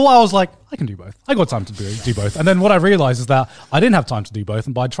before I was like, I can do both. I got time to do both. And then what I realized is that I didn't have time to do both,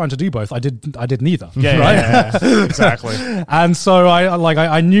 and by trying to do both, I did neither. Yeah, right? yeah. Exactly. And so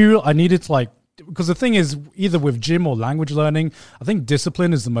I knew I needed to because the thing is, either with gym or language learning, I think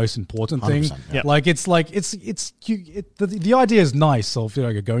discipline is the most important thing. 100%, yeah. Like the idea is nice of, you know,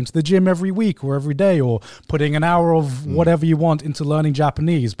 you're going to the gym every week or every day or putting an hour of whatever you want into learning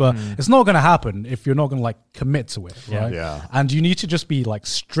Japanese, but it's not going to happen if you're not going to like commit to it, right? Yeah. And you need to just be like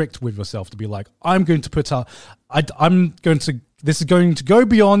strict with yourself to be like, I'm going to put out, this is going to go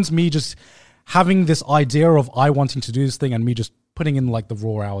beyond me just having this idea of I wanting to do this thing and me just putting in like the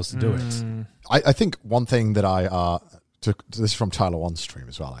raw hours to do it. I think one thing that I took, this is from Tyler One's stream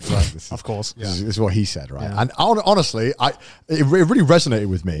as well. Actually. This is, Of course. this is what he said, right? And honestly, it really resonated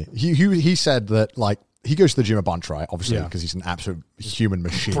with me. He said that like he goes to the gym a bunch, right? Obviously, Yeah. because he's an absolute human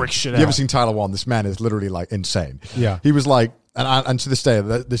machine. Brick shit You ever out. seen Tyler One? This man is literally like insane. Yeah. He was like, and to this day,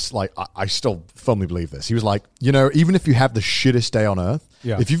 this like I still firmly believe this. He was like, you know, even if you have the shittest day on earth,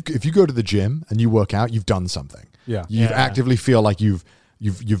 Yeah. if you go to the gym and you work out, you've done something. Yeah. You Yeah. actively feel like you've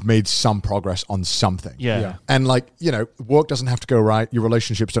made some progress on something. Yeah. And like, you know, work doesn't have to go right. Your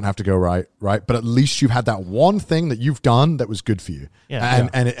relationships don't have to go right. But at least you've had that one thing that you've done that was good for you. Yeah.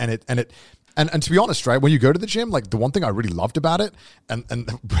 And to be honest, right, when you go to the gym, like the one thing I really loved about it, and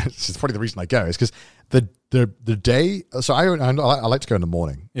it's probably the reason I go, is because the day. So I like to go in the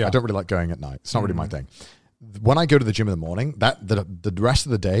morning. Yeah. I don't really like going at night. It's not really my thing. when I go to the gym in the morning, that the rest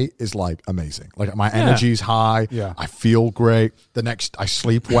of the day is like amazing. Like my energy's high. Yeah. I feel great. I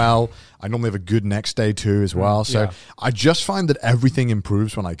sleep well. I normally have a good next day too as well. So I just find that everything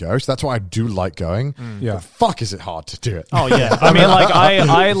improves when I go. So that's why I do like going. Yeah. But fuck, is it hard to do it? Oh yeah, I mean, like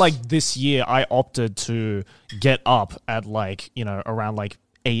I like this year I opted to get up at like around like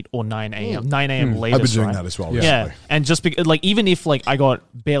 8 or 9 a.m. 9 a.m. latest. I've been doing right? that as well. Yeah, recently. and just like even if like I got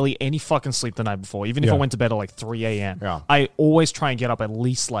barely any fucking sleep the night before, even if I went to bed at like 3 a.m., I always try and get up at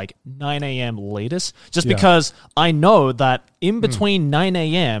least like 9 a.m. latest, just because I know that in between 9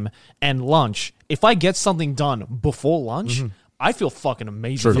 a.m. and lunch, if I get something done before lunch, I feel fucking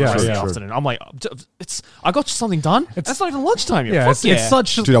amazing for the rest of the afternoon. I'm like, I got something done. It's not even lunchtime yet. It's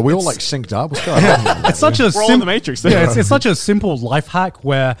such. Dude, are we all like synced up? What's going on? It's such a We're all in the Matrix. Yeah, it's such a simple life hack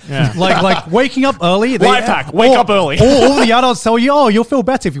where, like waking up early. Life hack: wake up early. All the adults tell you, "Oh, you'll feel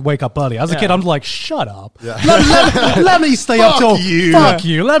better if you wake up early." As a kid, I'm like, "Shut up! Let me stay up till fuck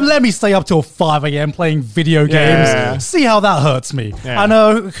you. Let me stay up till 5 a.m. playing video games. See how that hurts me." I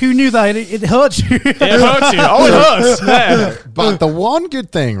know who knew that it hurts you. It hurts you. Oh, it hurts. Yeah. But the one good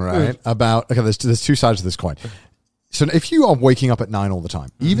thing, right, about there's two sides of this coin. So if you are waking up at 9 all the time,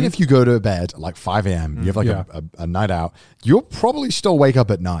 even if you go to bed at like 5 a.m., you have like a night out, you'll probably still wake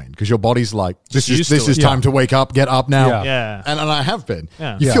up at 9 because your body's like, this is time to wake up, get up now. Yeah. And I have been.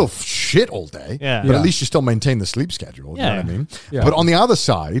 Yeah. You feel shit all day, but at least you still maintain the sleep schedule. You know what I mean? Yeah. But on the other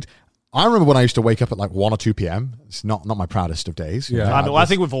side, I remember when I used to wake up at like 1 or 2 p.m. It's not my proudest of days. Yeah. You know, I mean, I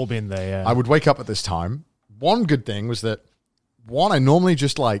think we've all been there. Yeah. I would wake up at this time. One good thing was that I normally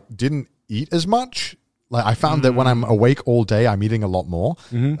just like didn't eat as much. Like I found that when I'm awake all day, I'm eating a lot more.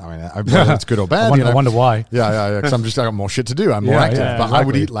 I mean, whether it's good or bad. I wonder why. Yeah. Because I got more shit to do. I'm more active. Yeah, but I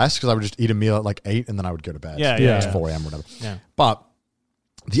would eat less because I would just eat a meal at like 8 and then I would go to bed. It's 4 a.m. whatever. Yeah. But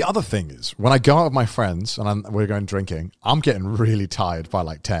the other thing is when I go out with my friends and we're going drinking, I'm getting really tired by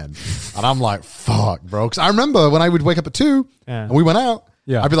like 10. And I'm like, fuck, bro. Because I remember when I would wake up at 2 and we went out.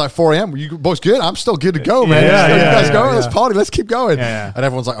 Yeah. I'd be like 4 a.m. You boys good? I'm still good to go, man. You guys go. Let's party. Let's keep going. And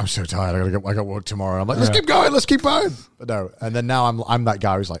everyone's like, I'm so tired. I got work tomorrow. I'm like, let's keep going. Let's keep going. But no. And then now I'm that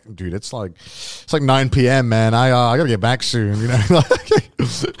guy who's like, dude, it's like 9 p.m. man. I gotta get back soon. You know.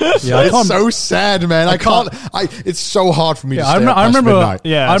 It's so sad, man. I can't. It's so hard for me to stay up past midnight.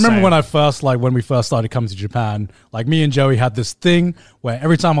 I remember when I first when we first started coming to Japan. Like me and Joey had this thing where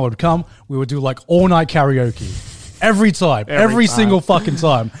every time I would come, we would do like all night karaoke. Every time. Every single fucking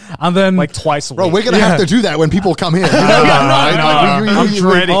time. And then like twice a week. Bro, we're going to have to do that when people come here. I'm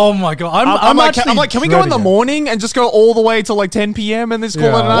dreading. Oh my God. I'm like, can we go in the morning and just go all the way to like 10 p.m. and then call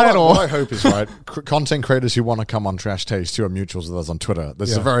it a night? What I hope is, right, content creators who want to come on Trash Taste who are mutuals with us on Twitter.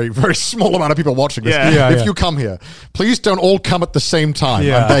 There's a very, very small amount of people watching this. If you come here, please don't all come at the same time.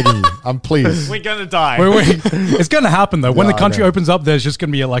 I'm begging you. I'm pleased. We're going to die. Wait. It's going to happen though. When the country opens up, there's just going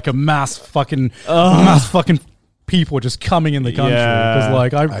to be like a mass fucking people just coming in the country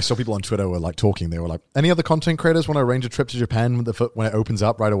because I saw people on Twitter were like talking. They were like, "Any other content creators want to arrange a trip to Japan when it opens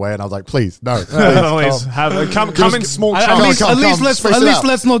up right away?" And I was like, "Please, no, please come in small chunks. At least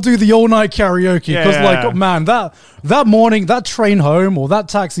let's not do the all night karaoke because man, that morning, that train home or that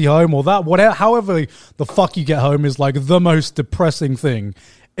taxi home or that whatever, however the fuck you get home is like the most depressing thing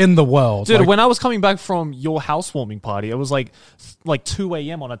in the world. Dude, when I was coming back from your housewarming party, it was like 2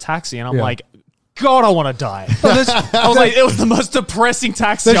 a.m. on a taxi, and I'm like, God, I want to die. I was like, it was the most depressing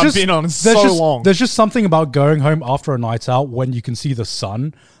taxi I've been on in so long. There's just something about going home after a night out when you can see the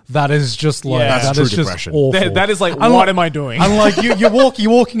sun. That is just like that is just awful. That is like, what am I doing? And like you're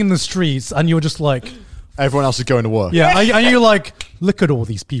walking in the streets, and you're just like, everyone else is going to work. Yeah, and you're like, look at all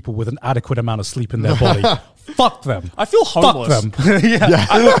these people with an adequate amount of sleep in their body. Fuck them. I feel homeless. Fuck them.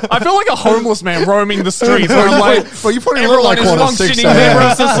 I feel like a homeless man roaming the streets. Where I'm like, well, you probably look like one of 6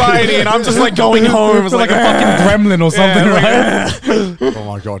 a.m. society, and I'm just like going home. It's like a fucking gremlin or something, right? Oh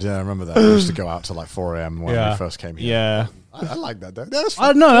my God, yeah, I remember that. We used to go out to like 4 a.m. when we first came here. Yeah. I like that though. That was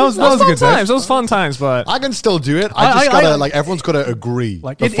fun. That was a good times. It was fun times, but I can still do it. I just gotta like everyone's gotta agree.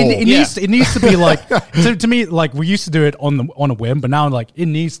 Like it needs to be like to me like we used to do it on a whim, but now like it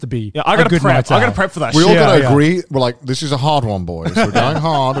needs to be. I gotta prep. I gotta prep for that. We all gotta agree. We're like, this is a hard one, boys. We're going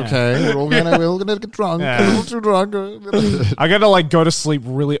hard. Okay, we're all gonna get drunk. A little too drunk. I gotta like go to sleep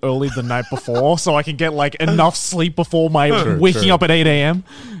really early the night before so I can get like enough sleep before my waking up at 8 a.m.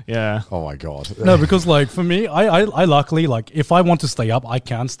 Yeah. Oh my God. No, because like for me, I luckily like if I want to stay up, I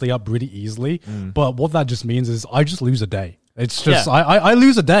can stay up really easily. But what that just means is I just lose a day. It's just I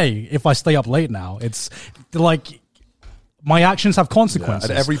lose a day if I stay up late now. It's like my actions have consequences.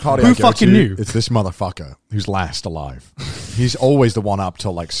 At every party Who I go fucking to, knew? it's this motherfucker who's last alive. He's always the one up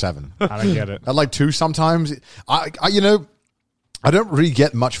till like 7. I don't get it. At like 2 sometimes. I don't really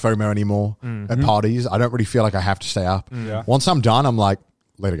get much FOMO anymore at parties. I don't really feel like I have to stay up. Yeah. Once I'm done, I'm like,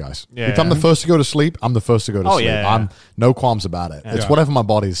 later, guys. Yeah, if I'm the first to go to sleep, I'm the first to go to sleep. yeah. I'm no qualms about it. It's Yeah. whatever my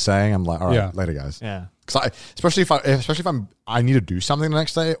body's saying. I'm like, all right, Yeah. later, guys. Yeah. Because especially if I need to do something the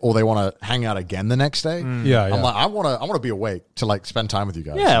next day, or they want to hang out again the next day. Yeah, I'm like, I want to be awake to like spend time with you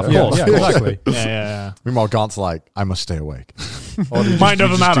guys. Yeah, of Yeah, course. yeah, exactly. Yeah. Meanwhile, Gaunt's like, I must stay awake. Or you Mind you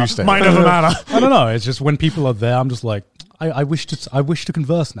over do matter. stay Mind awake. over matter. I don't know. It's just when people are there, I'm just like, I wish to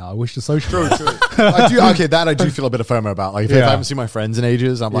converse now. I wish to socialize. I do feel a bit of FOMO about. Like if I Yeah. haven't seen my friends in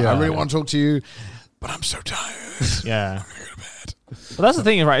ages, I'm like, I Yeah. really want to talk to you, but I'm so tired. Yeah. But that's the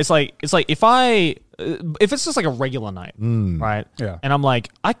thing, right? It's like if it's just like a regular night, right? Yeah. And I'm like,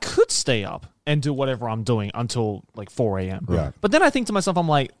 I could stay up and do whatever I'm doing until like 4 a.m. Right. But then I think to myself, I'm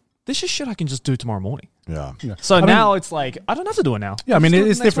like, this is shit I can just do tomorrow morning. Yeah. So I mean- now it's like, I don't have to do it now. Yeah, I mean, Just do it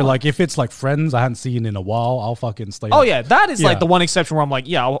it's the next different. one. Like, if it's like friends I hadn't seen in a while, I'll fucking stay. Oh up. yeah, that is like Yeah. the one exception where I'm like,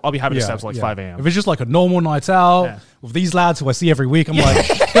 yeah, I'll be happy to Yeah, stay up till like yeah. 5 a.m. If it's just like a normal night out Yeah. with these lads who I see every week, I'm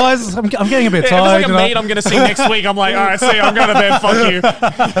like, guys, I'm getting a bit If it's tired. like a you know? mate I'm gonna see next week, I'm like, all right, see, I'm going to bed.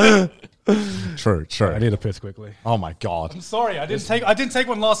 Fuck you. True. I need a piss quickly. Oh my god. Sorry, I didn't take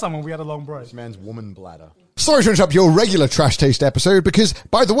one last time when we had a long break. This man's woman bladder. Sorry to interrupt your regular Trash Taste episode because,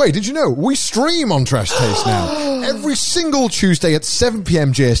 by the way, did you know we stream on Trash Taste now? Every single Tuesday at 7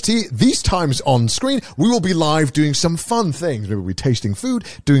 p.m. JST, these times on screen, we will be live doing some fun things. Maybe we'll be tasting food,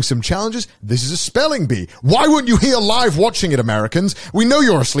 doing some challenges. This is a spelling bee. Why weren't you here live watching it, Americans? We know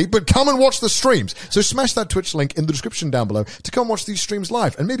you're asleep, but come and watch the streams. So smash that Twitch link in the description down below to come watch these streams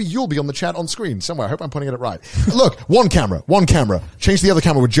live, and maybe you'll be on the chat on screen somewhere. I hope I'm putting it right. Look, one camera. Change the other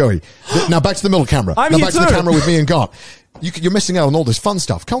camera with Joey. Now back to the middle camera. I'm now here back to the too. camera with me and Gaunt. You're missing out on all this fun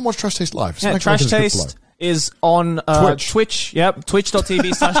stuff. Come watch Trash Taste live. Yeah, Smash Trash the link in the description Taste is on Twitch. Yep,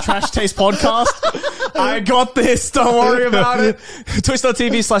 twitch.tv/Trash Taste Podcast. I got this. Don't worry about it.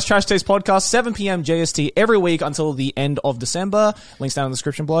 Twitch.tv/Trash Taste Podcast, 7 p.m. JST every week until the end of December. Links down in the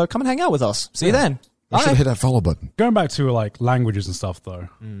description below. Come and hang out with us. See you then. I should Bye. hit that follow button. Going back to like languages and stuff, though,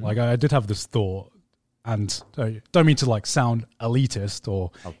 like I did have this thought, and don't mean to like sound elitist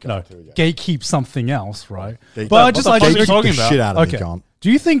or gatekeep something else, right? But I just fuck are you talking the about? shit out of me, okay. Gaunt. Do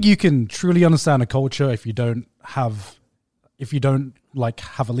you think you can truly understand a culture if you don't like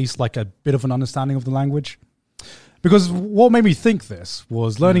have at least like a bit of an understanding of the language? Because what made me think this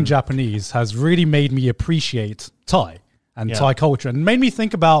was learning Japanese has really made me appreciate Thai and Yeah. Thai culture, and made me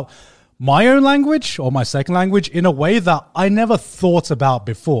think about my own language or my second language in a way that I never thought about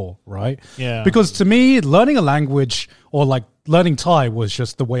before, right? Yeah. Because to me, learning a language or like learning Thai was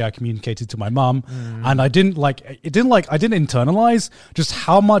just the way I communicated to my mum. And I didn't internalize just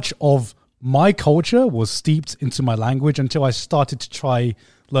how much of my culture was steeped into my language until I started to try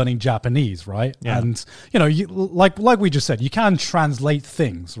learning Japanese, right? Yeah. And like we just said, you can translate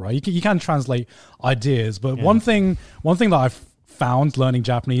things, right? You can translate ideas, but one thing that I've found learning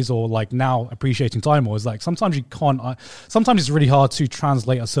Japanese or like now appreciating Thai more is like sometimes you can't. Sometimes it's really hard to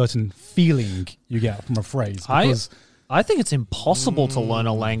translate a certain feeling you get from a phrase because I think it's impossible to learn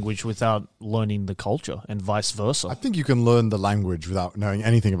a language without learning the culture and vice versa. I think you can learn the language without knowing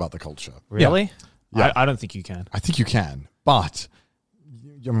anything about the culture. Really? Yeah. I don't think you can. I think you can, but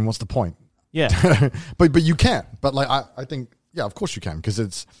I mean, what's the point? Yeah. but you can. But like I think, yeah, of course you can, because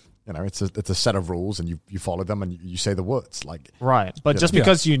it's it's a set of rules and you follow them and you say the words like. Right. But just Yeah.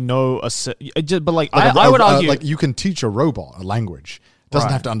 because you know but like I would argue like you can teach a robot a language. It doesn't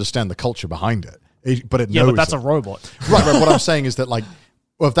Right. have to understand the culture behind it. But it yeah, knows but that's it. a robot. Right. What I'm saying is that like,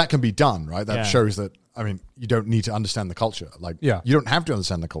 well, if that can be done, right, that Yeah. shows that, I mean, you don't need to understand the culture. Like, Yeah. you don't have to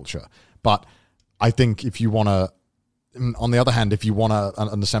understand the culture. But I think if you want to, on the other hand, if you want to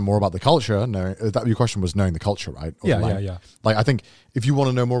understand more about the culture, your question was knowing the culture, right? Or the Yeah, lang- yeah. Like, I think if you want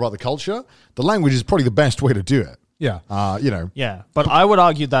to know more about the culture, the language is probably the best way to do it. yeah. Yeah, but I would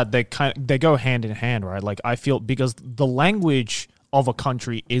argue that they go hand in hand, right? Like I feel because the language of a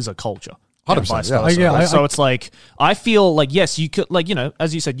country is a culture. and 100%, vice yeah. versa. Yeah, So it's like I feel like yes, you could like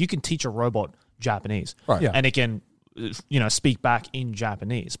as you said, you can teach a robot Japanese, Right. Yeah. and it can speak back in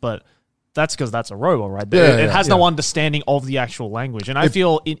Japanese, but that's because that's a robot, right? Yeah, it yeah, has no understanding of the actual language, and I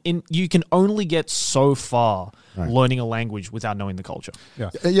feel in you can only get so far learning a language without knowing the culture.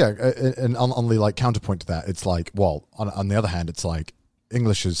 And on the like counterpoint to that, it's like, well, on the other hand, it's like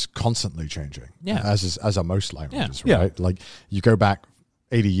English is constantly changing. Yeah. As are most languages, Yeah. right? Like you go back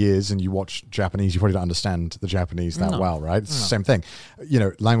 80 years and you watch Japanese, you probably don't understand the Japanese that well, right? It's the same thing.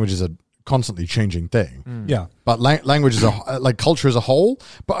 Languages are constantly changing thing. Yeah. But language is like culture as a whole.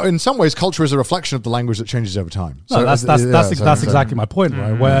 But in some ways, culture is a reflection of the language that changes over time. No, that's exactly my point,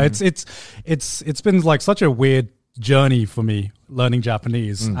 right? Where it's been like such a weird journey for me learning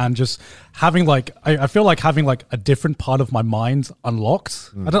Japanese and just having like I feel like having like a different part of my mind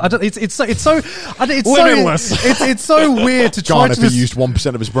unlocked. I don't it's so weird to try John, to if he used 1%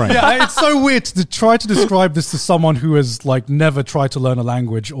 of his brain. yeah, it's so weird to try to describe this to someone who has like never tried to learn a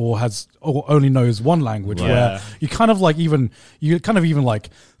language or only knows one language, where you kind of even like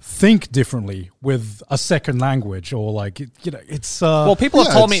think differently with a second language, or like it's Well, people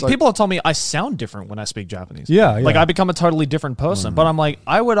have told me it's like- I sound different when I speak Japanese. Yeah, Like yeah. I become a totally different person. But I'm like,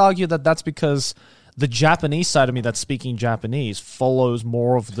 I would argue that that's because the Japanese side of me that's speaking Japanese follows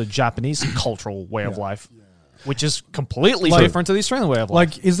more of the Japanese cultural way of life, which is completely different to the Australian way of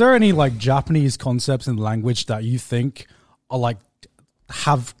life. like, is there any like Japanese concepts in language that you think are like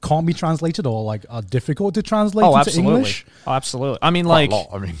can't be translated or like are difficult to translate into absolutely. English? Oh, absolutely. I mean, Quite like, a lot.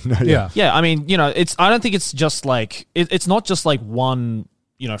 I mean, Yeah. yeah, I mean, I don't think it's just like, it's not just like one,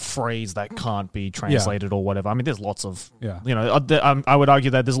 phrase that can't be translated or whatever. I mean, there's lots of, Yeah. I would argue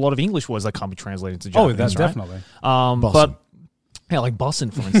that there's a lot of English words that can't be translated into Oh, Japanese. that's right? definitely. But yeah, like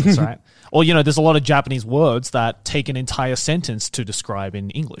bussin', for instance, right? Or, there's a lot of Japanese words that take an entire sentence to describe in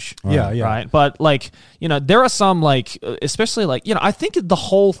English. Yeah. Right. But like, there are some like, especially like, I think the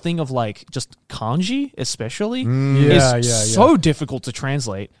whole thing of like just kanji, especially, is so difficult to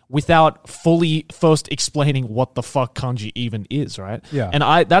translate without fully first explaining what the fuck kanji even is. Right. Yeah.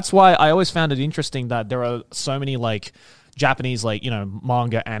 And that's why I always found it interesting that there are so many like Japanese, like,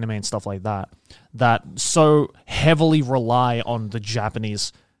 manga, anime and stuff like that so heavily rely on the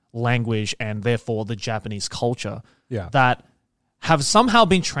Japanese language and therefore the Japanese culture that have somehow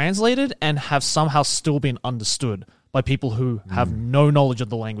been translated and have somehow still been understood by people who have no knowledge of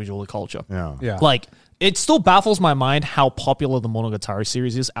the language or the culture. Yeah. Like, it still baffles my mind how popular the Monogatari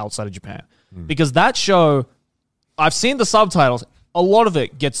series is outside of Japan. Because that show, I've seen the subtitles, a lot of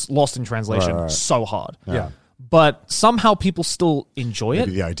it gets lost in translation so hard. Yeah. But somehow people still enjoy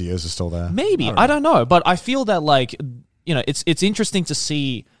Maybe it. the ideas are still there. Maybe. I don't know. But I feel that, like, it's interesting to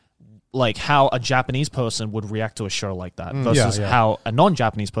see like how a Japanese person would react to a show like that versus how a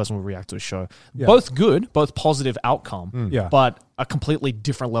non-Japanese person would react to a show. Both good, both positive outcome, but a completely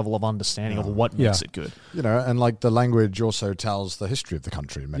different level of understanding of what makes it good. And like the language also tells the history of the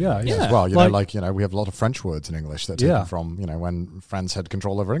country in many ways Yeah. as well. Like- We have a lot of French words in English that are taken from, when France had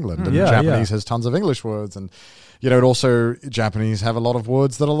control over England. And Yeah, Japanese has tons of English words. And, it also, Japanese have a lot of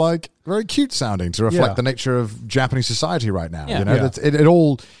words that are like very cute sounding to reflect the nature of Japanese society right now.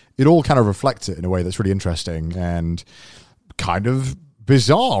 It all kind of reflects it in a way that's really interesting and kind of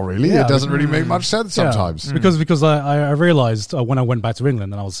bizarre, really. Yeah, it doesn't really make much sense sometimes. Yeah. Because I realized when I went back to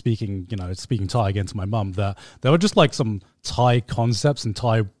England and I was speaking Thai again to my mum, that there were just like some Thai concepts and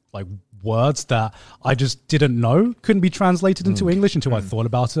Thai like words that I just didn't know couldn't be translated into English until I thought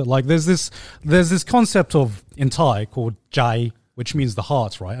about it. Like there's this concept in Thai called jai, which means the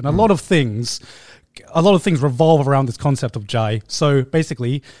heart, right? And a lot of things revolve around this concept of jai. So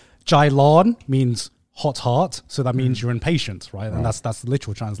basically, jai lan means hot heart, so that means you're impatient, right? And that's the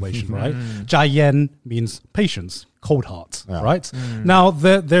literal translation, right? Jai yen means patience, cold heart, right? Now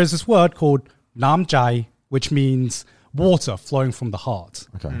there's this word called nam jai, which means water flowing from the heart.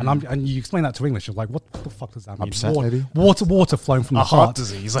 Okay. And you explain that to English, you're like, what the fuck does that mean? Upset, maybe? Water flowing from the heart. Heart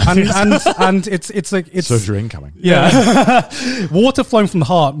disease. and it's like it's Surgery incoming. yeah. Water flowing from the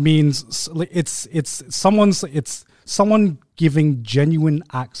heart means it's someone giving genuine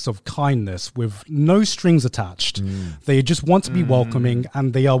acts of kindness with no strings attached. They just want to be welcoming,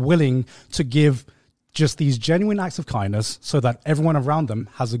 and they are willing to give just these genuine acts of kindness so that everyone around them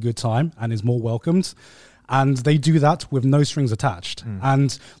has a good time and is more welcomed. And they do that with no strings attached.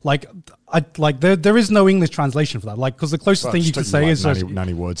 And there is no English translation for that. Like, because the closest thing you can say is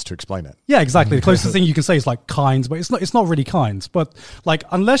 90 words to explain it. yeah, exactly. The closest thing you can say is like kind, but it's not really kind. But like,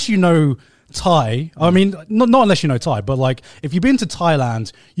 unless you know Thai, I mean, not unless you know Thai, but like if you've been to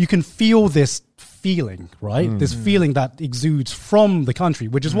Thailand, you can feel this feeling, right? This feeling that exudes from the country,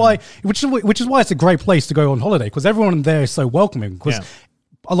 which is why it's a great place to go on holiday, because everyone there is so welcoming. Because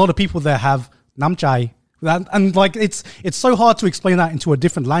a lot of people there have nam chai. And like it's so hard to explain that into a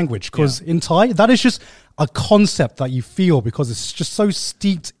different language, because in Thai that is just a concept that you feel because it's just so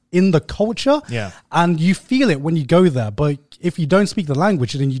steeped in the culture, and you feel it when you go there. But if you don't speak the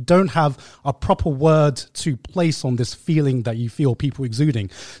language, then you don't have a proper word to place on this feeling that you feel people exuding.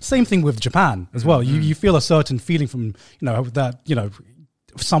 Same thing with Japan as well. You feel a certain feeling from that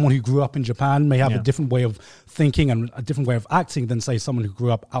someone who grew up in Japan may have Yeah. a different way of thinking and a different way of acting than say someone who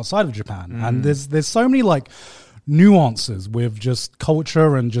grew up outside of Japan. And there's so many like nuances with just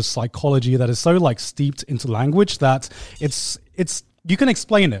culture and just psychology that is so like steeped into language that it's you can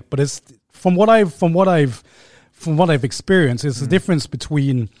explain it, but it's from what I've experienced, it's the difference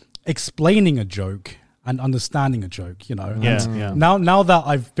between explaining a joke and understanding a joke, you know. Yeah, And yeah. now that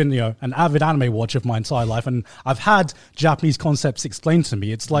I've been, an avid anime watcher of my entire life, and I've had Japanese concepts explained to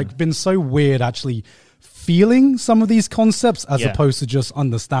me, it's like been so weird actually feeling some of these concepts as Yeah. opposed to just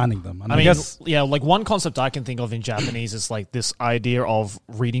understanding them. And I I mean, guess like one concept I can think of in Japanese is like this idea of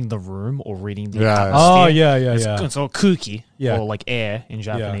reading the room or reading the Yeah. atmosphere. Oh, yeah. It's so kuki, Yeah. or like air in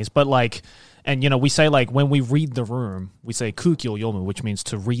Japanese. But like, and we say like when we read the room, we say kuki o yomu, which means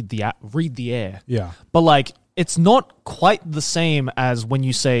to read the air. Yeah. But like, it's not quite the same as when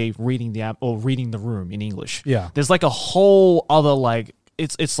you say reading the app or reading the room in English. Yeah. There's like a whole other like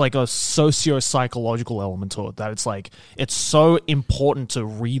it's like a socio-psychological element to it that it's like it's so important to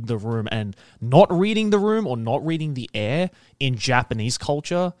read the room, and not reading the room or not reading the air in Japanese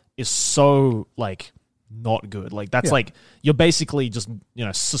culture is so like not good. Like that's like you're basically just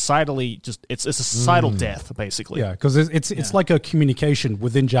societally just it's a societal death basically. Yeah, because it's like a communication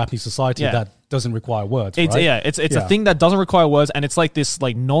within Japanese society Yeah. that doesn't require words. It's right? it's a thing that doesn't require words, and it's like this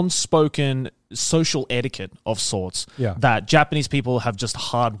like non-spoken social etiquette of sorts Yeah. that Japanese people have just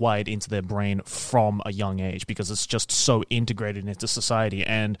hardwired into their brain from a young age because it's just so integrated into society.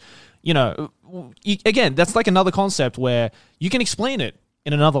 And again, that's like another concept where you can explain it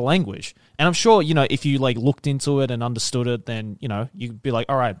in another language, and I'm sure if you like looked into it and understood it, then you'd be like,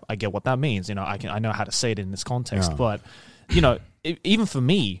 all right, I get what that means. I know how to say it in this context. Yeah. But even for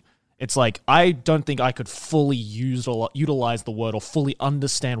me, it's like I don't think I could fully utilize the word or fully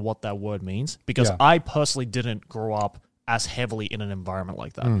understand what that word means because Yeah. I personally didn't grow up as heavily in an environment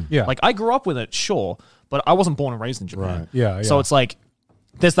like that. Yeah. Like I grew up with it, sure, but I wasn't born and raised in Japan. Right. Yeah, So yeah. it's like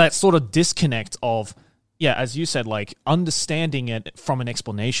there's that sort of disconnect of as you said, like understanding it from an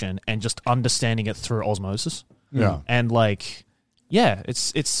explanation and just understanding it through osmosis. Yeah. And like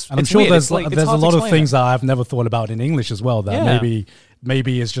it's And I'm it's sure weird. there's It's like, it's there's a hard to lot of explain things it. that I've never thought about in English as well that Yeah.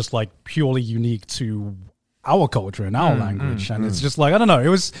 maybe is just like purely unique to our culture and Mm, our language, and it's just like I don't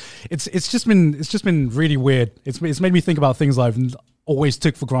know. It's just been really weird. It's made me think about things I've always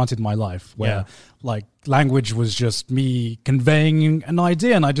took for granted in my life, where like language was just me conveying an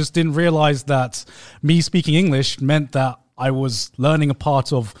idea, and I just didn't realize that me speaking English meant that I was learning a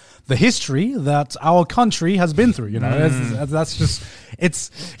part of the history that our country has been through. That's just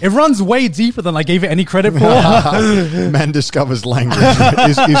it runs way deeper than I gave it any credit for. Man discovers language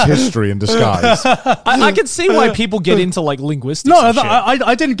is history in disguise. I can see why people get into like linguistics. No, and shit.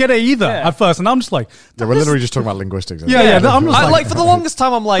 I didn't get it either Yeah. at first, and I'm just like, Yeah, we're literally just talking about linguistics. Yeah, I'm just I, like- like for the longest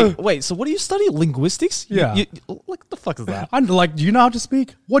time, I'm like, wait, so what do you study? Linguistics? Yeah. Like the fuck is that? I'm like, do you know how to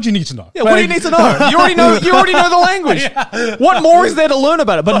speak? What do you need to know? Yeah, what do you need to know? You already know. You already know the language. What more is there to learn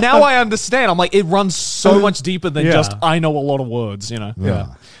about it? But now I understand. I'm like, it runs so much deeper than Yeah. just I know a lot of words. Yeah.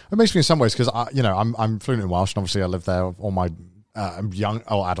 It makes me in some ways because I'm fluent in Welsh, and obviously I lived there all my young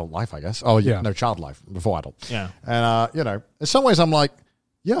adult life, I guess. Oh yeah, Yeah. no, child life before adult. Yeah. And in some ways I'm like,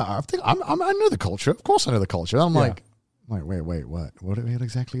 yeah, I think I know the culture. Of course I know the culture. And I'm Yeah. like, wait, what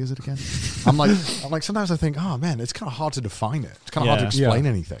exactly is it again? I'm like, sometimes I think, oh man, it's kind of hard to define it. It's kind of hard to Yeah. explain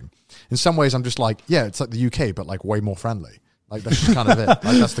anything. In some ways, I'm just like, yeah, it's like the UK, but like way more friendly. Like that's just kind of it. Like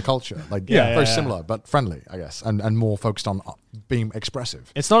that's the culture. Like very similar, but friendly, I guess, and more focused on being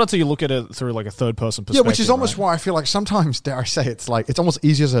expressive. It's not until you look at it through like a third person Yeah, perspective. which is almost right? why I feel like sometimes, dare I say, it's like it's almost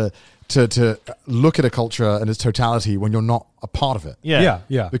easier to look at a culture in its totality when you're not a part of it. Yeah.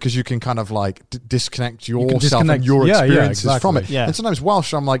 Because you can kind of like disconnect yourself disconnect- and your yeah, experiences from it. exactly. Yeah. And sometimes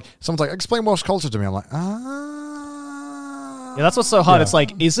Welsh, I'm like, someone's like, explain Welsh culture to me. I'm like, ah. Yeah, that's what's so hard. Yeah. It's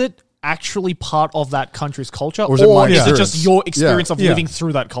like, is it actually part of that country's culture, Or is it my is it experience? just your experience of Yeah. living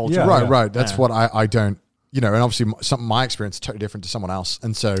through that culture? Yeah. Right. That's Yeah. what I don't. And obviously my experience is totally different to someone else,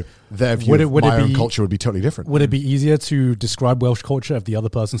 and so their view Would it- of would it my own be- culture would be totally different. Would it be easier to describe Welsh culture if the other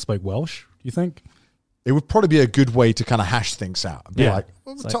person spoke Welsh? Do you think? It would probably be a good way to kind of hash things out. Be Yeah. like,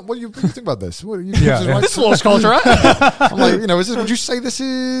 what do you think about this? What do you Yeah. like- This is Welsh culture, right? I'm like, is this, would you say this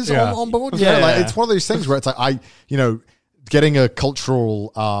is Yeah. on board? Yeah. Like, it's one of those things where it's like, getting a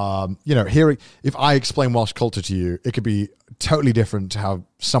cultural, hearing, if I explain Welsh culture to you, it could be totally different to how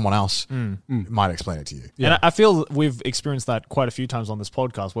someone else might explain it to you. And I feel we've experienced that quite a few times on this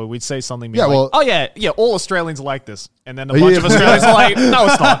podcast where we'd say something Yeah, like, well- oh yeah, all Australians are like this. And then a bunch of Australians are like, no,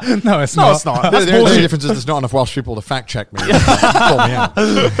 it's not. No, it's No, not. it's not. The That's only bullshit. difference is there's not enough Welsh people to fact check me. and call me out.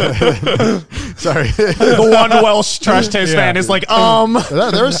 Sorry. The one Welsh trash taste fan is like,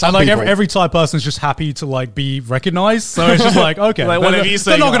 there is some And like people. every Thai person's just happy to like be recognized, so it's just like okay, Like, whatever you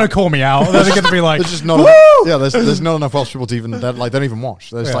say, they're not go going on. to call me out. They're going to be like, There's just not there's not enough Welsh people to even they don't even watch.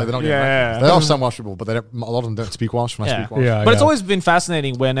 They're just like they're not getting recognized. There are some Welsh people, but they don't, a lot of them don't speak Welsh when I Yeah. speak Welsh. Yeah. But it's always been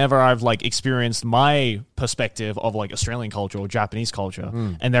fascinating whenever I've like experienced my perspective of like Australian culture or Japanese culture,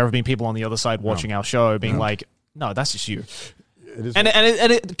 and there have been people on the other side watching our show being like, "No, that's just you," It is and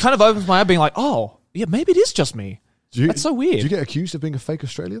it kind of opens my eye, being like, "Oh, yeah, maybe it is just me." That's so weird. Do you get accused of being a fake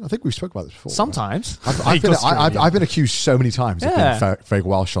Australian? I think we spoke about this before. Sometimes. I've been accused so many times of Yeah. being fake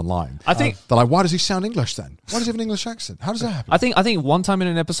Welsh online. I think- they're like, why does he sound English then? Why does he have an English accent? How does that happen? I think one time in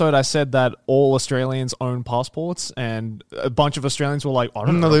an episode I said that all Australians own passports, and a bunch of Australians were like, "I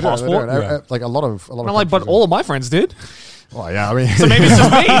don't know they a don't. passport." They don't. Like a lot of. And I'm like, but all of my friends did. Well, yeah, I mean, So maybe it's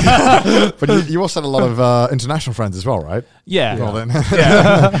just me. but you also had a lot of international friends as well, right? Yeah. Well, then,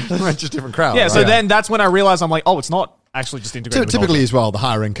 Yeah. just different crowd. Yeah. So right? then that's when I realized I'm like, oh, it's not actually just integrated. with Typically, culture. as well, the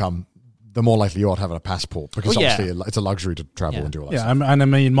higher income, the more likely you are to have a passport because Well, yeah. obviously it's a luxury to travel Yeah. and do all that. yeah, stuff. and I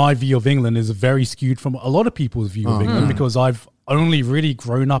mean, my view of England is very skewed from a lot of people's view of England because I've only really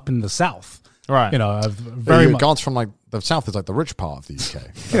grown up in the south. Right. You know, I've very much. Gone from like the south is like the rich part of the UK.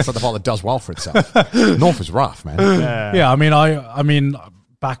 That's like the part that does well for itself. North is rough, man. Yeah, I mean,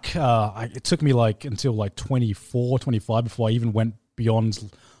 back. It took me like until like 24, 25 before I even went beyond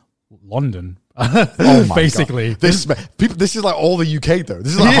London. Oh my Basically. God. This is like all the UK though.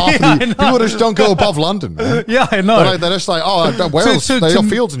 This is like half I of the know. people just don't go above London, man. Yeah, I know. They're just like, oh, Wales, to- they got to-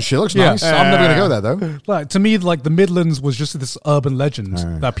 fields and shit. Looks Yeah. nice. I'm never going to go there though. Like to me, like the Midlands was just this urban legend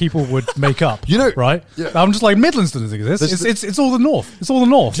that people would make up. You know- right? yeah. I'm just like Midlands doesn't exist. It's all the north. It's all the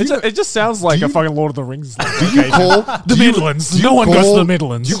north. It just sounds like a fucking Lord of the Rings. Do you call The Midlands. No one goes to the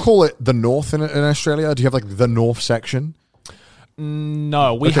Midlands. Do you call it the North in Australia? Do you have like the North section?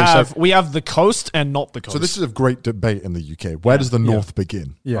 No, we Okay, have the coast and not the coast. So this is a great debate in the UK. Where does the North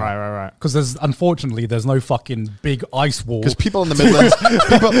begin? Yeah. right. Because there's no fucking big ice wall. Because people in the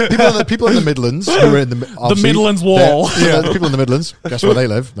Midlands, people in the Midlands who are in the obviously, Midlands Wall. the people in the Midlands, guess where they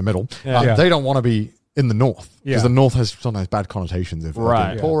live? The middle. Yeah. They don't want to be in the North because Yeah. the North has sometimes bad connotations of Right.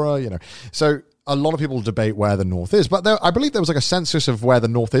 being poorer, you know. So a lot of people debate where the North is, but I believe there was like a census of where the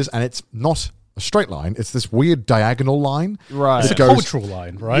North is, and it's not a straight line. It's this weird diagonal line. Right. It's It a goes- cultural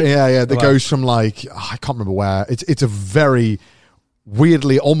line, right? Yeah. That Like- goes from like I can't remember where. It's a very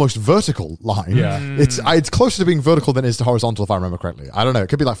weirdly almost vertical line. Yeah. It's closer to being vertical than it is to horizontal if I remember correctly. I don't know. It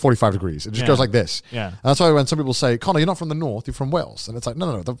could be like 45 degrees. It just Yeah. goes like this. Yeah. And that's why when some people say, Connor, you're not from the north, you're from Wales. And it's like,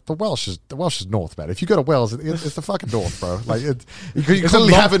 no. The Welsh is north, man. If you go to Wales, it's the fucking north, bro. Like you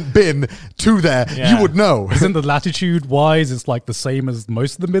clearly haven't been to there. Yeah. You would know. Isn't the latitude wise? It's like the same as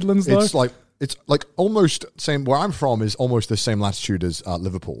most of the Midlands, though. It's like almost same. Where I'm from is almost the same latitude as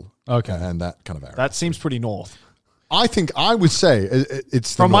Liverpool. Okay. And that kind of area. That seems pretty north. I would say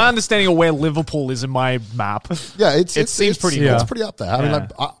it's the From my north. understanding of where Liverpool is in my map. Yeah, It seems pretty north. It's pretty up there. I mean, Yeah.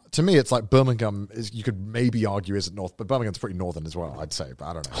 like to me, it's like Birmingham is. You could maybe argue isn't north, but Birmingham's pretty northern as well. I'd say, but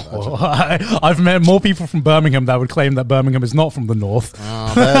I don't know. Well, I've met more people from Birmingham that would claim that Birmingham is not from the north.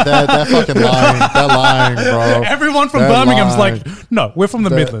 They're fucking lying. They're lying, bro. Everyone from They're Birmingham's lying. like, no, we're from the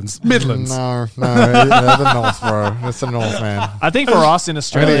Midlands. Midlands. No, they're the north, bro. It's the north, man. I think for us in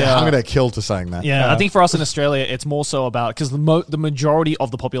Australia, I'm gonna get killed for saying that. Yeah, I think for us in Australia, it's more so about because the majority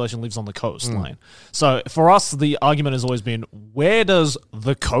of the population lives on the coastline. So for us, the argument has always been, where does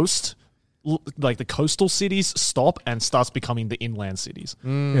the coast, like the coastal cities, stop and starts becoming the inland cities?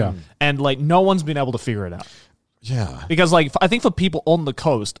 Yeah. And like no one's been able to figure it out. Yeah. Because like I think for people on the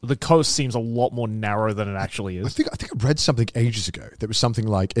coast seems a lot more narrow than it actually I is. think I read something ages ago that was something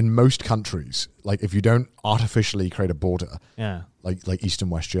like in most countries, like if you don't artificially create a border, Yeah. like East and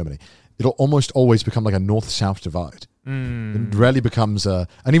West Germany, it'll almost always become like a north-south divide. It rarely becomes and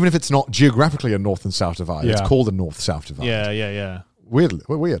even if it's not geographically a north and south divide, it's Yeah. called a north-south divide. Yeah.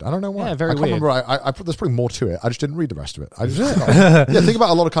 Weird. I don't know why. Yeah, very I can't weird. remember. There's probably more to it. I just didn't read the rest of it. I just yeah. Think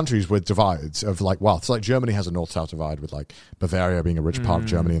about a lot of countries with divides of like wealth. So like Germany has a north-south divide with like Bavaria being a rich part of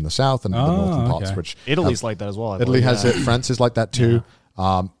Germany in the south, and the northern parts okay. which Italy's like that as well. I Italy believe. has it. France is like that too.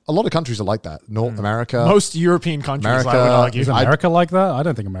 A lot of countries are like that. North America. Most European countries, I would America argue. Is America like that? I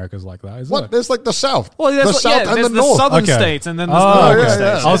don't think America's like that. Is What? it? There's like the south. Well, the south and there's the north. southern Okay. states, and then there's the Oh, northern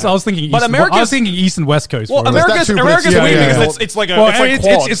okay. states. I was thinking But east. America's- I was thinking east and west coast. Well, for it. America's that too, but America's it's- weird yeah, because yeah. it's like a Well, it's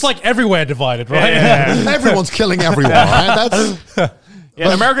like it's quad. like everywhere divided, right? Yeah. Everyone's killing everyone. Right? That's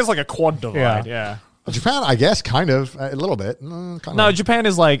Yeah, America's like a quad divide. Yeah. Yeah. Japan, I guess, kind of a little bit. Kind No, of. Japan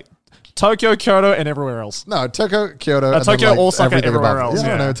is like Tokyo, Kyoto, and everywhere else. No, Tokyo, Kyoto, and then, Tokyo, like, Osaka, everything everywhere above it. else. Yeah,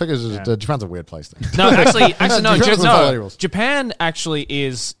 Yeah. no, Tokyo's just, Japan's a weird place. Then. No, actually, no. Japan doesn't follow any rules. Japan actually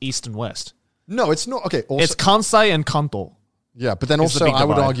is east and west. No, it's not. Okay, also, It's Kansai and Kanto. yeah, but then it's the also big I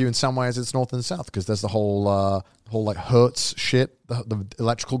would divide. argue in some ways it's north and south because there's the whole like Hertz shit, the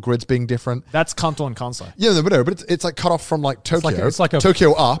electrical grids being different. That's Kanto and Kansai. Yeah, but it's like cut off from like Tokyo. it's like a-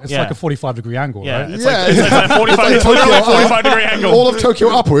 Tokyo up. It's Yeah. like a 45-degree angle, Yeah, right? it's Yeah, like, it's like 45, it's it's literally Tokyo up, 45-degree angle. all of Tokyo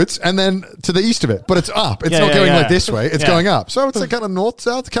upwards, and then to the east of it. But it's up. It's Yeah, not yeah, going yeah. like this way. It's Yeah. going up. So it's like kind of north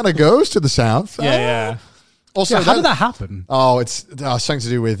south. Kind of goes to the south. Yeah, yeah. Also, Yeah, how did that happen? Oh, it's something to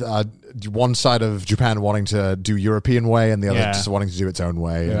do with one side of Japan wanting to do European way and the other Yeah. just wanting to do its own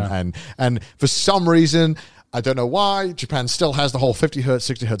way. Yeah. And for some reason, I don't know why, Japan still has the whole 50 hertz,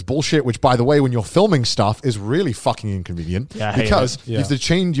 60 hertz bullshit, which, by the way, when you're filming stuff is really fucking inconvenient. Yeah, I hate because it. you have to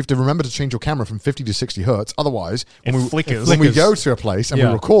change, you have to remember to change your camera from 50 to 60 hertz. Otherwise, It flickers. when we go to a place and Yeah.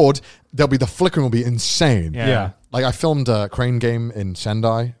 we record, the flickering will be insane. Yeah. Yeah. Like I filmed a Crane Game in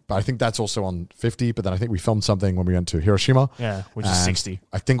Sendai, but I think that's also on 50. But then I think we filmed something when we went to Hiroshima. Yeah, which is and 60.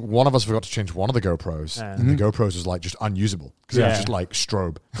 I think one of us forgot to change one of the GoPros, Yeah. and the GoPros was like just unusable because it Yeah. was just like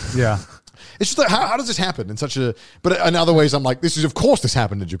strobe. Yeah. It's just like how does this happen in such a? But in other ways, I'm like, of course this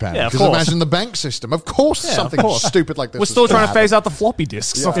happened in Japan. Yeah, of because course. imagine the bank system. Of course, something of course. stupid like this. We're was still trying to happen. phase out the floppy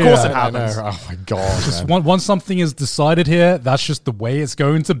disks. Of Yeah, course it I know. happens. Oh my god! man. Once something is decided here, that's just the way it's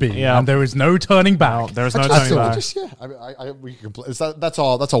going to be. Yeah. And there is no turning back. No, there's no I turning still- back. just, yeah, we can compl-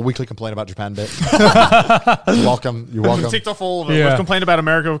 that's our weekly complaint about Japan bit. You're welcome. You're welcome. Ticked off all of it. Yeah. We've complained about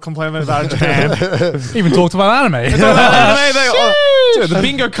America. We've complained about Japan. Even talked about anime. Dude, the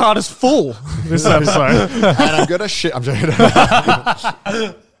bingo card is full this episode. And I'm gonna shit. I'm joking.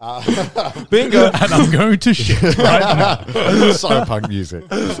 Bingo. And I'm going to shit right now. Cyberpunk music.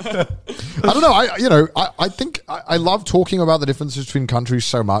 I don't know. I think I love talking about the differences between countries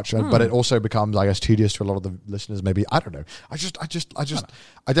so much, but it also becomes, I guess, tedious to a lot of the listeners. Maybe I don't know. I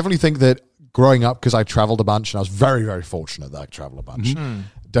definitely think that growing up, because I traveled a bunch, and I was very, very fortunate that I traveled a bunch.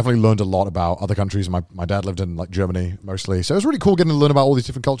 Definitely learned a lot about other countries. My dad lived in like Germany mostly, so it was really cool getting to learn about all these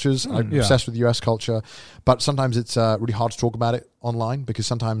different cultures. I'm Yeah. obsessed with US culture, but sometimes it's really hard to talk about it online because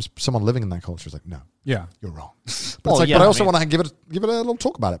sometimes someone living in that culture is like, no, Yeah. you're wrong. But, Well, it's like, yeah, but I I also mean- want to give it a little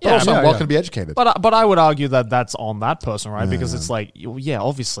talk about it. But Yeah, also, yeah, I'm welcome yeah. to be educated. But I would argue that that's on that person, right? Because it's like, yeah,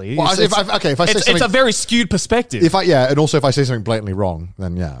 obviously. Well, if I say it's something, a very skewed perspective. and also if I say something blatantly wrong,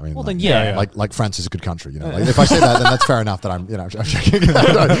 then yeah, I mean, Well, like, then yeah. like France is a good country, you know. Like, if I say that, then that's fair enough. That I'm joking.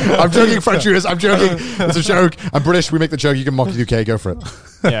 I'm joking, French viewers. I'm joking. It's a joke. I'm British. We make the joke. You can mock the UK. Go for it.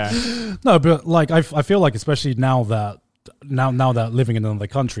 yeah. No, but like I feel like especially now that living in another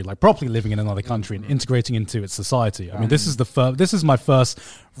country, like properly living in another country and integrating into its society. I mean, this is my first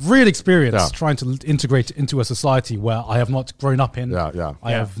real experience Yeah. trying to integrate into a society where I have not grown up in. Yeah.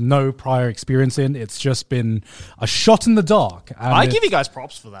 I Yeah. have no prior experience in. It's just been a shot in the dark. And I give you guys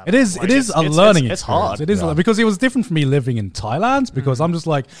props for that. It is. Like, it is it's- a learning. It's experience. hard. It is Yeah. because it was different for me living in Thailand. Because I'm just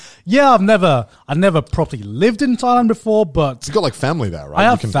like, yeah, I never properly lived in Thailand before, but You've got like family there, right? I You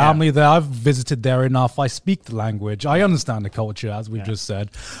have can- family there. I've visited there enough. I speak the language. I understand the culture, as we just said.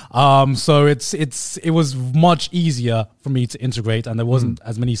 So it was much easier for me to integrate, and there wasn't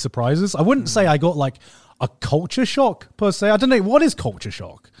as many surprises. I wouldn't say I got like a culture shock per se. I don't know what is culture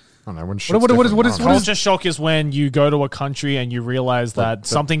shock. I don't know. When what is- shit's what is- different, what I is- don't know. Culture shock is when you go to a country and you realize that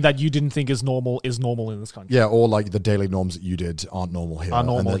something that you didn't think is normal in this country. Yeah, or like the daily norms that you did aren't normal here. Are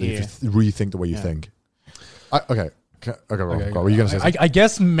normal and then here. if you rethink the way you think. Okay, Rob, Okay, what were you going to say? I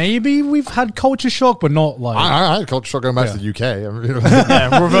guess maybe we've had culture shock, but not like. I had culture shock going back to the UK.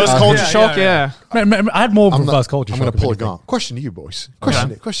 Yeah, reverse culture shock. Yeah. I had more reverse culture I'm shock. going to pull a if anything. gun. Question to you, boys.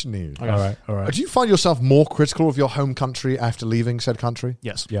 Question to you. All right. Do you find yourself more critical of your home country after leaving said country?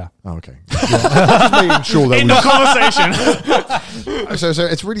 Yes. Yeah. Oh, okay. Just making sure that End of conversation. so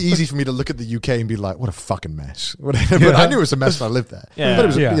it's really easy for me to look at the UK and be like, what a fucking mess. But I knew it was a mess when I lived there. Yeah. But it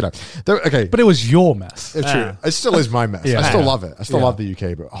was, Yeah. okay. But it was your mess. It's true. It still is my mess. Yeah. I still love it. I still Yeah. love the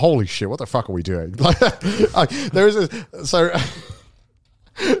UK, but holy shit, what the fuck are we doing? There is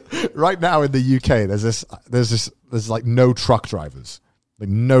right now in the UK, there's like no truck drivers, like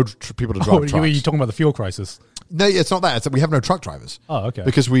no people to drive Oh, trucks. you talking about the fuel crisis? No, it's not that. It's that we have no truck drivers. Oh, okay.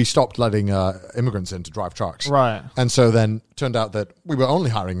 Because we stopped letting immigrants in to drive trucks. Right. And so then turned out that we were only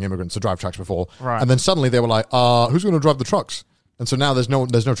hiring immigrants to drive trucks before. Right. And then suddenly they were like, who's going to drive the trucks? And so now there's no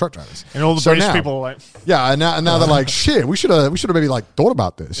truck drivers. And all the So British now- people are like, Yeah, and now they're like, shit, we should have maybe like thought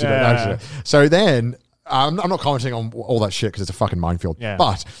about this. You know, Yeah. actually. So then I'm not commenting on all that shit because it's a fucking minefield. Yeah.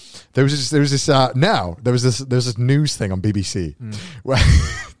 But There was this news thing on BBC where.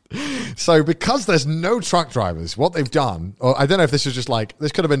 So because there's no truck drivers, what they've done, or I don't know if this is just like,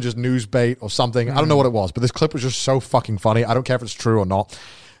 this could have been just news bait or something. I don't know what it was, but this clip was just so fucking funny. I don't care if it's true or not.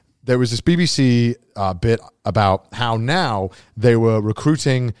 There was this BBC bit about how now they were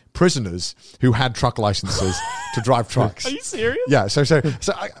recruiting prisoners who had truck licenses to drive trucks. Are you serious? Yeah. So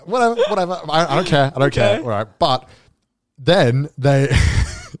whatever. I don't care. I don't care. All right. But then they're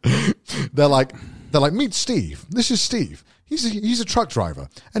like, meet Steve. This is Steve. He's a truck driver,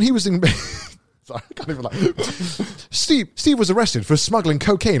 and he was in. Sorry, I can't even Steve was arrested for smuggling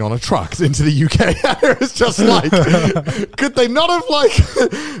cocaine on a truck into the UK. It was just like, could they not have like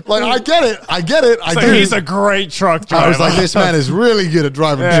I get it. So he's a great truck driver. I was like, this man is really good at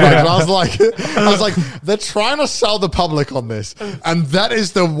driving trucks. I was like, they're trying to sell the public on this, and that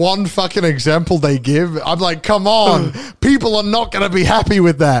is the one fucking example they give. I'm like, come on, people are not going to be happy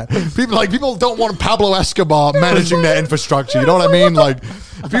with that. People don't want Pablo Escobar managing their infrastructure. You know what I mean? Like,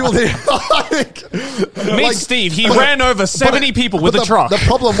 people Meet Steve. He ran over 70 people with a truck. The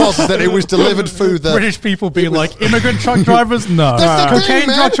problem was that it was delivered food that British people being like, immigrant truck drivers? No. That's the Cocaine thing,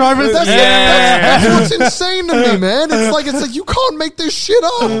 man. truck drivers? That's what's insane to me, man. It's like you can't make this shit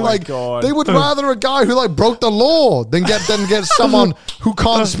up. God. They would rather a guy who broke the law than get someone who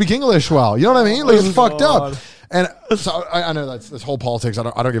can't speak English well. You know what I mean? Like, it's fucked up. And so I know that's this whole politics. I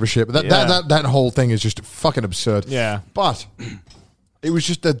don't give a shit. But that whole thing is just fucking absurd. Yeah. But it was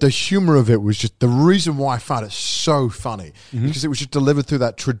just the humor of it was just the reason why I found it so funny, because it was just delivered through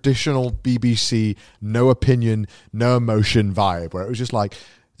that traditional BBC no opinion, no emotion vibe, where it was just like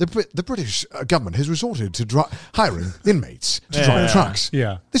the British government has resorted to hiring inmates to drive trucks.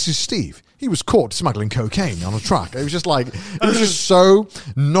 Yeah. This is Steve. He was caught smuggling cocaine on a truck. It was just like, it was just so,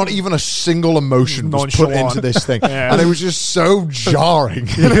 not even a single emotion was put into this thing. And it was just so jarring.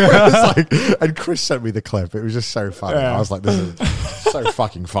 It was like, and Chris sent me the clip. It was just so funny. I was like, this is so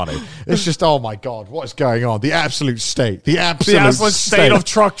fucking funny. It's just, oh my God, what is going on? The absolute state. The absolute state of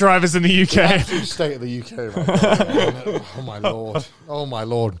truck drivers in the UK. The absolute state of the UK. Right? Oh my Lord. Oh my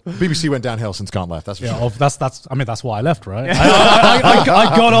Lord. BBC went downhill since Kant left. That's for sure. That's why I left, right?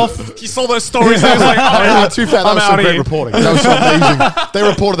 I got off. You saw those stories. I was like, to be fair, that was some great reporting. That was so amazing. They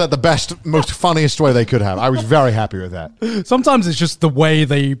reported that the best, most funniest way they could have. I was very happy with that. Sometimes it's just the way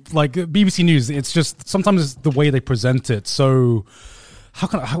they, like BBC News, it's just, sometimes it's the way they present it. So,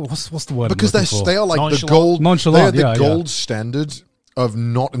 what's the word? Because they are like nonchalant. the gold, Nonchalant, they are the gold standard of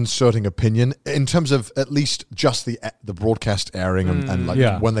not inserting opinion in terms of at least just the broadcast airing and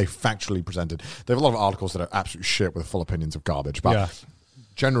when they factually presented. They have a lot of articles that are absolute shit with full opinions of garbage, but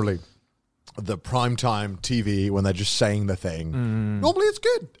generally the primetime TV, when they're just saying the thing, normally it's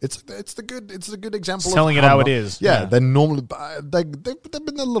good. It's the good example. It's telling of it how it is. Yeah, they're normally they've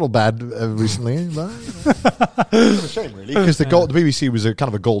been a little bad recently. But it's a shame, really, because the BBC was a kind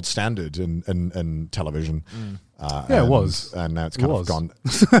of a gold standard in television. It was, and now it's kind of gone.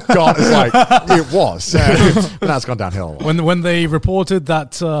 It's like it was, but now it's gone downhill. When they reported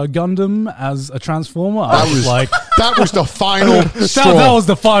that Gundam as a transformer, I was like, that was the final straw. That was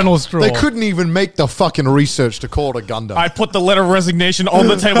the final straw. They couldn't even make the fucking research to call it a Gundam. I put the letter of resignation on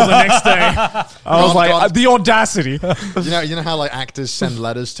the table the next day. I was like, the audacity. You know how like actors send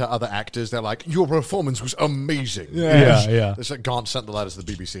letters to other actors. They're like, your performance was amazing. Yeah. It's like Gant sent the letters to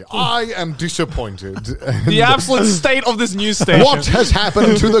the BBC. I am disappointed. The absolute state of this news station. What has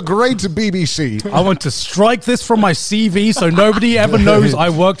happened to the great BBC? I want to strike this from my CV so nobody ever knows I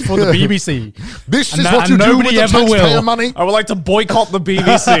worked for the BBC. This is what you do with the taxpayer money? I would like to boycott the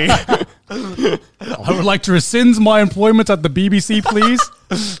BBC. I would like to rescind my employment at the BBC, please.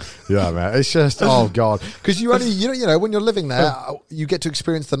 Yeah, man. It's just, oh God, because you know when you're living there, you get to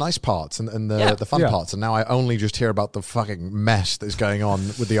experience the nice parts and the fun parts. And now I only just hear about the fucking mess that's going on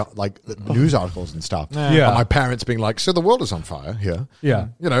with the news articles and stuff. And my parents being like, "So the world is on fire here." Yeah,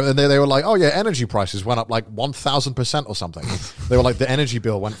 you know, and they were like, "Oh yeah, energy prices went up like 1,000% or something." They were like, the energy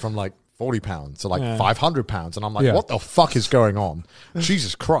bill went from like £40 to like £500, and I'm like, what the fuck is going on?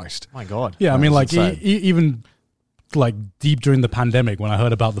 Jesus Christ! My God! Yeah, I mean, like even like deep during the pandemic when I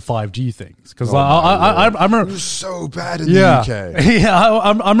heard about the 5G things, because I remember it was so bad in the UK. Yeah,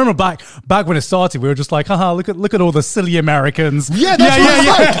 I remember back when it started, we were just like, haha, look at all the silly Americans. Yeah, that's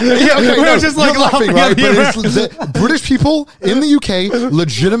what it's like. We were just like laughing, right? But the British people in the UK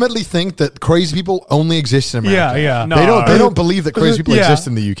legitimately think that crazy people only exist in America. Yeah. No. They don't believe that crazy people exist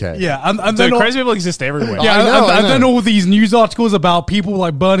in the UK. Yeah, and then crazy people exist everywhere. Yeah, and then all these news articles about people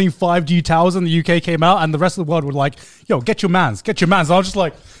like burning 5G towers in the UK came out, and the rest of the world were like, yo, get your mans. And I was just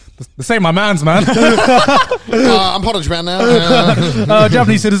like, This ain't my man's, man. I'm part of Japan now.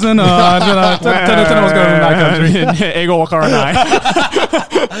 Japanese citizen. I don't know what's going on in that country. Ego wakaranai.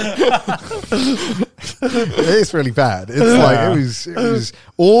 It's really bad. It's like it was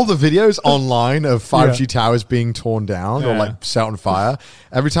all the videos online of 5G towers being torn down or like set on fire.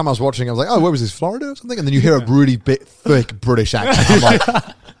 Every time I was watching, I was like, "Oh, where was this? Florida or something?" And then you hear a really thick British accent. I'm like,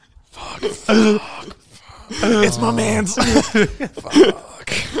 "Fuck. It's my man's. Fuck.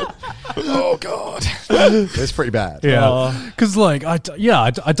 Oh God, it's pretty bad." Yeah, because like I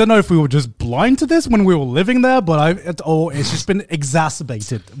don't know if we were just blind to this when we were living there, but it's just been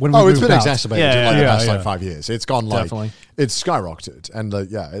exacerbated when we Oh, it's moved been out. exacerbated in like the past yeah. like 5 years. It's gone like Definitely. it's skyrocketed, and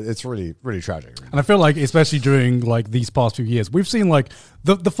it's really really tragic. And I feel like, especially during like these past few years, we've seen like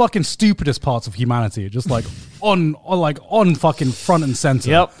the fucking stupidest parts of humanity, just like on fucking front and center.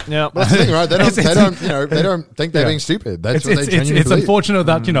 Yep. That's the thing, right? They don't think they're being stupid. That's what they genuinely It's believe. unfortunate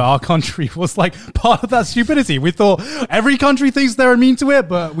that our country was like part of that stupidity. We thought every country thinks they're immune to it,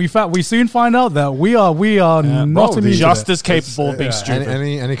 but we soon find out that we are not immune. Just to it. as capable of being stupid.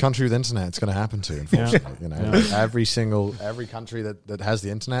 Any country with internet, it's going to happen to. Unfortunately, every country that has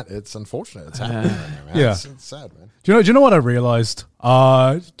the internet, it's unfortunate. It's happening. Right now, man. Yeah. It's sad, man. Do you know what I realized?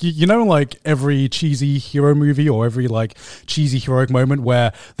 Like every cheesy hero movie or every like cheesy heroic moment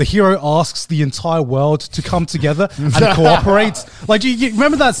where the hero asks the entire world to come together and cooperate. Like, do you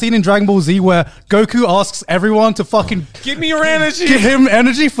remember that scene in Dragon Ball Z where Goku asks everyone to fucking Give me your energy. give him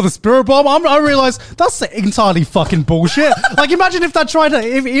energy for the spirit bomb? I realized that's entirely fucking bullshit. Like, imagine if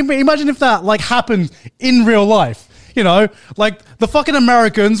that like happened in real life. You know, like the fucking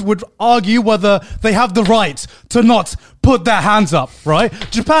Americans would argue whether they have the right to not put their hands up, right?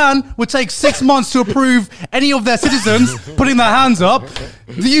 Japan would take 6 months to approve any of their citizens putting their hands up.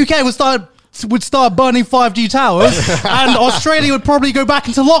 The UK would start burning 5G towers, and Australia would probably go back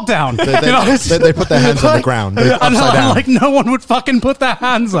into lockdown. They put their hands on the ground, upside down. Like no one would fucking put their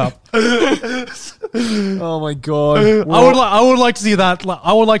hands up. Oh my God. I would like to see that.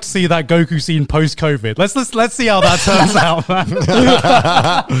 I would like to see that Goku scene post COVID. Let's see how that turns out, man.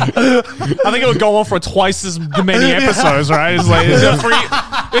 I think it would go on for twice as many episodes, right? It's like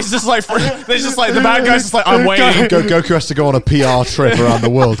there's just like the bad guy's just like, I'm waiting. Goku has to go on a PR trip around the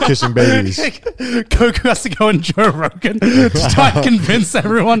world kissing babies. Goku has to go on Joe Rogan to try and convince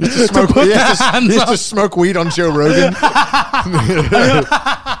everyone to put their hands He has up. to smoke weed on Joe Rogan.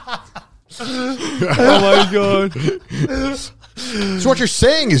 Oh my God. So what you're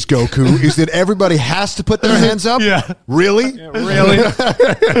saying is, Goku, is that everybody has to put their hands up? Yeah. Really? Really?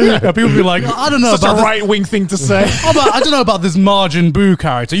 Yeah, people be like, I don't know Such a about this. right-wing thing to say. I don't know about this Majin Buu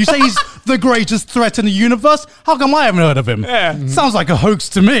character. You say he's the greatest threat in the universe? How come I haven't heard of him? Yeah. Sounds like a hoax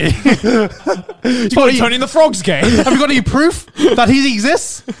to me. Tony the Frog's gay. Have you got any proof that he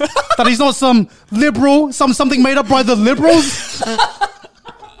exists? That he's not some liberal, something made up by the liberals?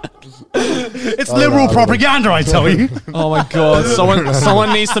 It's liberal propaganda, I tell you. Oh my God.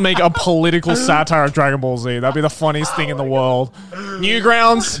 Someone needs to make a political satire of Dragon Ball Z. That'd be the funniest thing in the world.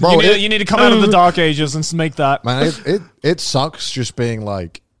 Newgrounds, Bro, you need to come out of the dark ages and make that. Man, it sucks just being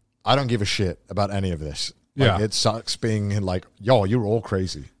like, I don't give a shit about any of this. Like, Yeah. it sucks being like, yo, you're all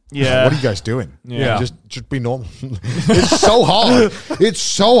crazy. Yeah. What are you guys doing? Yeah. Just be normal. It's so hard. It's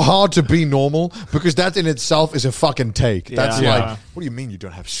so hard to be normal because that in itself is a fucking take. That's Yeah. like, what do you mean you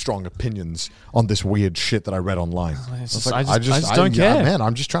don't have strong opinions on this weird shit that I read online? It's like, I just don't care. Man,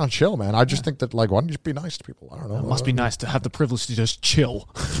 I'm just trying to chill, man. I just think that, like, why don't you just be nice to people? I don't know. It must be nice to have the privilege to just chill.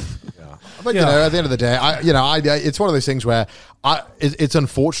 But you know, at the end of the day, it's one of those things where it's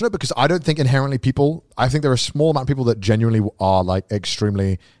unfortunate because I don't think inherently people. I think there are a small amount of people that genuinely are like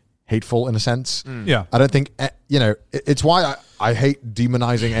extremely hateful in a sense. Yeah. I don't think it's why I hate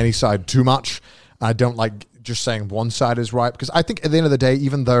demonizing any side too much. I don't like just saying one side is right because I think at the end of the day,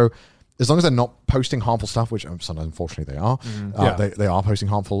 even though as long as they're not posting harmful stuff, which sometimes unfortunately they are, they are posting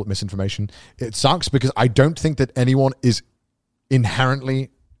harmful misinformation. It sucks because I don't think that anyone is inherently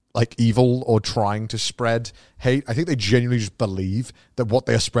like evil or trying to spread hate. I think they genuinely just believe that what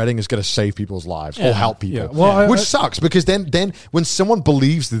they're spreading is going to save people's lives or help people. Yeah. Well, which sucks because then when someone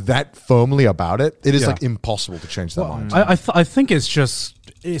believes that firmly about it, it is like impossible to change their mind. I think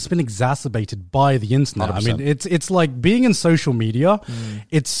it's been exacerbated by the internet. 100%. I mean, it's like being in social media.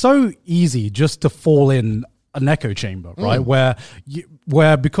 It's so easy just to fall in an echo chamber, right? Where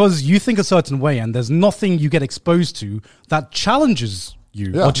because you think a certain way and there's nothing you get exposed to that challenges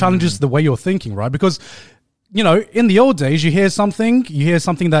you or challenges the way you're thinking, right? Because you know, in the old days, you hear something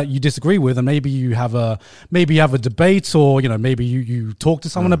that you disagree with, and maybe you have a debate, or you know, maybe you talk to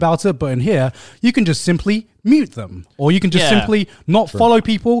someone about it. But in here, you can just simply mute them, or you can just Yeah. simply not follow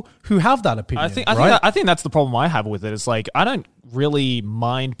people who have that opinion. I think that's the problem I have with it. It's like I don't really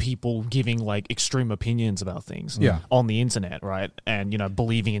mind people giving like extreme opinions about things on the internet, right? And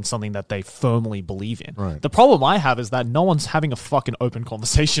believing in something that they firmly believe in. Right. The problem I have is that no one's having a fucking open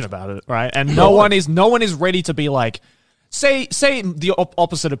conversation about it, right? And no one is ready to be like, say the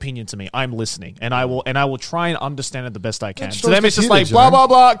opposite opinion to me. I'm listening, and I will try and understand it the best I can. It To them, it's shows just like the blah teenager, blah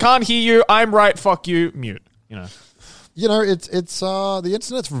blah. Can't hear you. I'm right. Fuck you. Mute. It's the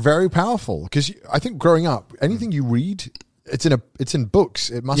internet's very powerful because I think growing up, anything you read, it's in books.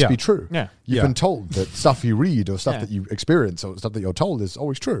 It must be true. Yeah. You've been told that stuff you read or stuff that you experience or stuff that you're told is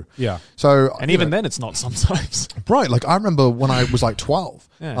always true. Yeah. So And even then, it's not sometimes. right, like I remember when I was like 12,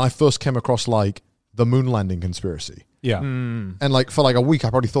 and I first came across like the moon landing conspiracy, Yeah. and like for like a week, I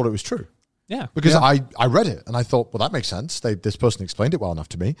probably thought it was true. Yeah. Because I read it and I thought, well, that makes sense. This person explained it well enough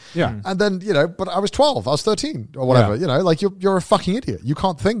to me. Yeah. And then, but I was 12, I was 13 or whatever, like you're a fucking idiot. You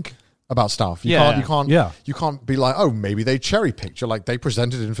can't think about stuff. You can't be like, oh, maybe they cherry picked. You're like, they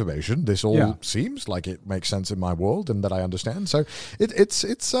presented information. This all seems like it makes sense in my world and that I understand. So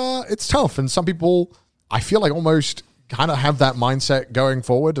it's tough. And some people, I feel like almost kind of have that mindset going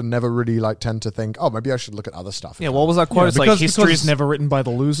forward and never really like tend to think, oh, maybe I should look at other stuff. Yeah, what was that quote? Yeah, It's like because- history is never written by the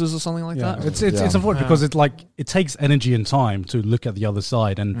losers or something like that. It's unfortunate because it takes energy and time to look at the other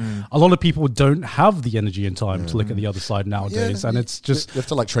side, and a lot of people don't have the energy and time to look at the other side nowadays, and it's just you have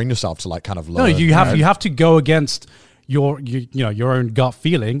to like train yourself to like kind of no. learn. You have to go against your own gut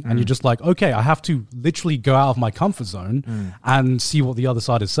feeling, and you're just like, okay, I have to literally go out of my comfort zone and see what the other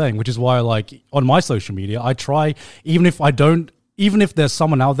side is saying. Which is why, like on my social media, I try even if there's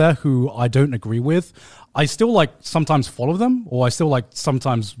someone out there who I don't agree with, I still like sometimes follow them, or I still like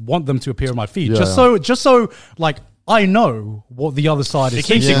sometimes want them to appear on my feed, just so like I know what the other side is It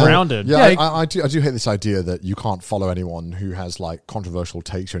keeps thinking. you grounded. Yeah, Yeah, I do hate this idea that you can't follow anyone who has like controversial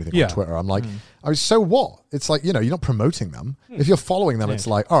takes or anything Yeah. on Twitter. I'm like, so what? It's like, you're not promoting them. If you're following them, it's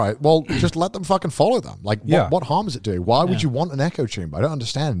like, all right, well, just let them fucking follow them. Like, what harm is it doing? Why would you want an echo chamber? I don't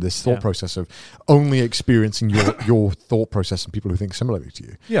understand this thought process of only experiencing your thought process and people who think similarly to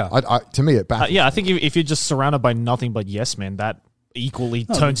you. Yeah. To me, it baffles. I think if you're just surrounded by nothing but yes men, that equally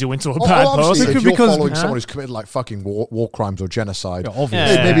turns you into a Oh, bad obviously, person. if you're Because- following someone who's committed like fucking war crimes or genocide,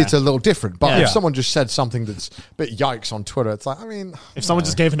 obviously. maybe it's a little different. But Yeah. if someone just said something that's a bit yikes on Twitter, it's like, I mean, If someone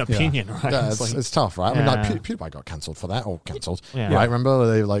just gave an opinion, right? yeah, It's like- it's tough, right? I mean, Yeah. like PewDiePie got cancelled for that, or cancelled, Yeah. right?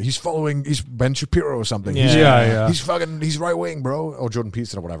 Remember they were like, he's Ben Shapiro or something. Yeah. He's right wing, bro, or Jordan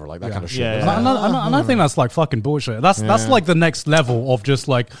Peterson or whatever, like that kind of shit. Yeah. It's like, And I think that's like fucking bullshit. That's like the next level of just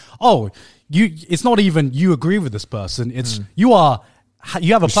like, it's not even you agree with this person. It's you have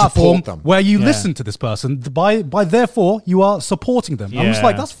a platform support them. where you listen to this person. By therefore you are supporting them. I'm just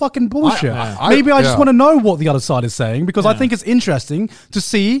like, that's fucking bullshit. Maybe I just want to know what the other side is saying, because I think it's interesting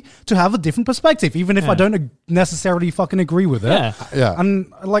to have a different perspective, even if I don't necessarily fucking agree with it. Yeah.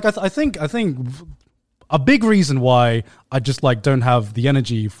 And like I think a big reason why I just like don't have the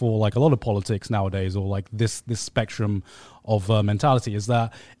energy for like a lot of politics nowadays, or like this spectrum of mentality, is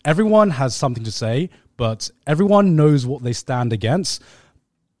that everyone has something to say, but everyone knows what they stand against,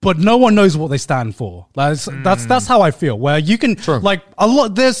 but no one knows what they stand for. Like, that's how I feel. Where you can like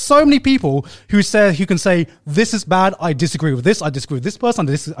there's so many people who can say this is bad. I disagree with this. I disagree with this person.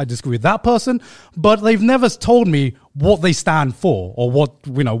 I disagree with that person. But they've never told me what they stand for, or what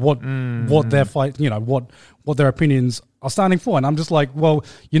their fight. What their opinions are standing for. And I'm just like, well,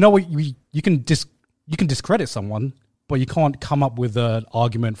 you know what? You can discredit someone, but you can't come up with an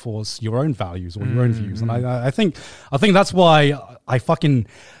argument for your own values or your own views. And I think that's why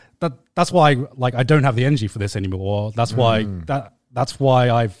that's why like I don't have the energy for this anymore. That's why that's why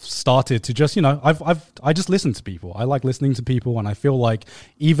I've started to just I just listen to people. I like listening to people, and I feel like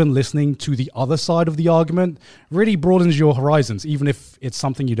even listening to the other side of the argument really broadens your horizons, even if it's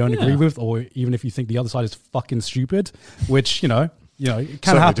something you don't agree with, or even if you think the other side is fucking stupid, which it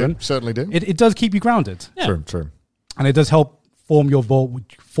can happen. Certainly do. It does keep you grounded. True. And it does help form your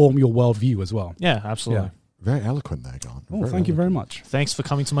worldview as well. Yeah, absolutely. Yeah. Very eloquent there, Garn. Oh, thank you very much. Thanks for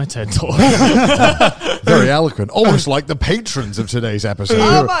coming to my TED Talk. Very eloquent, almost like the patrons of today's episode.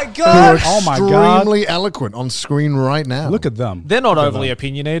 Oh my God. Who are Oh my God. extremely eloquent on screen right now. Look at them. They're not overly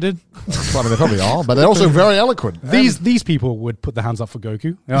opinionated. I mean, they probably are, but they're also very eloquent. These people would put their hands up for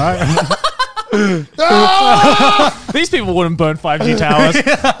Goku. All right? These people wouldn't burn 5G towers.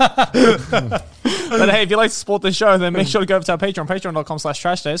 But hey, if you like to support the show, then make sure to go over to our Patreon,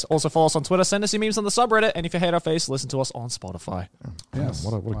 patreon.com/trashdays. Also follow us on Twitter, send us your memes on the subreddit, and if you hate our face, listen to us on Spotify. Yes.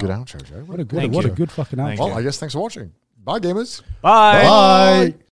 What a good outro, Joe. What a Thank good you. fucking outro. Thank Well, I guess thanks for watching. Bye, gamers. Bye. Bye.